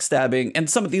backstabbing? And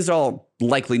some of these are all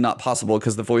likely not possible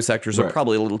because the voice actors are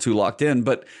probably a little too locked in,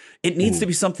 but it needs to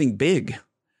be something big.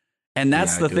 And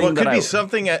that's the thing. Well, it could be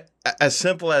something as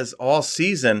simple as all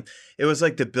season. It was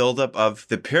like the buildup of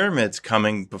the pyramids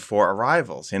coming before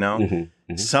arrivals,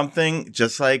 something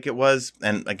just like it was.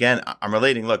 And again, I'm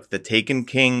relating. Look, the Taken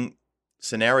King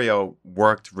scenario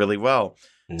worked really well.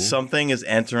 Something is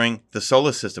entering the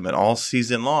solar system, and all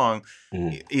season long,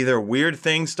 either weird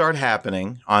things start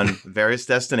happening on various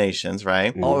destinations,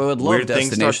 right? Oh, I would love weird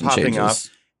things start popping up,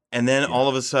 and then all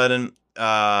of a sudden,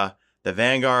 the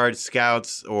Vanguard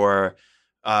scouts or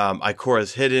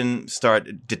Ikora's Hidden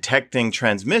start detecting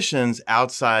transmissions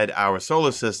outside our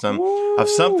solar system of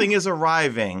something is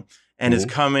arriving and is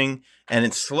coming, and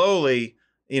it's slowly.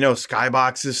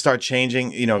 Skyboxes start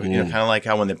changing, kind of like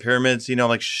how when the pyramids,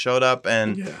 like showed up.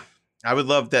 And I would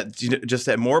love that, just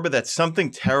that more, but that something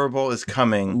terrible is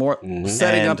coming. More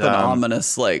setting up an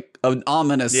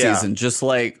ominous season, just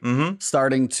like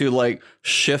starting to like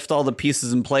shift all the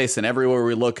pieces in place. And everywhere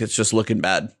we look, it's just looking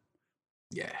bad.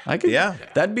 Yeah.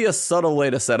 That'd be a subtle way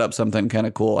to set up something kind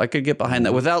of cool. I could get behind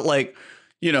that without like,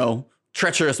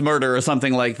 treacherous murder or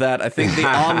something like that. I think the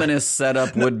ominous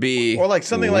setup would be, or like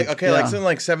something like something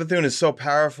like Savathun is so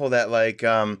powerful that like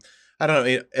I don't know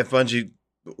if Bungie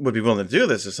would be willing to do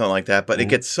this or something like that, but it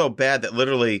gets so bad that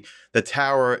literally the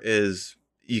tower is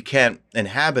you can't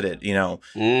inhabit it,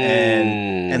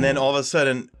 and then all of a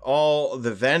sudden all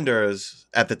the vendors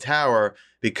at the tower,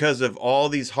 because of all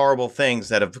these horrible things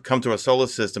that have come to our solar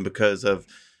system because of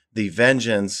the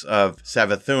vengeance of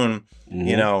Savathun,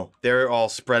 they're all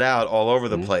spread out all over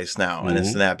the place now. And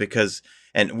it's that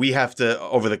and we have to,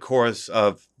 over the course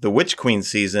of the Witch Queen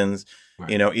seasons,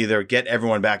 either get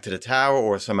everyone back to the tower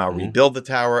or somehow rebuild the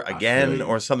tower again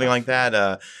or something like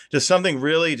that. Just something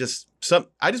really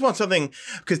I just want something,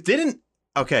 because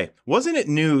wasn't it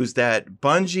news that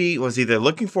Bungie was either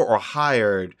looking for or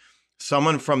hired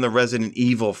someone from the Resident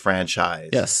Evil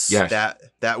franchise? Yes.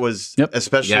 That was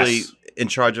especially in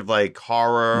charge of like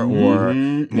horror or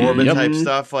morbid type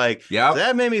stuff. Like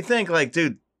that made me think like,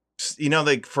 dude,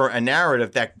 like for a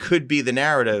narrative that could be the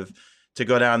narrative to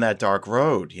go down that dark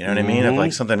road. You know what I mean? Of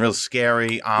like something real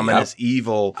scary, ominous,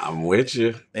 evil. I'm with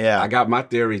you. Yeah. I got my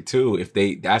theory too.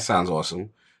 That sounds awesome.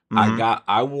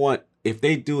 If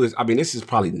they do this, I mean, this is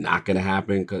probably not going to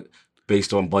happen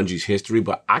based on Bungie's history,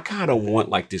 but I kind of want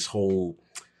like this whole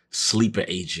sleeper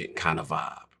agent kind of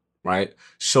vibe, right?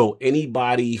 So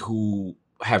anybody who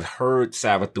have heard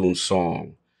Savathun's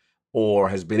song or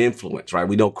has been influenced, right?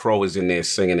 We know Crow is in there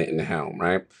singing it in the helm,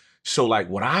 right? So like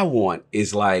what I want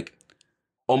is like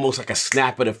almost like a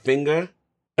snap of the finger.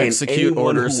 Execute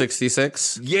Order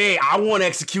 66. Yeah, I want to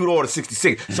execute Order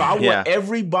 66. So I want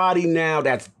everybody now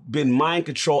that's been mind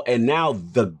control, and now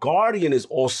the Guardian is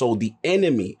also the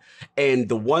enemy. And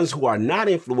the ones who are not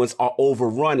influenced are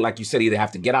overrun. Like you said, either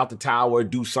have to get out the tower,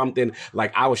 do something.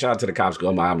 Like I was shout out to the cops.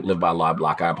 I live by a law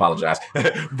block. I apologize.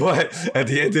 But at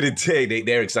the end of the day,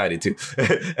 they're excited too.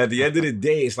 At the end of the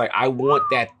day, it's like I want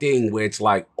that thing where it's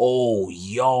like, oh,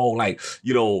 yo, like,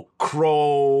 you know,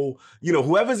 Crow, you know,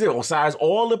 whoever's there, besides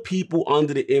all the people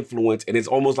under the influence, and it's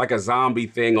almost like a zombie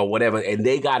thing or whatever, and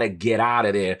they got to get out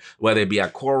of there, whether it be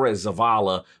Akora or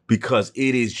Zavala, because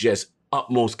it is just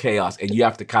utmost chaos, and you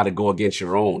have to kind of go against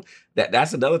your own.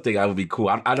 That's another thing that would be cool.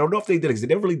 I don't know if they did it, because they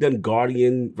never really done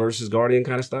Guardian versus Guardian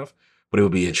kind of stuff, but it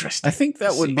would be interesting. I think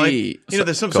that would be... You know,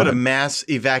 there's some sort of mass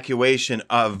evacuation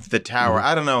of the tower.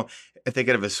 I don't know if they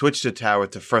could have switched the tower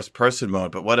to first-person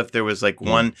mode, but what if there was like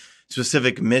one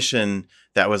specific mission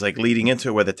that was like leading into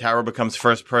it where the tower becomes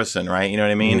first person, right? You know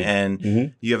what I mean?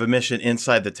 And you have a mission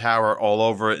inside the tower all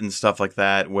over it and stuff like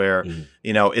that where,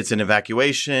 you know, it's an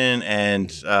evacuation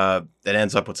and it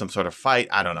ends up with some sort of fight.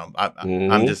 I don't know.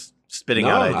 I'm just spitting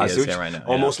out ideas here right now.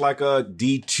 Almost like a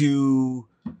D2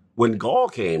 when Gaul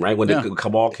came, right? When the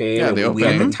Cabal came, and we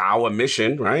had the tower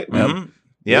mission, right?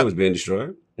 It was being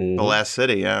destroyed. The last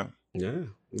city, Yeah.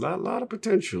 A lot of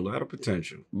potential,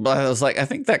 But I was like, I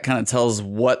think that kind of tells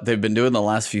what they've been doing the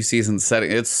last few seasons setting.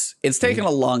 It's taken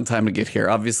a long time to get here.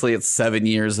 Obviously, it's 7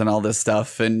 years and all this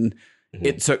stuff. And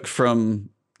it took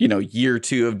from, you know, year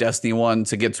 2 of Destiny 1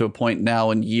 to get to a point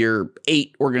now in year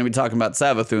 8, we're going to be talking about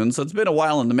Savathun. So it's been a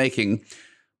while in the making.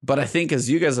 But I think, as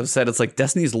you guys have said, it's like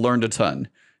Destiny's learned a ton.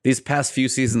 These past few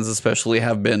seasons especially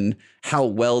have been how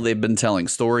well they've been telling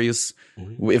stories.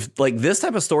 If like this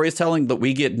type of storytelling that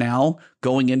we get now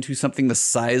going into something the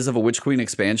size of a Witch Queen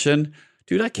expansion,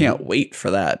 dude, I can't wait for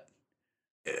that.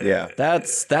 Yeah.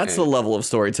 That's the level of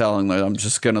storytelling that I'm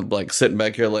just going to like sitting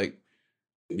back here like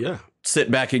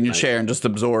sit back in your chair and just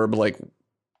absorb like,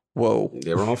 whoa.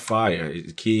 They're on fire.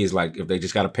 The key is like if they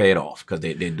just got to pay it off because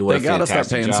they're doing they got to start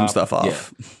paying job. Some stuff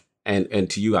off. Yeah. And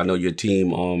to you, I know your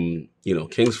team, you know,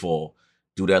 Kingsfall,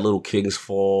 do that little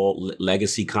Kingsfall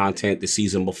legacy content the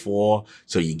season before,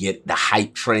 so you get the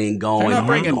hype train going. They're not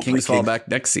bringing Kingsfall back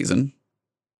next season.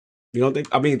 You don't think?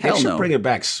 I mean, they should bring it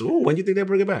back soon. When do you think they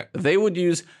bring it back? They would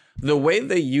use the way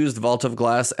they used Vault of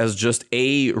Glass as just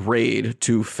a raid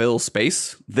to fill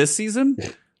space this season.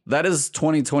 That is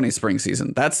 2020 spring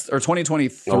season. That's or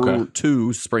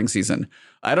 2022 spring season.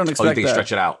 I don't expect you think that.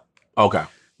 Stretch it out. Okay.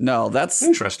 No, that's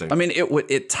interesting. I mean,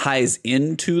 it ties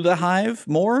into the Hive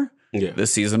more. Yeah.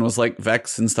 This season was like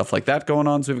Vex and stuff like that going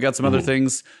on. So we've got some other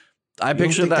things. I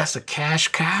picture that. That's a cash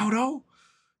cow, though.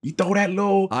 You throw that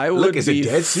little. I would be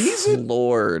dead season,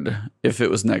 Lord, if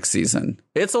it was next season.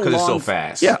 It's a long. It's so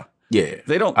fast. Yeah.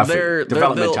 They don't. They'll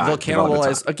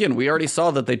cannibalize again. We already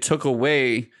saw that they took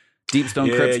away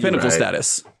Deepstone Crypt's pinnacle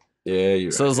status. Yeah,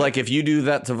 you're so it's like if you do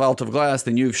that to Vault of Glass,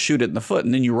 then you shoot it in the foot,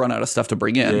 and then you run out of stuff to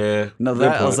bring in. Yeah, no,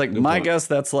 that I was like, my guess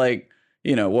that's like,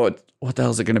 you know, what the hell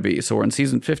is it going to be? So we're in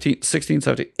season 15, 16,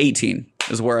 17, 18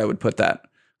 is where I would put that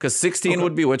because 16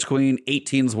 would be Witch Queen,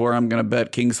 18 is where I'm going to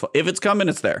bet King's. If it's coming,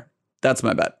 it's there. That's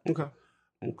my bet. Okay.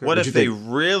 What if they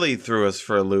really threw us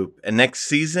for a loop and next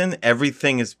season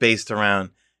everything is based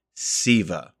around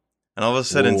Siva? And all of a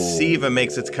sudden, Siva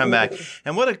makes its comeback.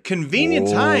 And what a convenient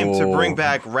time to bring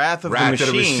back Wrath of the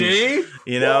Machine.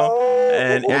 You know?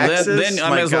 And Axis, then I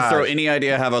might as well throw any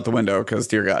idea I have out the window, because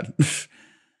dear God.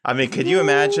 I mean, could you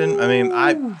imagine? I mean,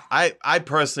 I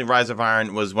personally, Rise of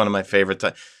Iron was one of my favorite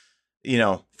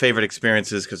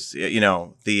experiences because, you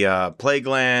know, the Plague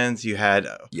Lands, you had...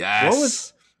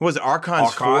 Yes. What was it?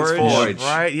 Archon's Forge.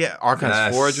 Right? Yeah,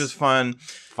 Archon's Forge was fun.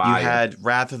 Fire. You had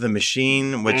Wrath of the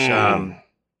Machine, which...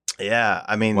 yeah,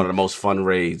 I mean, one of the most fun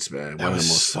raids, man. That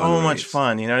was so much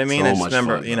fun. You know what I mean? I just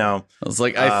remember, you know, I was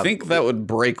like, I think that would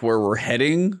break where we're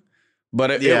heading, but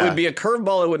it would be a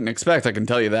curveball I wouldn't expect. I can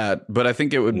tell you that, but I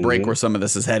think it would break where some of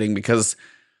this is heading because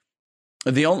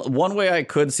the only one way I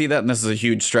could see that, and this is a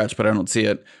huge stretch, but I don't see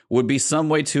it, would be some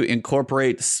way to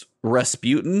incorporate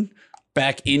Rasputin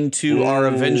back into our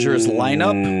Avengers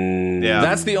lineup. Yeah,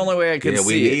 that's the only way I could see.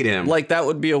 We need him. Like that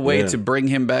would be a way to bring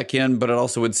him back in, but it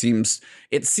also seems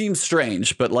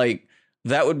strange. But like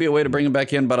that would be a way to bring him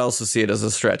back in, but I also see it as a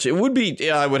stretch. It would be.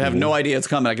 Yeah, I would have no idea it's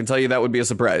coming. I can tell you that would be a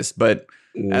surprise. But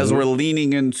as we're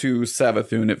leaning into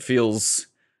Savathun, it feels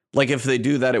like if they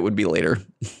do that, it would be later.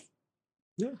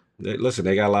 Yeah, Listen,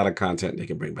 they got a lot of content they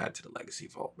can bring back to the Legacy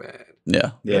Vault, man.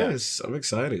 Yeah. Yes, I'm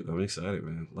excited. I'm excited,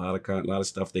 man. A lot of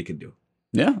stuff they can do.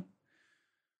 Yeah.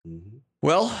 Mm-hmm.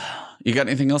 Well, you got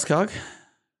anything else, Cog?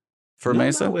 For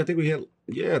Mesa? No, I think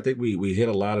we hit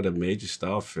a lot of the major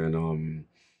stuff, and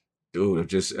dude,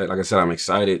 just like I said, I'm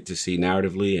excited to see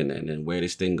narratively and where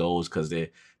this thing goes because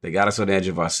they got us on the edge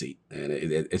of our seat, and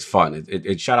it's fun.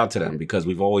 It shout out to them because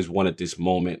we've always wanted this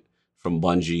moment from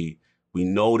Bungie. We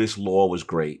know this lore was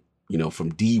great.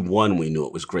 From D1 we knew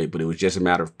it was great, but it was just a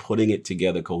matter of putting it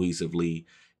together cohesively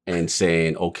and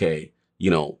saying, okay,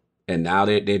 and now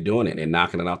they're doing it. They're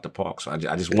knocking it out the park. So I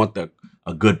just want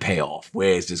a good payoff.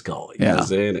 Where is this going? You know what I'm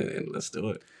saying? And let's do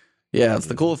it. Yeah, it's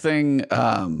the cool thing.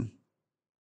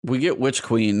 We get Witch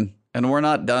Queen, and we're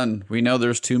not done. We know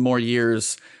there's 2 more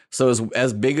years. So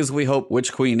as big as we hope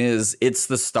Witch Queen is, it's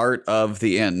the start of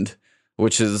the end.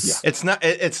 Which is it's not.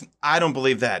 It's I don't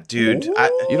believe that, dude.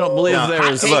 You don't believe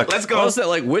there's look? Let's go. What was it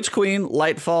like? Witch Queen,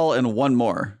 Lightfall, and 1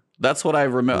 more. That's what I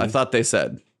remember. I thought they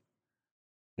said.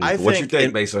 What you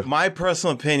think, Mesa? My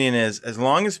personal opinion is, as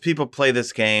long as people play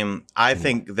this game, I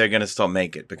think they're going to still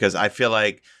make it because I feel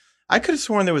like I could have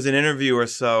sworn there was an interview or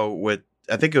so with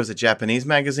I think it was a Japanese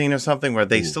magazine or something where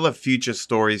they still have future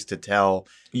stories to tell.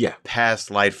 Past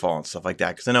Lightfall and stuff like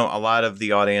that. Because I know a lot of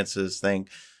the audiences think.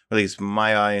 At least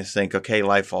my audience think, okay,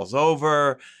 Lightfall's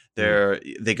over.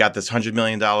 They got this $100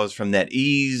 million from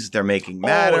NetEase. They're making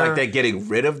Matter. Like they're getting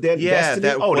rid of Destiny? That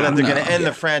they're going to end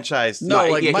the franchise. No,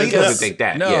 like Mike doesn't think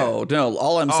that. No.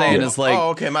 All I'm saying is like,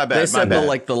 okay, my bad. They said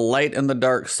the Light and the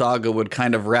Dark saga would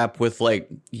kind of wrap with like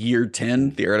year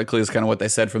 10. Theoretically, is kind of what they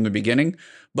said from the beginning.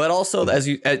 But also, as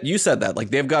you said that, like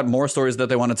they've got more stories that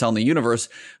they want to tell in the universe.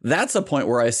 That's a point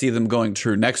where I see them going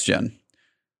true next gen.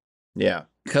 Yeah.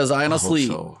 Because I honestly,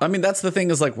 I mean, that's the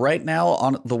thing is like right now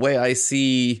on the way I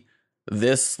see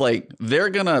this, like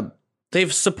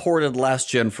they've supported last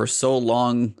gen for so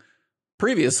long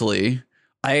previously.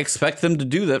 I expect them to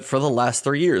do that for the last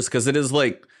 3 years because it is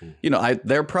like,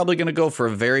 they're probably going to go for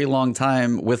a very long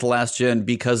time with last gen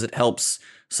because it helps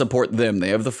support them. They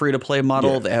have the free to play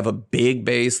model. They have a big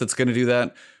base that's going to do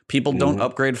that. People don't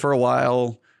upgrade for a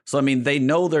while. So, I mean, they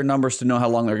know their numbers to know how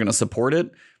long they're going to support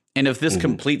it. And if this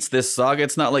completes this saga,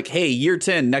 it's not like, hey, year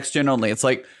 10, next gen only. It's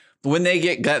like when they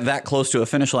get that close to a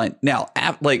finish line. Now,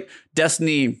 like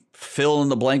Destiny, fill in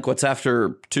the blank what's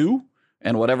after 2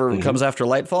 and whatever comes after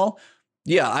Lightfall.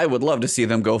 Yeah, I would love to see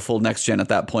them go full next gen at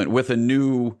that point with a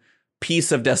new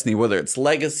piece of Destiny, whether it's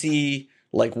Legacy,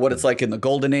 like what it's like in the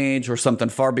Golden Age or something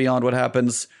far beyond what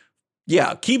happens.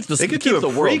 Yeah, they could do a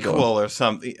prequel or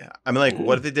something. I mean, like,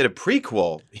 what if they did a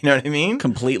prequel? You know what I mean?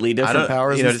 Completely different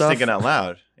powers and just stuff. Thinking out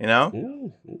loud,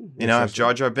 have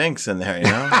Jar Jar Binks in there,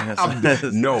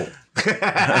 No.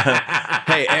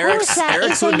 Hey,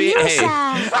 Eric's would be,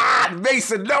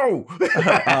 Mason, no.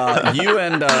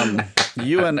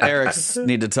 You and Eric's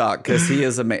need to talk because he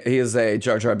is a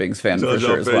Jar Jar Binks fan for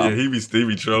sure as well. He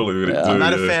be trolling with it. I'm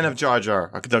not a fan of Jar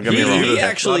Jar. Don't get me wrong. He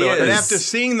actually is. And after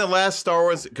seeing the last Star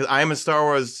Wars, because I am a Star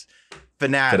Wars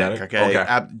fanatic,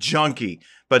 okay? Junkie.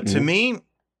 But to me,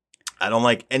 I don't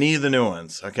like any of the new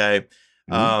ones, okay?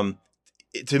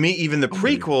 To me, even the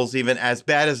prequels, even as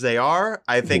bad as they are,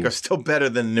 I think are still better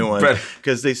than the new ones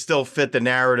because they still fit the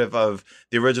narrative of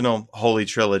the original Holy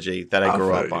Trilogy that I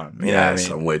grew up on.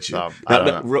 I'm with you.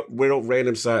 So, real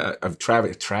random side of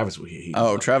Travis would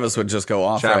hear. Travis would just go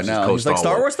off right now. He's like,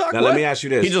 Star Wars talk? Now, let me ask you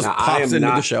this. He just pops into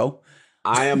the show.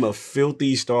 I am a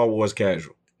filthy Star Wars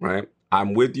casual, right?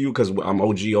 I'm with you because I'm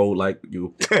OG old like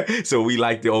you. So we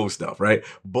like the old stuff, right?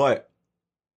 But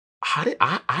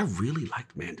I really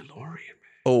liked Mandalorian.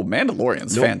 Oh,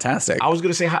 Mandalorian's fantastic. I was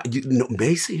gonna say,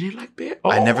 Mesa, you didn't like that?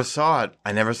 I never saw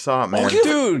it, man.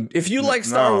 Dude, if you like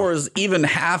Star Wars even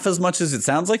half as much as it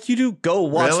sounds like you do, go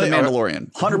watch The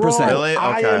Mandalorian. 100%. Really? Okay.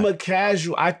 I am a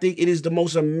casual. I think it is the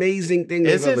most amazing thing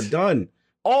they've ever done.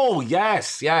 Oh,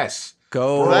 yes.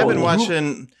 Go. Well, I've been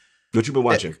watching. What you been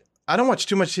watching? I don't watch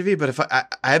too much TV, but if I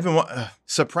have been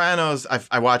Sopranos,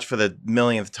 I watch for the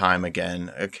millionth time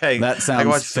again. Okay, that sounds I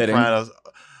watch fitting. Sopranos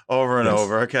over and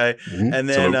over. Okay, and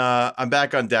then I'm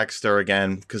back on Dexter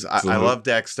again because I love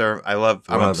Dexter.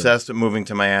 I'm obsessed with moving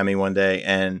to Miami one day,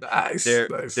 and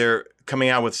they're coming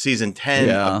out with season 10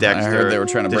 of Dexter. I heard they were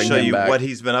trying to bring show him you back. what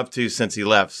he's been up to since he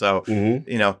left. So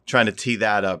trying to tee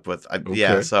that up with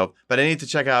So, but I need to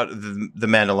check out the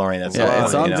Mandalorian. That's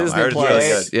it's on Disney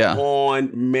Plus. On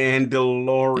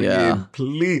Mandalorian,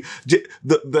 please.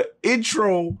 The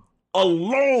intro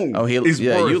alone. Oh,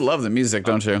 you love the music,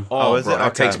 don't you? Oh, is bro, it? that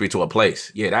Okay. takes me to a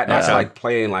place. Yeah, that's like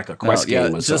playing like a quest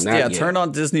game or something. Turn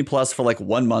on Disney Plus for like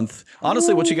 1 month.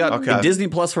 Honestly, what you got in Disney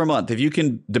Plus for a month, if you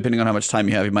can, depending on how much time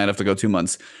you have, you might have to go 2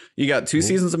 months. You got 2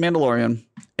 seasons of Mandalorian,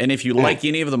 and if you like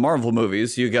any of the Marvel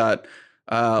movies, you got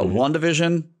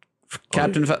WandaVision,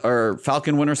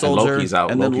 Falcon Winter Soldier,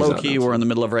 and then Loki we're in the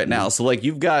middle of right now. So like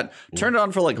you've got turn it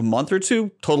on for like a month or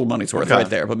two, total money's worth right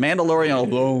there. But Mandalorian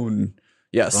alone,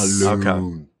 yes.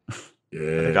 Okay.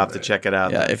 Yeah, I got to check it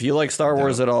out. Yeah, if you like Star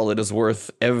Wars at all, it is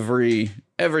worth every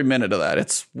minute of that.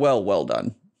 It's well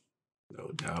done.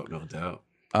 No doubt.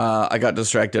 I got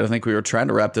distracted. I think we were trying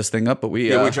to wrap this thing up, but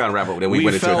we're trying to wrap up. Then we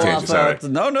went into a tangent. Sorry.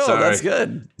 That's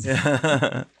good.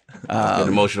 Get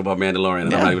emotional about Mandalorian,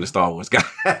 and I'm not even a Star Wars guy.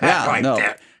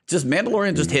 Just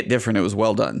Mandalorian just hit different. It was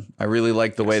well done. I really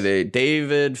like the way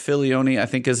David Filioni, I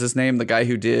think is his name, the guy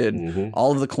who did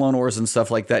all of the Clone Wars and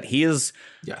stuff like that. He is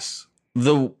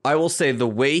I will say the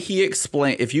way he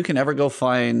explained, if you can ever go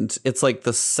find, it's like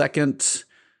the second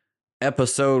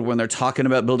episode when they're talking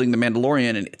about building the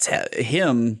Mandalorian, and it's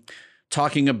him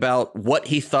talking about what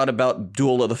he thought about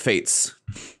Duel of the Fates.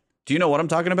 Do you know what I'm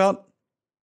talking about?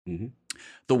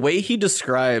 The way he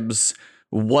describes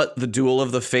what the Duel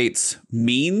of the Fates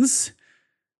means,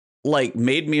 like,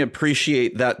 made me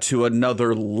appreciate that to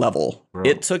another level. Bro,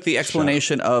 it took the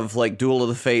explanation of like Duel of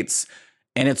the Fates,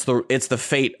 and it's the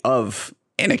fate of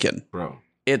Anakin. Bro,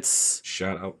 it's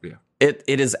yeah.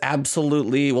 It is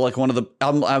absolutely like one of the.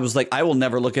 I was like, I will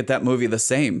never look at that movie the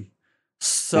same.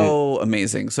 So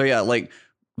amazing. So yeah, like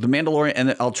the Mandalorian,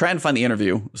 and I'll try and find the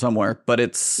interview somewhere, but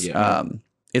it's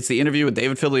the interview with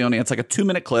David Filioni. It's like a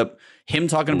 2-minute clip, him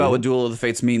talking about what Duel of the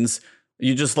Fates means.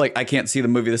 You just like, I can't see the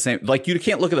movie the same. Like you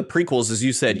can't look at the prequels, as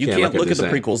you said. You can't look at the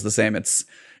prequels the same. It's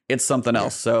something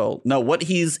else. So no, what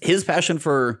his passion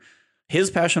for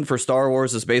Star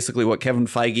Wars is basically what Kevin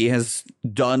Feige has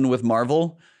done with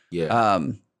Marvel. Yeah.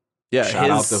 Shout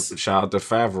out to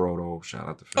Favreau, though. Shout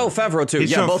out to Favreau. Oh, Favreau too.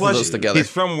 He's both of those together. He's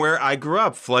from where I grew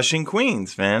up, Flushing,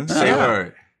 Queens, man. Say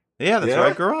word. Yeah, that's where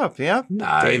I grew up. Yeah.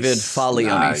 Nice. David Filioni.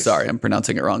 Nice. Sorry, I'm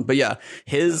pronouncing it wrong. But yeah,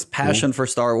 his passion for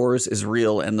Star Wars is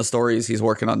real, and the stories he's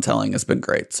working on telling has been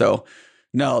great. So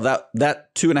no, that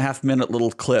 2.5-minute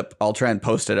little clip, I'll try and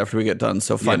post it after we get done.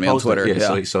 So find me on Twitter. You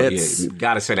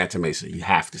gotta say that to Mesa. You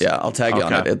have to. I'll tag you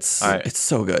on it. It's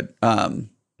so good.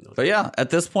 But yeah,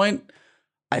 at this point,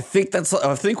 I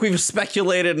think we've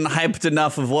speculated and hyped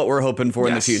enough of what we're hoping for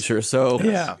in the future. So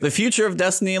the future of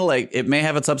Destiny, like, it may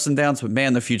have its ups and downs, but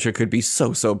man, the future could be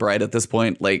so bright at this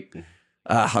point. Like,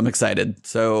 I'm excited.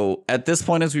 So at this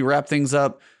point, as we wrap things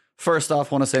up, first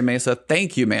off, want to say, Mesa,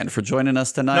 thank you, man, for joining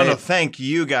us tonight. No, thank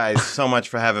you guys so much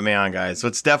for having me on, guys.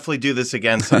 Let's definitely do this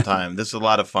again sometime. This is a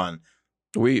lot of fun.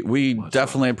 We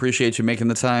definitely appreciate you making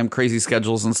the time, crazy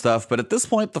schedules and stuff. But at this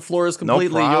point, the floor is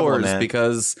completely yours, man,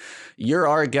 because you're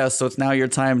our guest. So it's now your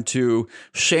time to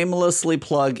shamelessly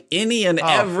plug any and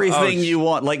everything you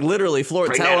want. Like literally, floor,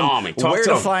 tell them where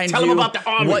to find you,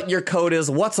 what your code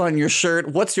is, what's on your shirt,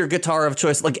 what's your guitar of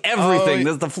choice, like everything.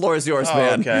 The floor is yours,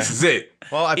 man. Okay. This is it.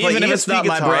 Well, I play even if it's not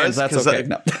my brand, that's okay.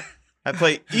 I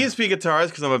play ESP guitars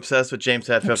because I'm obsessed with James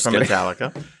Hetfield from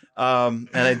Metallica. And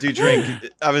I do drink,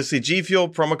 obviously, G Fuel,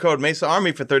 promo code Mesa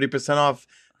Army for 30% off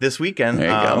this weekend. There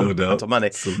you go. No doubt. Until Monday.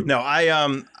 No,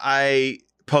 I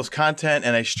post content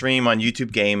and I stream on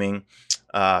YouTube Gaming.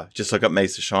 Just look up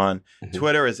MesaSean.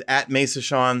 Twitter is at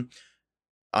MesaSean.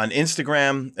 On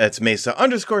Instagram, it's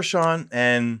Mesa_Sean.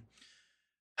 And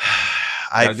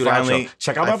I finally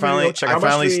check out my video. Check out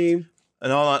my stream.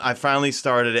 And hold on, I finally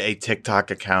started a TikTok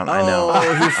account. I know.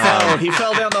 Oh, he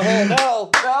fell down the hole.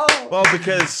 No. Well,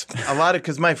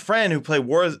 because my friend who plays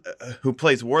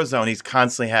Warzone, he's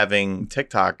constantly having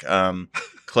TikTok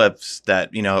clips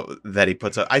that he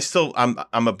puts up.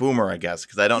 I'm a boomer, I guess,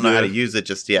 because I don't know how to use it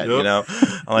just yet. I'm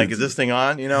like, is this thing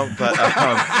on? But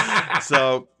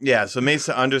so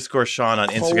Mesa_Sean on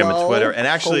Instagram and Twitter, and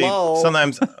actually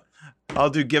sometimes I'll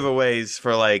do giveaways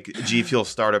for like G Fuel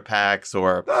starter packs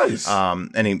or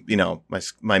any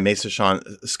my MesaSean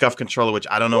Scuff controller, which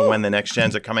I don't know when the next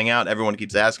gens are coming out. Everyone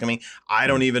keeps asking me. I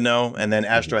don't even know. And then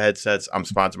Astro headsets, I'm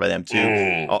sponsored by them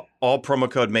too. All promo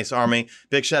code Mesa Army.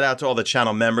 Big shout out to all the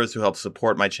channel members who help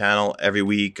support my channel every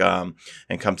week and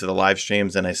come to the live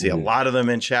streams. And I see a lot of them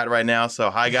in chat right now. So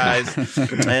hi guys.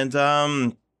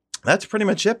 And that's pretty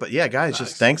much it. But yeah, guys,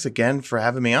 just thanks again for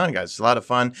having me on, guys. It's a lot of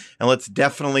fun. And let's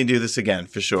definitely do this again,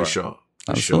 for sure.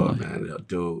 For sure, man.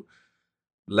 Dude,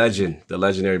 the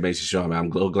legendary MesaSean, man. I'm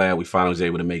glad we finally was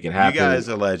able to make it happen. You guys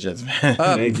are legends, man.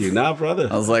 Thank you. Nah, brother.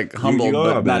 I was like humbled,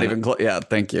 but not even close. Yeah,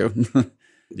 thank you.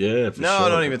 Yeah, for no, sure.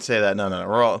 Don't even say that.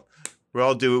 No. We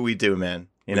all do what we do, man.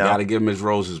 You We know, gotta give him his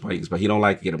roses, but he don't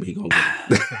like to get them. He gonna get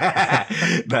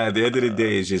them. But at the end of the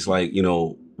day, it's just like,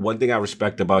 one thing I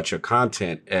respect about your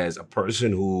content as a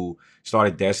person who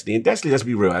started Destiny, and Destiny, let's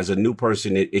be real, as a new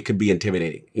person, it could be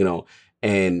intimidating,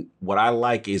 And what I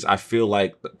like is I feel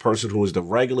like the person who is the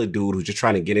regular dude who's just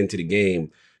trying to get into the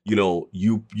game,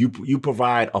 you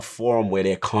provide a forum where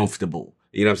they're comfortable.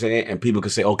 You know what I'm saying? And people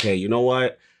can say, okay, you know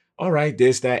what? All right,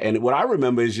 this, that. And what I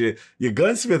remember is your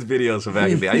gunsmith videos from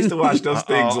back in the day. I used to watch those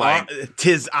things like...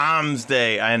 Tis Arms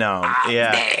Day, I know.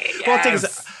 Yeah. Day, Well, the thing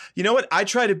is, you know what? I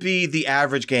try to be the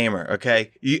average gamer,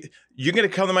 okay? You're going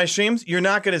to come to my streams, you're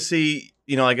not going to see...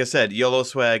 like I said, YOLO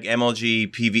Swag,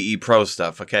 MLG, PvE Pro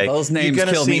stuff, okay? Those names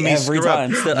kill me every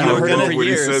time. I've heard them for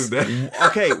years.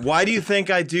 Okay, why do you think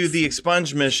I do the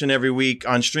expunge mission every week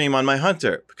on stream on my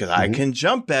Hunter? Because I can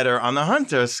jump better on the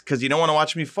Hunters, because you don't want to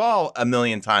watch me fall a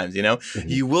million times,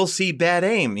 You will see bad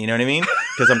aim, you know what I mean?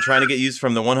 Because I'm trying to get used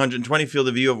from the 120 field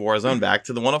of view of Warzone back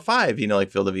to the 105,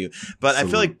 field of view. But I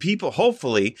feel like people,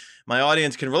 hopefully, my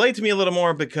audience can relate to me a little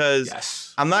more,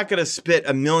 because I'm not going to spit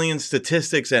a million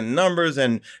statistics and numbers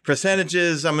and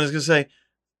percentages. I'm just going to say,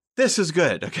 this is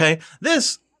good, okay?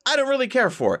 This, I don't really care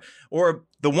for. Or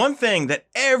the one thing that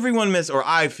everyone misses, or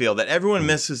I feel that everyone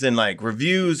misses in like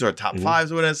reviews or top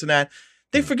fives or whatever and that,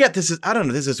 they forget this is, I don't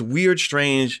know, this is this weird,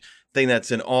 strange thing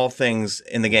that's in all things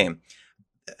in the game.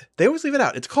 They always leave it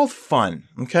out. It's called fun,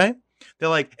 okay? They're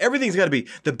like, everything's got to be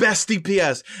the best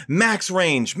DPS, max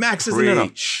range, max isn't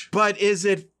enough. But is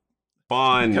it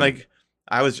fun?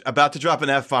 I was about to drop an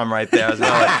F-bomb right there. I was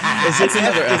like,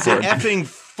 is it effing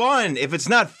fun? If it's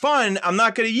not fun, I'm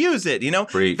not going to use it,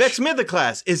 Vex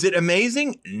Mythoclast, is it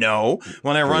amazing? No.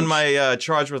 When I run my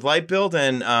charge with light build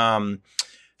and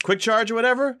quick charge or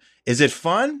whatever, is it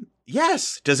fun?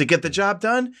 Yes. Does it get the job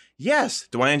done? Yes.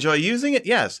 Do I enjoy using it?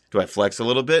 Yes. Do I flex a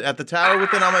little bit at the tower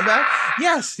with it on my back?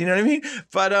 Yes. You know what I mean?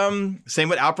 But same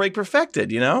with Outbreak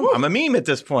Perfected, I'm a meme at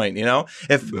this point,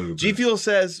 If G Fuel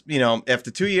says,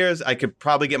 after 2 years, I could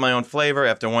probably get my own flavor.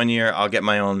 After 1 year, I'll get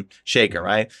my own shaker,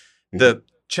 right? The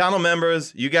channel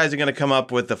members, you guys are going to come up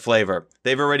with the flavor.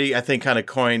 They've already, I think, kind of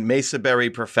coined Mesa Berry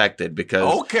Perfected, because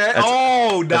nice. That's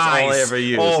all I ever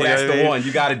use. Oh, that's the one.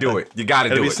 You got to do it. You got to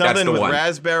do it. It'll be something that's the with one.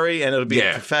 raspberry, and it'll be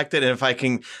perfected. And if I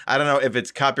can, I don't know if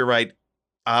it's copyright.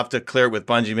 I'll have to clear it with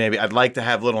Bungie. Maybe I'd like to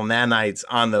have little nanites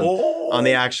on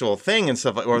the actual thing and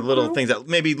stuff, or little things that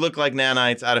maybe look like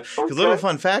nanites out of. Because little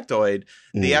fun factoid,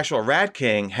 the actual Rat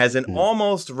King has an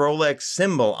almost Rolex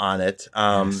symbol on it,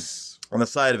 on the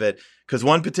side of it. Because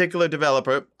one particular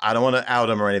developer, I don't want to out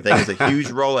him or anything, is a huge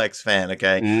Rolex fan,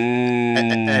 okay?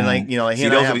 And like, he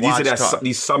and I have watch talk.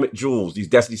 These Summit Jewels, these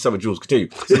Destiny Summit Jewels, continue.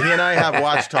 So he and I have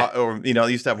watch talk, or,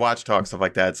 used to have watch talk, stuff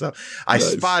like that. So I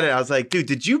spotted it. I was like, dude,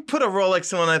 did you put a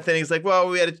Rolex on that thing? He's like, well,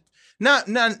 we had not.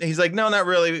 He's like, no, not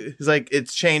really. He's like,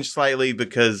 it's changed slightly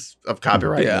because of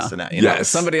copyright this and that. Yes.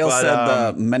 Somebody else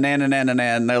said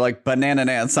banana-nan-nan-nan. They're like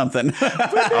banana-nan something. Oh,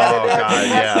 God,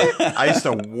 yeah. I used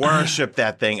to worship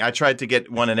that thing. I tried to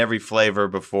get one in every flavor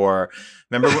before.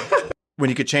 Remember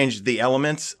when you could change the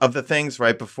elements of the things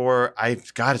right before?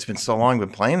 God, it's been so long I've been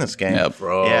playing this game. Yeah,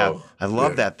 bro. Yeah, I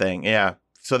love that thing. Yeah.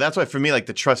 So that's why for me, like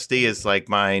the Trustee is like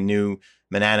my new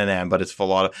Manananan, but it's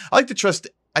full auto. I like the Trustee.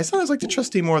 I sometimes like the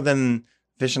Trustee more than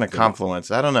Vision of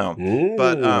Confluence. I don't know.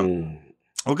 But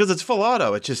because it's full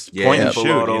auto. It's just point and shoot.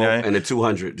 Auto, and the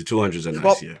 200. The 200s are nice,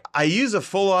 well, I use a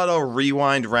full auto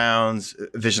rewind rounds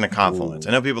Vision of Confluence.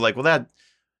 I know people are like, well,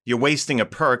 you're wasting a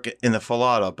perk in the full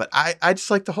auto. But I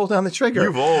just like to hold down the trigger.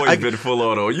 You've always been full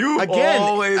auto.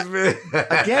 Always been.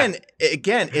 Again,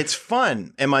 it's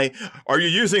fun. Are you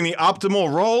using the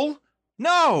optimal roll?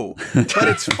 No, but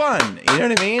it's fun. You know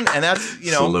what I mean? And that's,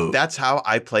 that's how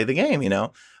I play the game,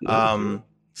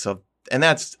 So, and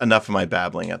that's enough of my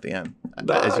babbling at the end.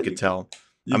 As you can tell,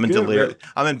 I'm in delirium.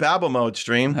 I'm in babble mode,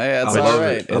 stream. Hey, that's all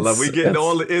right. We getting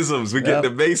all the isms. We get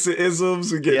the Mesa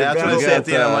isms. We get the that's what I say at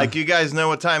the end. I'm like, you guys know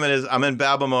what time it is. I'm in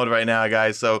babble mode right now,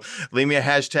 guys. So leave me a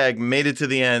hashtag made it to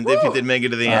the end. If you did make it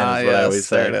to the end, is what I always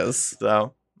say. There it is.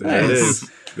 So there it is.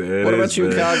 What about you,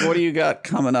 Cog? What do you got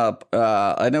coming up?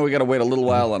 I know we got to wait a little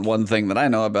while on one thing that I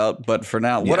know about, but for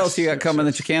now, what else you got coming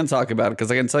that you can talk about?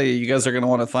 Because I can tell you guys are going to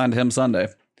want to find him Sunday.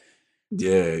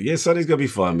 Yeah, Sunday's gonna be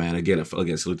fun, man. Again,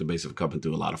 salute the Mesa for coming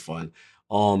through. A lot of fun.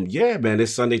 Yeah, man.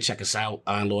 This Sunday, check us out,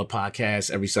 Iron Lord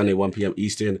Podcast every Sunday, 1 p.m.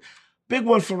 Eastern. Big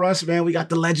one for us, man. We got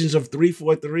the Legends of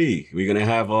 343. We're gonna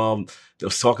have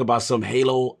let's talk about some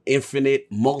Halo Infinite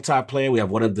multiplayer. We have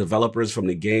one of the developers from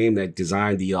the game that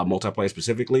designed the multiplayer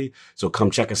specifically. So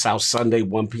come check us out Sunday,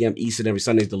 1 p.m. Eastern. Every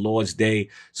Sunday is the Lord's Day.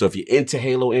 So if you're into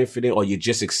Halo Infinite or you're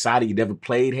just excited, you never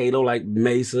played Halo like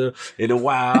Mesa in a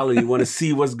while, and you want to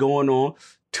see what's going on,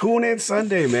 Tune in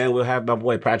Sunday, man. We'll have my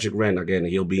boy Patrick Wren again.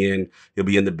 He'll be in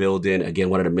the building again.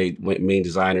 One of the main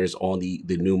designers on the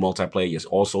new multiplayer. Yes,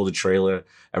 also the trailer.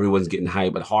 Everyone's getting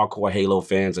hype, but hardcore Halo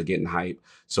fans are getting hype.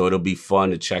 So it'll be fun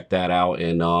to check that out.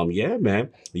 And yeah, man,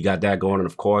 we got that going. And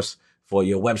of course, for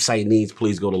your website needs,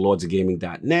 please go to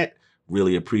lordsofgaming.net.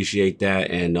 Really appreciate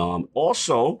that. And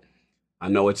also, I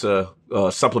know it's a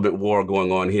supplement war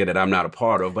going on here that I'm not a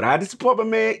part of, but I had to support my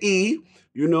man E.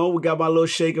 You know, we got my little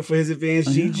shaker for his advanced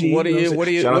GG. What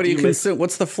do you consume?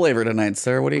 What's the flavor tonight,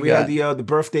 sir? What do you got? We had the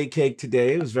birthday cake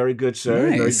today. It was very good, sir.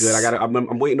 Nice. Very good.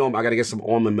 I'm waiting on. I got to get some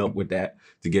almond milk with that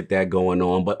to get that going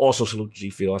on. But also salute G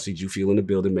Feel. I see G Feel in the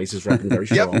building. Mesa's repping very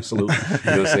strong. Salute. You know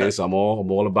what I'm saying? So I'm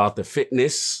all about the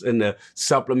fitness and the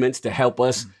supplements to help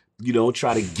us, you know,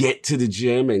 try to get to the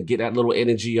gym and get that little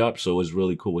energy up. So it's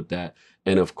really cool with that.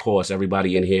 And of course,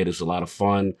 everybody in here, there's a lot of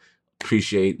fun.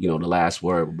 Appreciate, you know, the last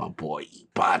word with my boy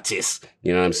Batis.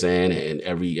 You know what I'm saying? And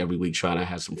every week trying to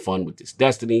have some fun with this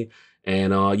Destiny.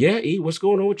 And yeah, E, what's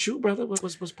going on with you, brother?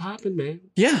 What's popping, man?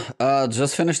 Yeah,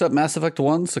 just finished up Mass Effect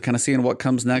 1, so kind of seeing what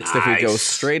comes next. Nice. If we go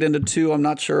straight into 2, I'm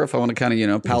not sure if I want to kind of, you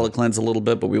know, palate cleanse a little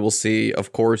bit, but we will see.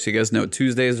 Of course, you guys know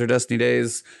Tuesdays are Destiny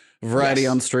days. Variety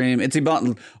on stream. It's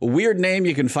a weird name.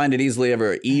 You can find it easily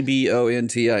ever.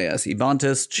 EBONTIS.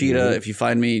 Ebontis, Cheetah. If you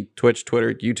find me, Twitch,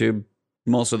 Twitter, YouTube,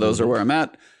 most of those are where I'm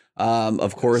at.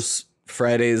 Of course,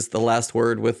 Friday's the last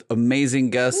word with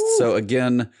amazing guests. So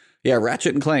again, yeah,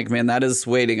 Ratchet and Clank, man, that is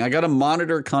waiting. I got a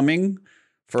monitor coming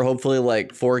for hopefully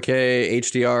like 4K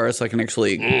HDR so I can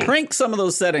actually crank some of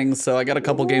those settings. So I got a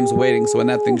couple games waiting. So when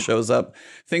that thing shows up,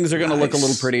 things are going to look a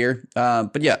little prettier.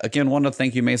 But yeah, again, want to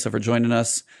thank you, Mesa, for joining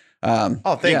us.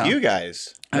 Thank you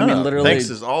guys. I mean, literally, thanks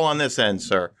is all on this end,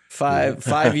 sir.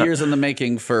 5 years in the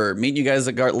making for meeting you guys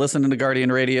at listening to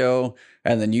Guardian Radio,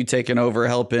 and then you taking over,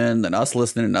 helping, then us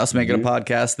listening and us making a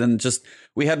podcast. Then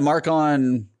we had Mark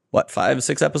on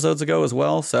 5-6 episodes ago as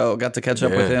well, so got to catch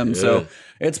up with him. Yeah. So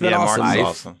it's been awesome. Mark's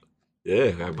awesome.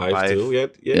 Yeah, I too. We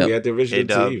had the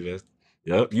original team. Man.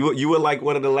 Yep, you were like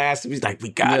one of the last. He's like, we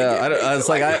got it. Yeah, it's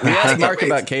like we asked Mark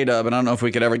about K-Dub, and I don't know if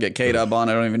we could ever get K-Dub on.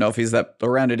 I don't even know if he's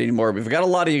around it anymore. We've got a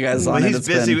lot of you guys on. He's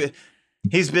busy.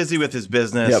 He's busy with his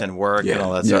business and work and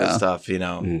all that sort of stuff. You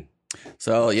know.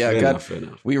 So yeah, fair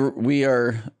enough.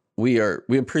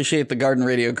 We appreciate the Garden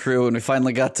Radio crew, and we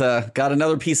finally got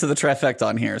another piece of the trifecta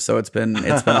on here. So it's been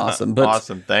awesome. But,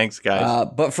 awesome, thanks guys.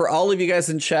 But for all of you guys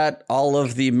in chat, all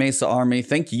of the Mesa Army,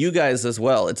 thank you guys as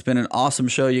well. It's been an awesome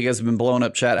show. You guys have been blowing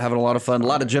up chat, having a lot of fun, a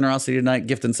lot of generosity tonight,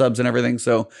 gifting subs and everything.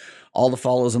 So all the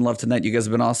follows and love tonight. You guys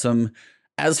have been awesome.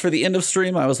 As for the end of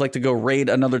stream, I always like to go raid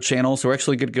another channel. So we're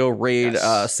actually going to go raid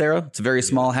Sarah. It's a very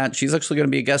small hat. She's actually going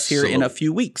to be a guest here in a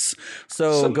few weeks.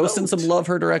 So go send some love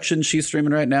her direction. She's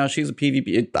streaming right now. She's a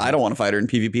PvP. I don't want to fight her in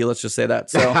PvP. Let's just say that.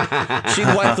 So she'd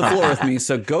wipe the floor with me.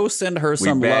 So go send her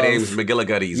some love. Bad names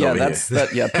McGilligutties over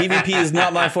here. PvP is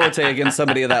not my forte against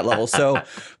somebody of that level. So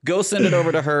go send it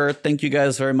over to her. Thank you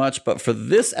guys very much. But for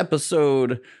this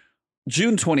episode,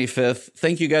 June 25th,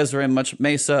 thank you guys very much.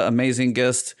 Mesa, amazing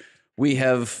guest. We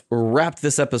have wrapped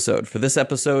this episode. For this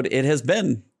episode, it has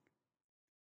been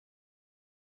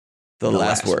the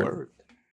last word.